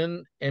to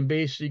win and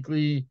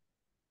basically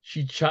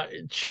she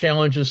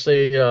challenges,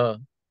 say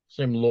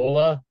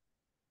Lola?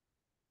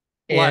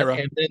 Lyra.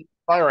 And then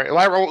Lyra,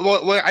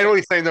 I know what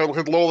he's saying though,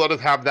 because Lola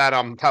does have that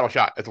title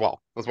shot as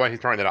well. That's why he's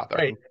throwing it out there.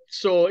 Right.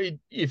 So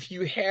if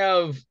you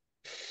have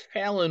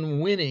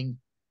Fallon winning,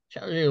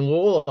 challenging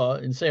Lola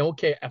and saying,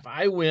 okay, if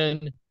I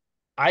win,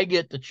 I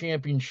get the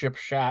championship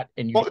shot,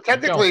 and you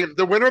technically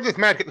the winner of this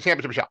match gets the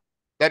championship shot.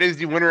 That is,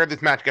 the winner of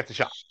this match gets the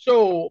shot.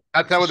 So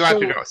that's how the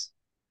match goes.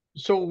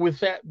 So with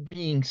that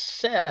being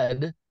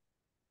said,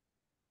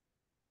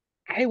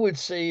 I would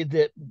say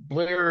that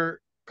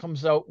Blair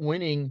comes out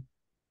winning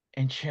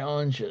and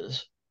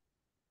challenges.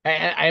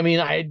 I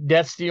mean,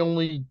 that's the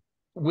only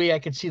way I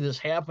could see this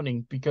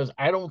happening, because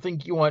I don't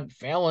think you want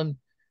Fallon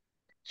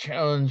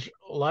challenge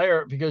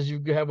Lyra, because you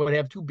would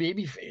have two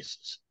baby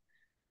faces.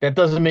 That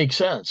doesn't make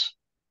sense.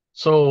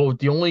 So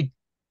the only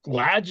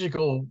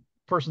logical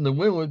person to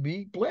win would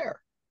be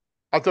Blair.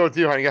 I'll throw it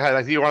to you, honey. Go ahead.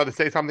 I see you wanted to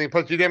say something,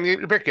 but you didn't get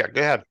your pick yet.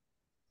 Go ahead.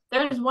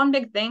 There's one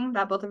big thing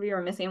that both of you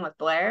are missing with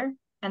Blair,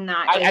 and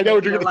that I know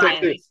what you're going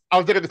to say. I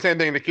was thinking the same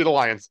thing. Nikita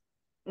Lyons.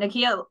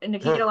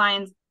 Nikita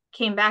Lyons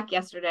came back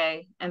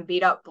yesterday and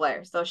beat up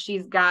Blair, so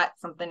she's got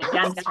something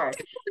against her.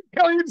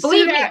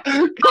 Believe me,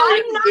 I'm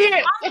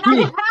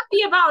not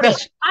happy about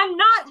it. I'm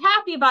not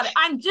happy about it.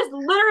 I'm just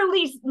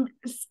literally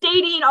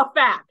stating a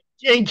fact.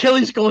 And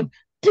Kelly's going,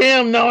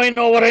 damn, now I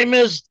know what I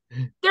missed.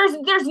 There's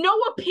no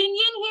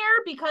opinion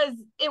here, because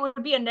it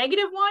would be a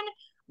negative one,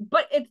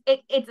 but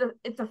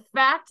it's a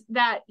fact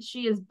that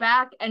she is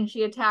back and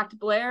she attacked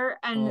Blair,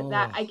 and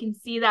that I can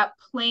see that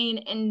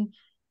playing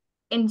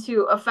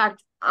into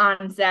effect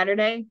on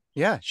Saturday.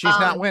 Yeah, she's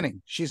not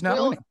winning. She's not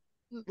winning.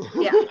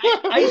 Yeah,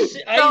 I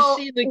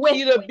see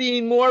Nikita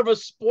being more of a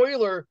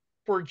spoiler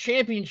for a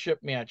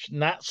championship match.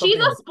 She's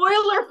a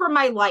spoiler for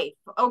my life.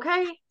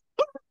 Okay.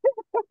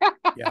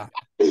 Yeah.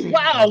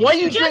 Wow, why are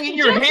you drinking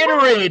your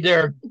Haterade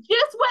there?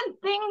 Just when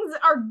things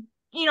are,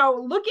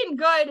 looking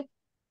good,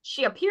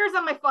 she appears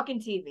on my fucking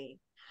TV.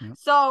 Yep.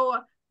 So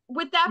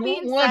with that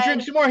being said, you want to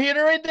drink some more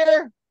Haterade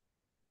there?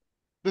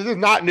 This is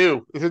not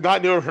new. This is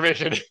not new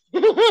information.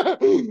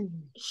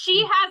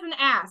 She has an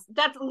ass.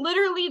 That's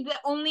literally the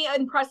only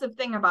impressive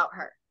thing about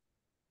her.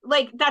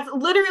 Like, that's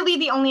literally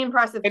the only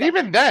impressive thing. And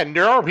even then,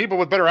 there are people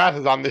with better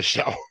asses on this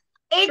show.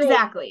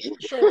 Exactly.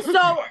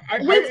 So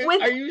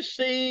are you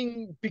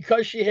saying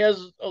because she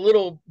has a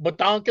little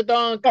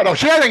badonkadonk? No,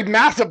 she has a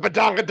massive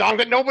badonkadonk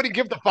that nobody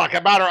gives a fuck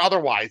about her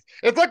otherwise.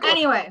 It's like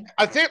anyway.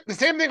 I think the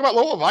same thing about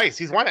Lola Vice.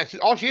 He's one.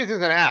 All she is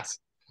an ass.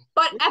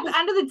 But at the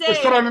end of the day, we're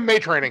still on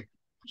MMA training.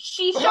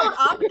 She showed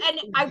up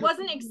and I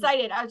wasn't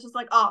excited. I was just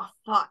like, oh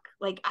fuck,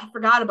 like I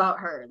forgot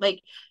about her.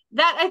 Like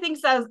that I think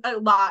says a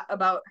lot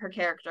about her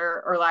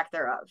character or lack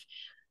thereof.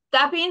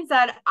 That being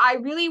said, I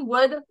really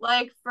would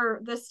like for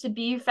this to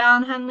be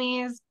Fallon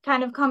Henley's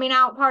kind of coming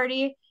out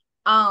party.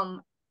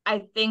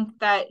 I think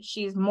that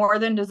she's more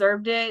than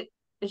deserved it.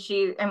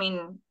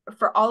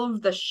 For all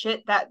of the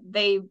shit that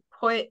they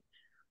put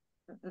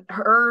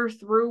her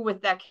through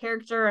with that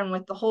character and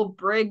with the whole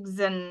Briggs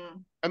and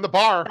the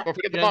bar. Don't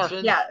forget the bar.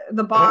 Yeah,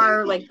 the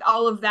bar, like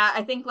all of that.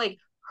 I think like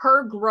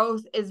her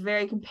growth is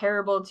very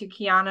comparable to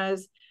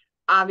Kiana's.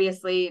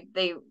 Obviously,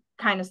 they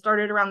kind of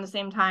started around the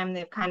same time.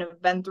 They've kind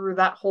of been through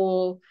that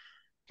whole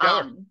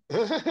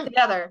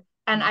together.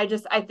 And I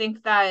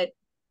think that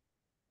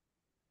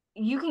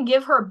you can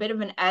give her a bit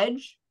of an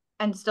edge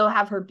and still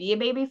have her be a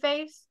baby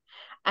face.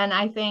 And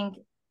I think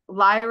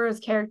Lyra's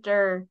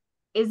character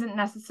isn't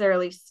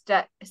necessarily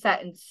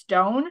set in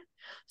stone.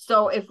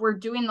 So if we're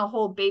doing the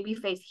whole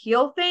babyface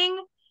heel thing,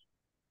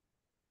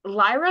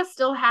 Lyra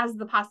still has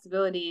the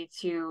possibility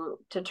to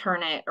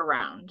turn it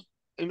around.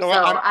 You know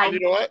what? You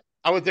know what?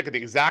 I would think of the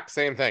exact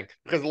same thing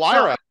because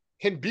Lyra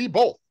can be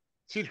both.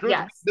 She's good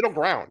middle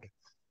ground.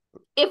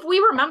 If we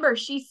remember,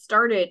 she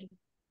started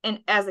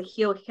as a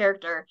heel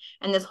character,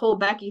 and this whole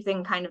Becky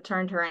thing kind of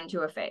turned her into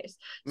a face.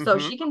 So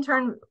she can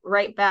turn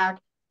right back.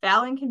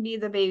 Fallon can be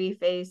the baby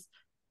face.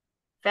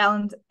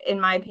 Fallon's, in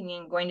my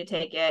opinion, going to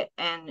take it,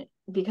 and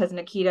because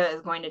Nikita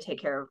is going to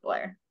take care of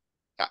Blair.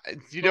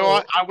 You know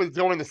what? I was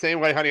going the same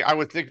way, honey. I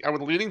would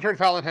leaning toward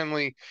Fallon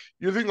Henley,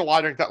 using the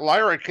logic that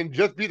Lyra can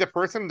just be the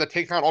person that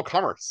takes on all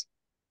comers.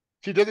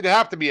 She doesn't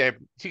have to be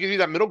she can be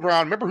that middle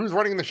ground. Remember who's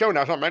running the show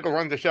now? Shawn Michaels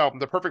runs the show.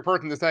 The perfect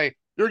person to say,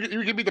 you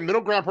can be the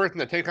middle ground person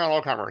that takes on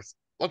all comers.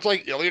 Looks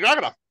like Ilya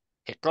Dragunov.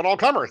 Take on all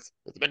comers.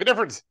 Doesn't make a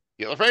difference.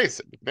 Heel or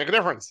face. Make a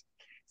difference.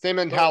 Same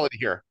mentality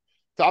here.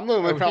 So I'm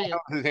going with Fallon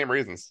for the same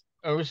reasons.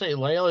 I would say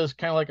Layla is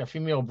kind of like a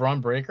female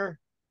Braun Breaker.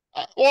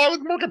 Well, I was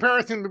more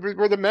comparison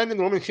where the men and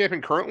the women's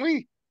champion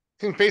currently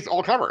can face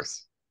all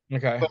comers.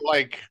 Okay. But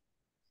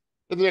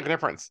doesn't make a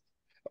difference.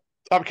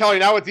 Kelly,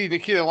 now it's the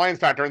Nikita Lions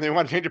factor, and they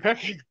want to change a pick.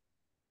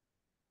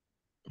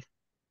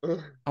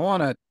 I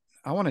want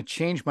to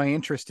change my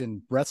interest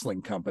in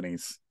wrestling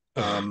companies.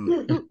 God,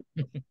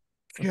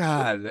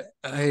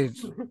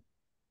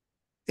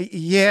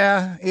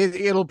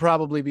 it'll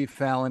probably be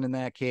Fallon in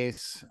that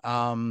case.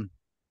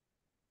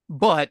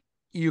 But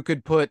you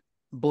could put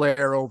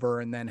Blair over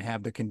and then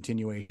have the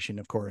continuation,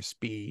 of course,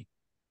 be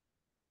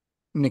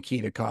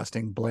Nikita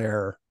costing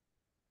Blair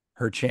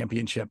her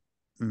championship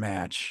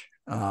match.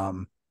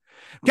 I'm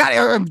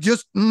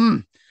just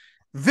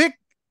Vic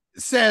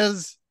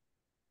says,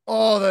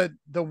 oh,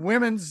 the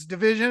women's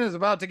division is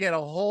about to get a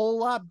whole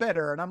lot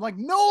better. And I'm like,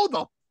 no,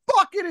 the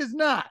fuck it is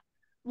not.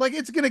 Like,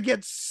 it's going to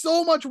get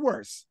so much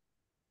worse.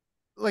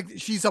 Like,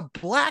 she's a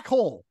black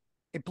hole.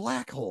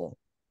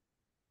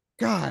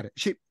 God,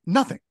 she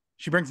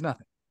brings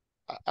nothing.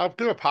 I'm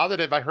doing a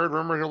positive. I heard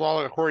rumors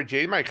that Corey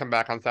Jade might come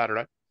back on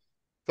Saturday.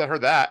 So I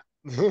heard that.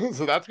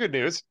 So that's good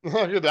news. I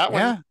heard that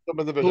one.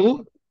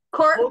 Who?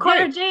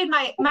 Corey Jade,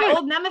 my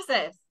old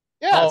nemesis.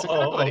 Yes,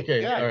 exactly.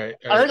 Okay. Yeah. All right.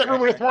 I heard that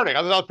rumor this morning.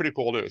 I thought that was pretty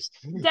cool news.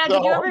 Dad,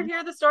 did you ever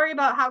hear the story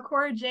about how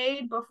Cora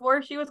Jade,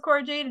 before she was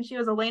Cora Jade and she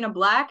was Elena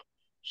Black,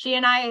 she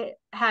and I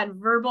had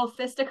verbal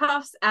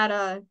fisticuffs at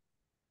a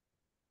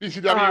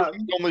BCW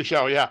only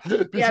show, yeah.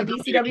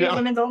 BCW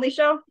women's only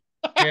show.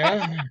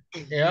 Yeah.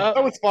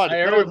 That was fun. I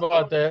heard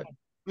about that.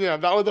 Yeah,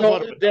 that was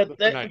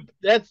fun.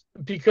 That's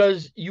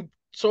because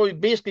so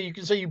basically you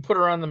can say you put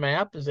her on the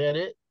map. Is that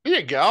it? There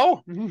you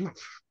go.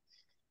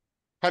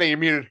 Honey, you're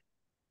muted.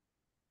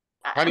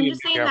 I'm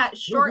just saying that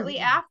shortly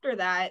after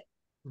that,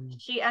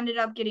 she ended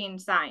up getting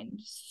signed.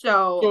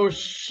 So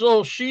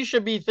she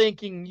should be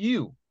thanking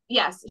you.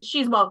 Yes,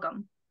 she's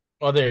welcome.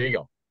 Oh, there you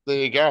go. There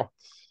you go.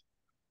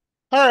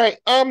 All right.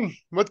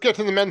 Let's get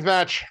to the men's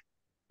match.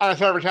 On a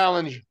Survivor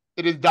Challenge,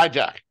 it is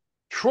Dijak,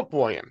 Trick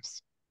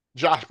Williams,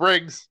 Josh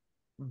Briggs,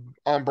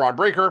 Braun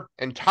Breaker,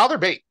 and Tyler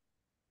Bate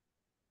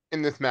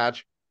in this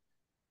match.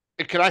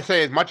 Can I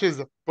say, as much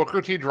as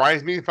Booker T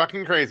drives me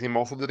fucking crazy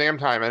most of the damn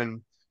time,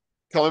 and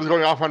Kelly was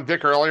going off on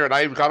Vic earlier, and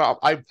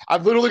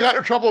I've literally got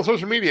in trouble with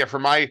social media for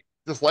my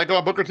dislike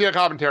of Booker T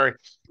commentary.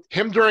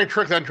 Him during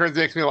Trick's entrance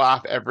makes me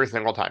laugh every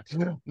single time.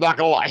 Not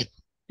gonna lie.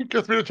 It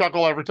gets me to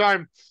chuckle every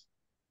time.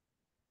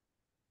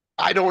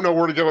 I don't know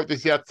where to go with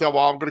this yet, so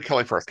I'm going to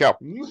Kelly first. Go.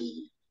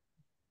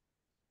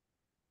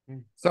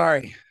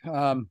 Sorry.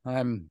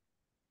 I'm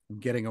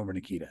getting over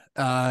Nikita.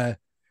 Are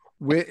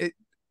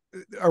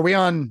we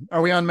on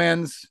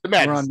men's? The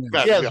men's. We're on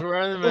men's. Yes, we're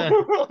on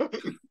the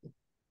men's.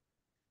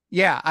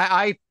 Yeah,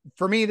 I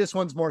for me, this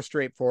one's more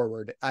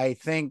straightforward. I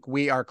think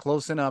we are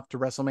close enough to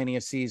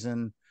WrestleMania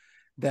season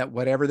that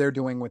whatever they're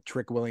doing with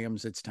Trick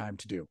Williams, it's time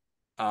to do.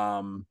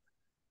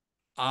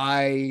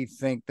 I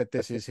think that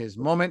this is his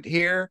moment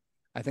here.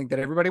 I think that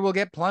everybody will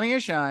get plenty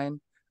of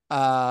shine.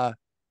 Tyler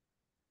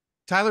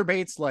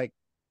Bates, like,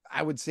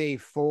 I would say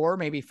 4,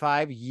 maybe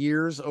 5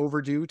 years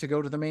overdue to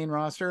go to the main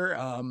roster.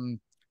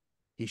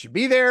 He should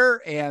be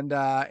there,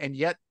 and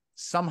yet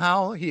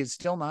somehow he is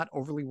still not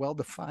overly well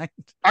defined.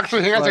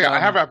 Actually, hang on a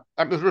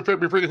second.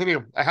 Before you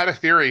continue, I had a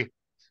theory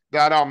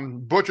that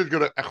Butch is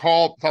going to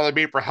call Tyler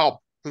Bate for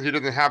help since he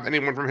doesn't have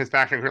anyone from his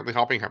faction currently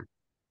helping him.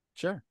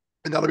 Sure.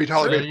 And that'll be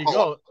Tyler Bates. There you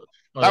go.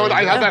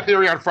 I had that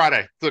theory on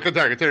Friday. So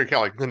continue,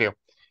 Kelly. Continue.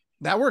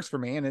 That works for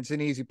me, and it's an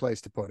easy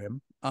place to put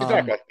him.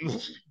 Exactly.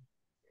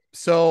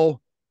 So,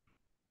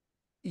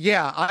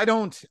 yeah, I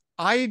don't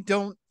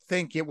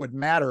think it would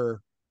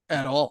matter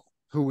at all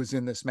who was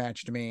in this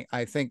match to me.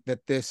 I think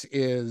that this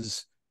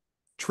is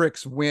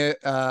Trick's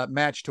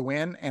match to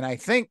win, and I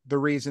think the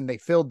reason they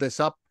filled this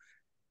up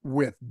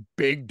with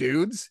big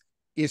dudes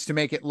is to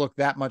make it look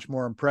that much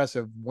more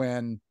impressive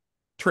when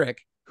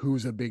Trick,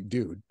 who's a big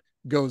dude,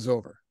 goes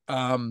over.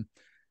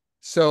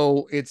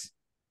 So it's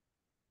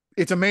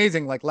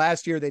amazing. Like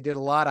last year, they did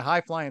a lot of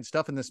high flying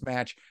stuff in this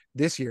match.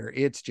 This year,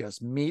 it's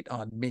just meat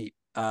on meat.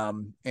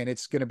 And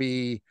it's going to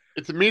be.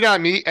 It's meat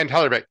on meat and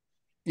Tyler Bate.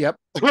 Yep.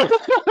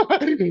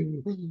 There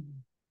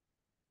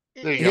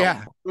you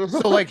Yeah. go.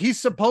 So like he's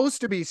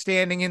supposed to be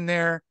standing in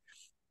there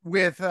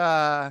with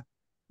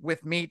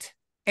meat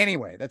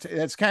anyway.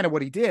 That's kind of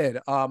what he did,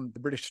 the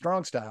British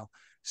strong style.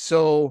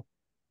 So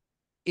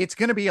it's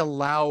going to be a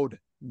loud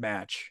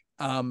match,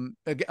 a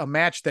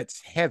match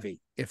that's heavy,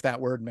 if that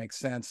word makes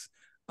sense.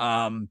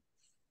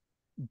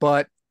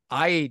 But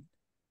I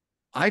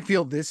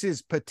feel this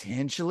is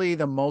potentially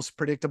the most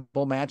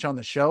predictable match on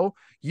the show.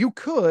 You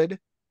could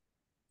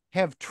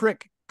have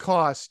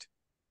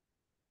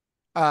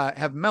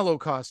have Mello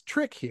cost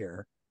Trick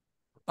here,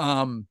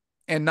 and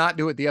not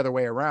do it the other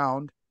way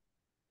around.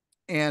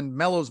 And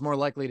Mello's more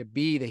likely to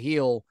be the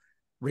heel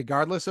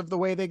regardless of the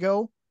way they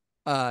go.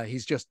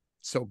 He's just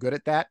so good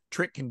at that.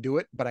 Trick can do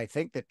it, but I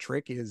think that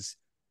Trick is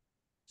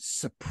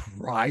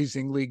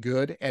surprisingly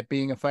good at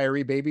being a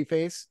fiery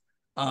babyface.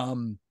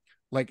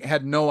 Like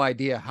had no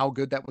idea how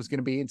good that was going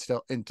to be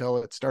until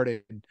it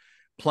started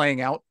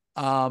playing out.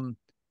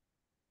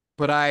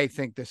 But I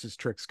think this is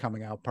Trick's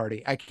coming out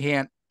party. I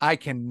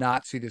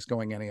cannot see this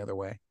going any other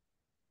way.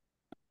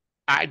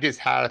 I just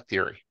had a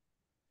theory.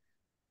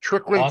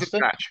 Trick wins this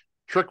Austin? match.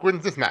 Trick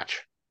wins this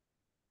match.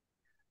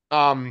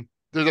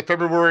 There's a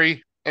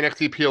February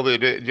NXT appeal they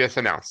just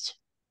announced.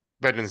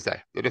 Veterans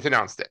Day. They just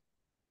announced it.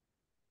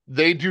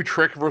 They do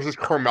Trick versus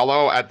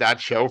Carmelo at that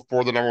show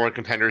for the #1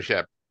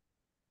 contendership.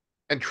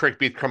 And Trick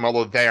beats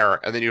Carmelo there.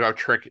 And then you have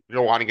Trick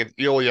go on against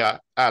Ilya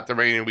at the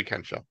Reigning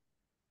Weekend show.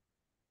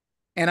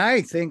 And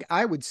I think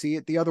I would see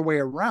it the other way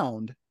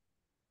around,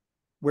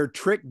 where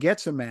Trick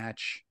gets a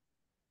match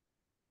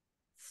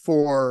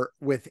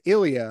with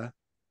Ilya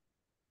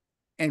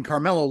and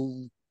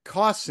Carmelo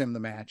costs him the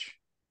match.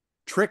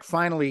 Trick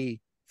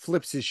finally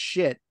flips his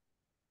shit,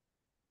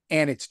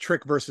 and it's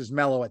Trick versus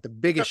Mello at the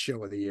biggest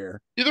show of the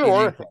year. Either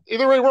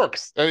way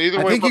works. I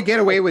think you get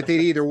away with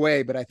it either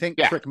way, but I think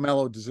Trick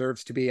Mello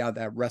deserves to be on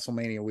that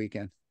WrestleMania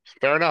weekend.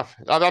 Fair enough.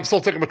 I'm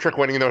still sticking with Trick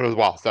winning though as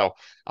well. So,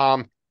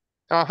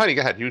 Honey,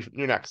 go ahead.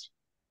 You're next.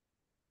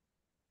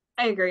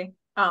 I agree.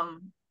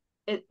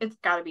 It's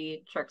got to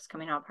be Trick's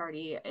coming out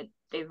party.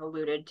 They've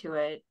alluded to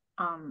it.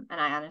 And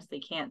I honestly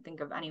can't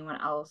think of anyone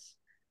else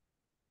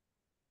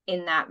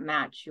in that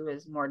match who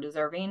is more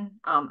deserving.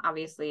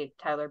 Obviously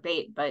Tyler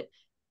Bate, but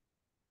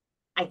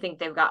I think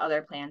they've got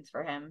other plans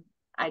for him.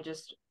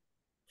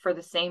 For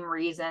the same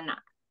reason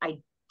I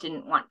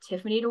didn't want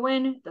Tiffany to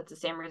win, that's the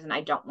same reason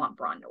I don't want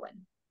Braun to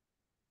win.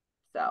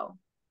 So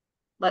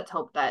let's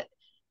hope that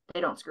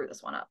they don't screw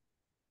this one up.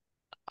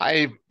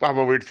 I have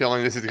a weird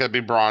feeling this is going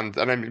to be Braun's,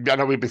 and I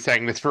know we've been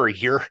saying this for a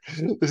year.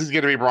 This is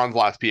going to be Braun's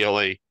last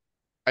PLE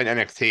in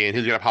NXT, and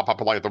he's going to pop up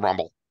like the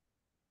Rumble.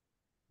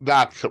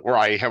 That's where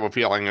I have a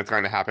feeling it's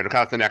going to happen,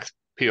 because the next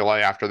PLA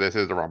after this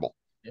is the Rumble.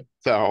 Yep.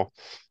 So,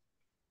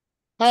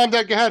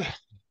 Dad, go ahead.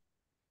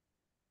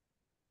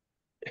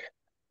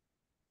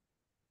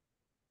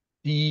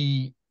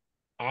 The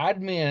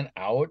odd man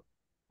out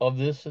of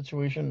this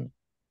situation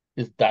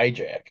is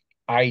Dijak.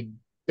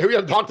 We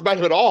haven't talked about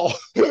him at all.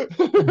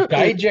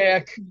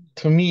 Dijak,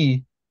 to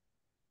me,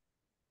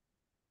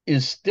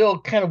 is still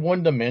kind of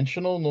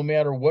one-dimensional. No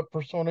matter what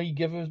persona you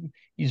give him,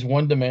 he's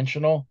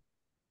one-dimensional.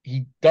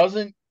 He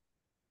doesn't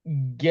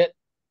get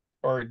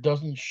or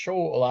doesn't show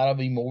a lot of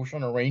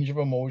emotion or range of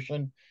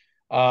emotion.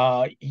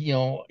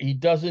 He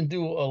doesn't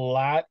do a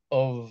lot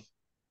of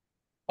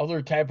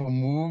other type of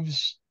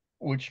moves,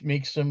 which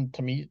makes him,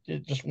 to me,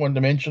 just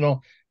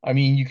one-dimensional. I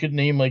mean, you could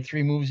name like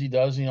 3 moves he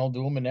does, do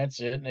them, and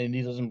that's it, and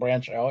he doesn't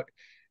branch out.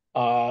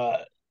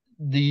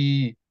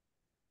 The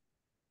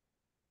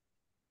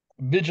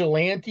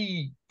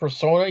vigilante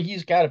persona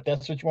he's got, if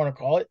that's what you want to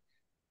call it,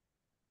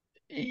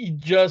 you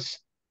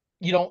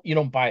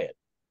don't buy it.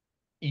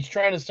 He's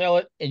trying to sell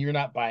it, and you're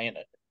not buying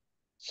it.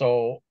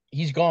 So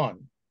he's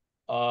gone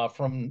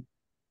from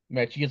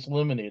match. He gets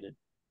eliminated.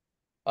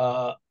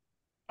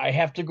 I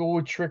have to go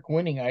with Trick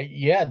winning.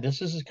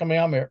 This is his coming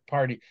out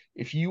party.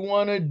 If you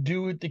want to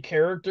do it the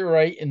character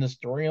right in the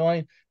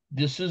storyline,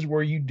 this is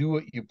where you do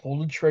it. You pull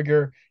the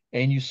trigger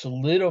and you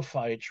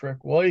solidify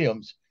Trick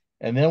Williams.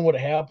 And then what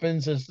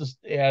happens as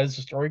the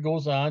story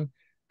goes on,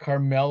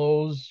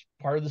 Carmelo's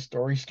part of the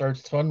story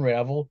starts to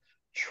unravel.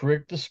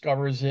 Trick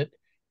discovers it,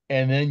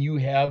 and then you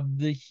have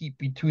the heat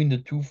between the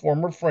two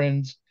former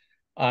friends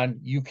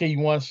on, UK, you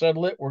want to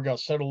settle it? We're going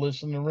to settle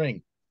this in the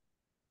ring.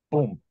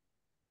 Boom.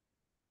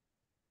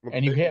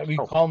 And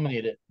you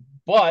culminate it.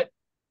 But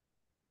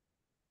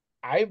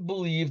I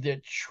believe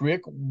that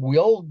Trick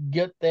will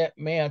get that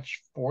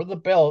match for the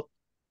belt,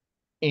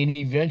 and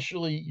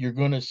eventually you're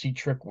going to see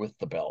Trick with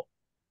the belt.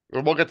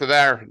 We'll get to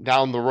there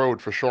down the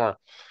road for sure.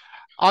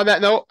 On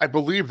that note, I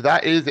believe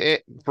that is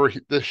it for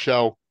this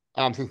show.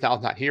 Since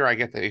Sal's not here, I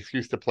get the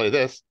excuse to play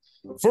this.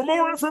 For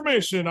more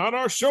information on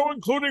our show,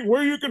 including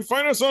where you can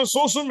find us on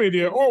social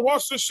media or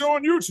watch the show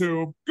on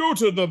YouTube, go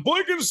to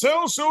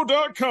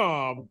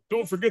theblakeandsaleshow.com.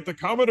 Don't forget to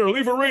comment or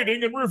leave a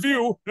rating and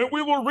review, and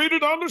we will read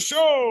it on the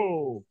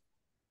show.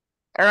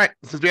 All right,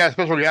 since we have a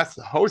special guest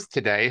host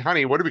today,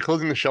 honey, what are we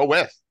closing the show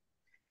with?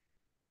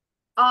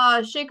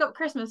 Shake Up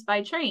Christmas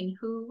by Train,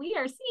 who we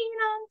are seeing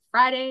on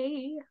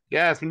Friday.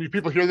 Yes, when you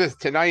people hear this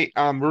tonight,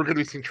 we're going to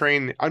be seeing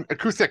Train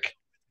acoustic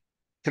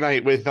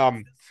tonight with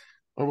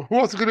who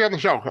else is going to be on the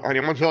show? I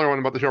want to tell everyone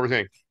about the show we're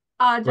seeing.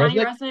 Johnny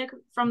Resnick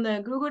from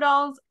the Goo Goo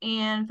Dolls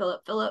and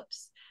Philip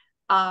Phillips.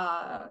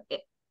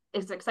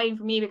 It's exciting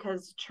for me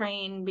because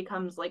Train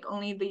becomes like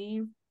only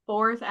the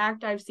fourth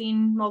act I've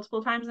seen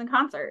multiple times in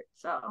concert.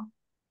 So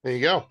there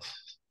you go.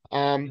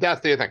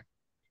 That's the thing.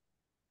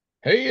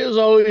 Hey, as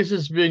always,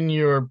 it's been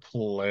your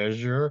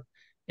pleasure.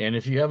 And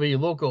if you have a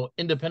local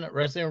independent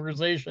wrestling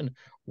organization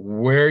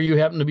where you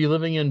happen to be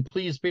living in,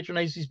 please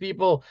patronize these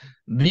people.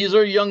 These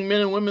are young men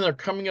and women that are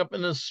coming up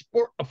in the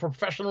sport of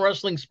professional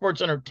wrestling,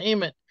 sports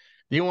entertainment.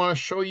 They want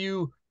to show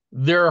you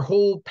their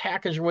whole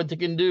package of what they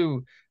can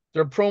do,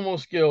 their promo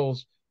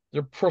skills,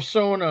 their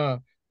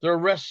persona, their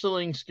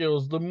wrestling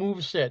skills, the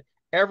moveset,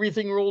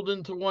 everything rolled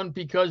into one,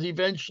 because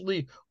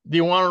eventually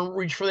they want to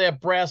reach for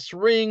that brass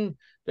ring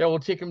that will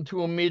take them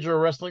to a major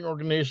wrestling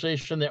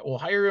organization that will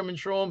hire them and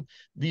show them.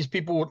 These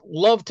people would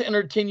love to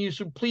entertain you,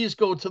 so please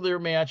go to their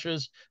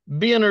matches,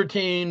 be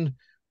entertained.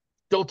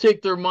 They'll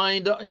take their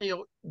mind,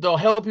 they'll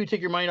help you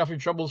take your mind off your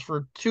troubles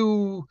for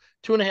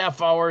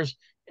 2.5 hours,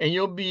 and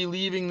you'll be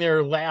leaving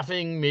there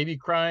laughing, maybe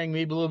crying,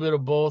 maybe a little bit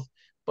of both.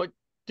 But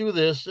do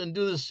this and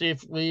do this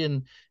safely,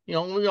 and we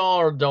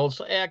all are adults,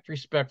 so act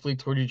respectfully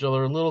toward each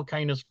other. A little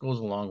kindness goes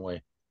a long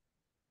way.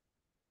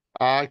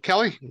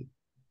 Kelly,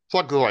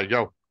 plug the way,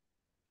 go.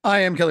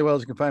 I am Kelly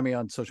Wells. You can find me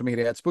on social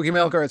media at Spooky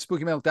Milk or at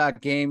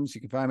spookymilk.games. You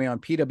can find me on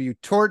PW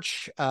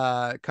Torch,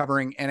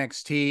 covering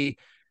NXT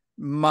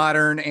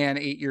modern and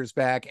 8 years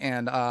back,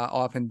 and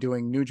often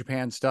doing New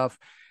Japan stuff.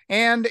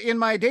 And in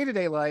my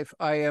day-to-day life,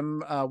 I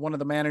am one of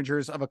the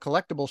managers of a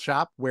collectible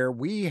shop where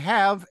we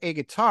have a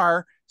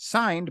guitar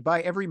signed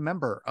by every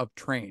member of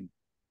Train.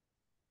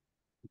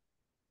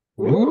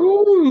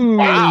 Ooh.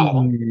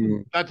 Wow.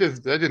 That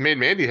just made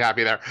Mandy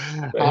happy there.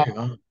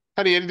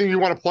 Honey, anything you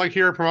want to plug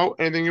here, promote?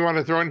 Anything you want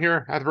to throw in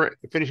here as we're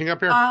finishing up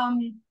here?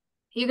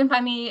 You can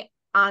find me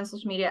on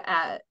social media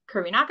at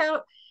Curvy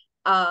Knockout.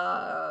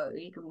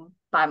 You can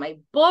buy my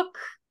book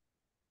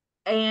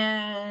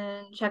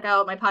and check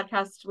out my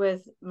podcast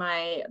with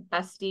my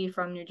bestie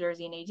from New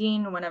Jersey,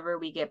 Nadine, whenever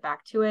we get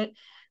back to it.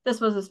 This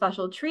was a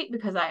special treat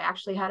because I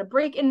actually had a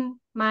break in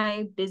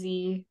my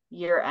busy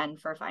year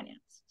end for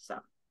finance. So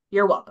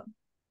you're welcome.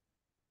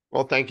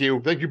 Well, thank you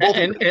both for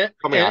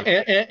coming on.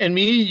 And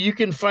me, you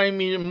can find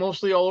me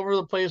mostly all over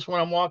the place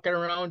when I'm walking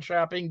around,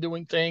 shopping,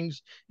 doing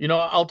things.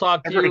 I'll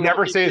talk to you.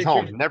 Never stays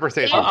home. Never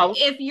stays home.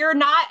 If you're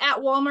not at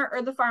Walmart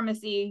or the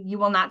pharmacy, you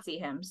will not see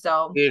him.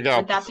 So there you go.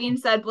 With that being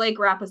said, Blake,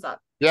 wrap us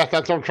up. Yes,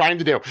 that's what I'm trying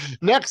to do.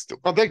 Next,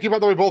 well, thank you, by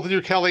the way, both of you,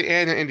 Kelly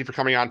and Andy, for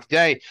coming on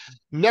today.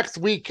 Next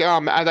week,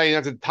 as I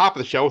announced at the top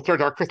of the show,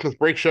 start our Christmas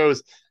break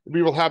shows.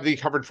 We will have the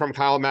coverage from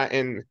Kyle, Matt,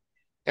 and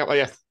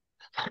LAS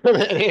and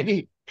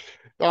Andy.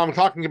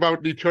 Talking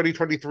about the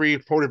 2023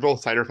 Porterville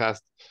Cider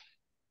Fest.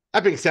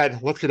 That being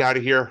said, let's get out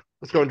of here.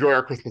 Let's go enjoy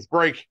our Christmas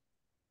break.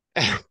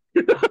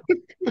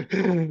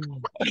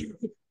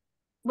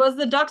 Was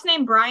the duck's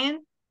name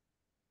Brian?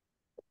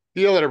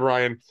 See you later,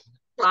 Brian.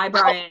 Bye,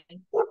 Brian.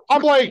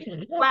 I'm Blake.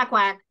 Quack,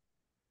 quack.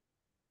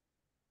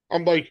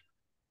 I'm Blake.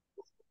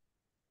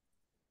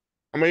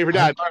 I'm waiting for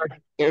Dad.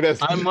 There it is.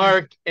 I'm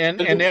Mark, and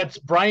that's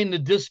Brian the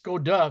Disco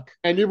Duck.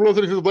 And you've been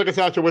listening to the Blake and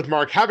Sal Show with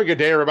Mark. Have a good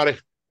day, everybody.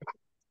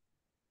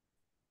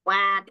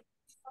 Quack.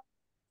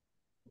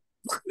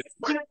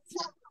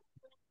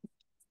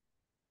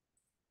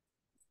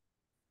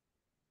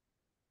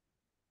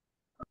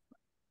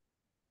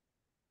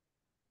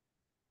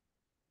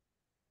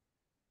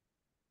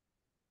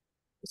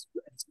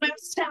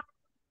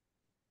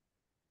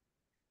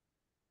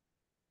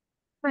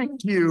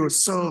 Thank you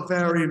so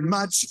very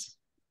much.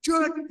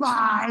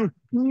 Goodbye.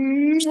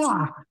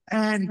 Mwah.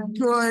 And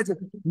good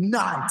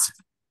night.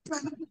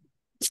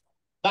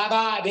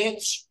 Bye-bye,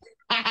 bitch.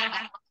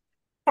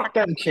 Fuck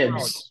them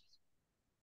kids.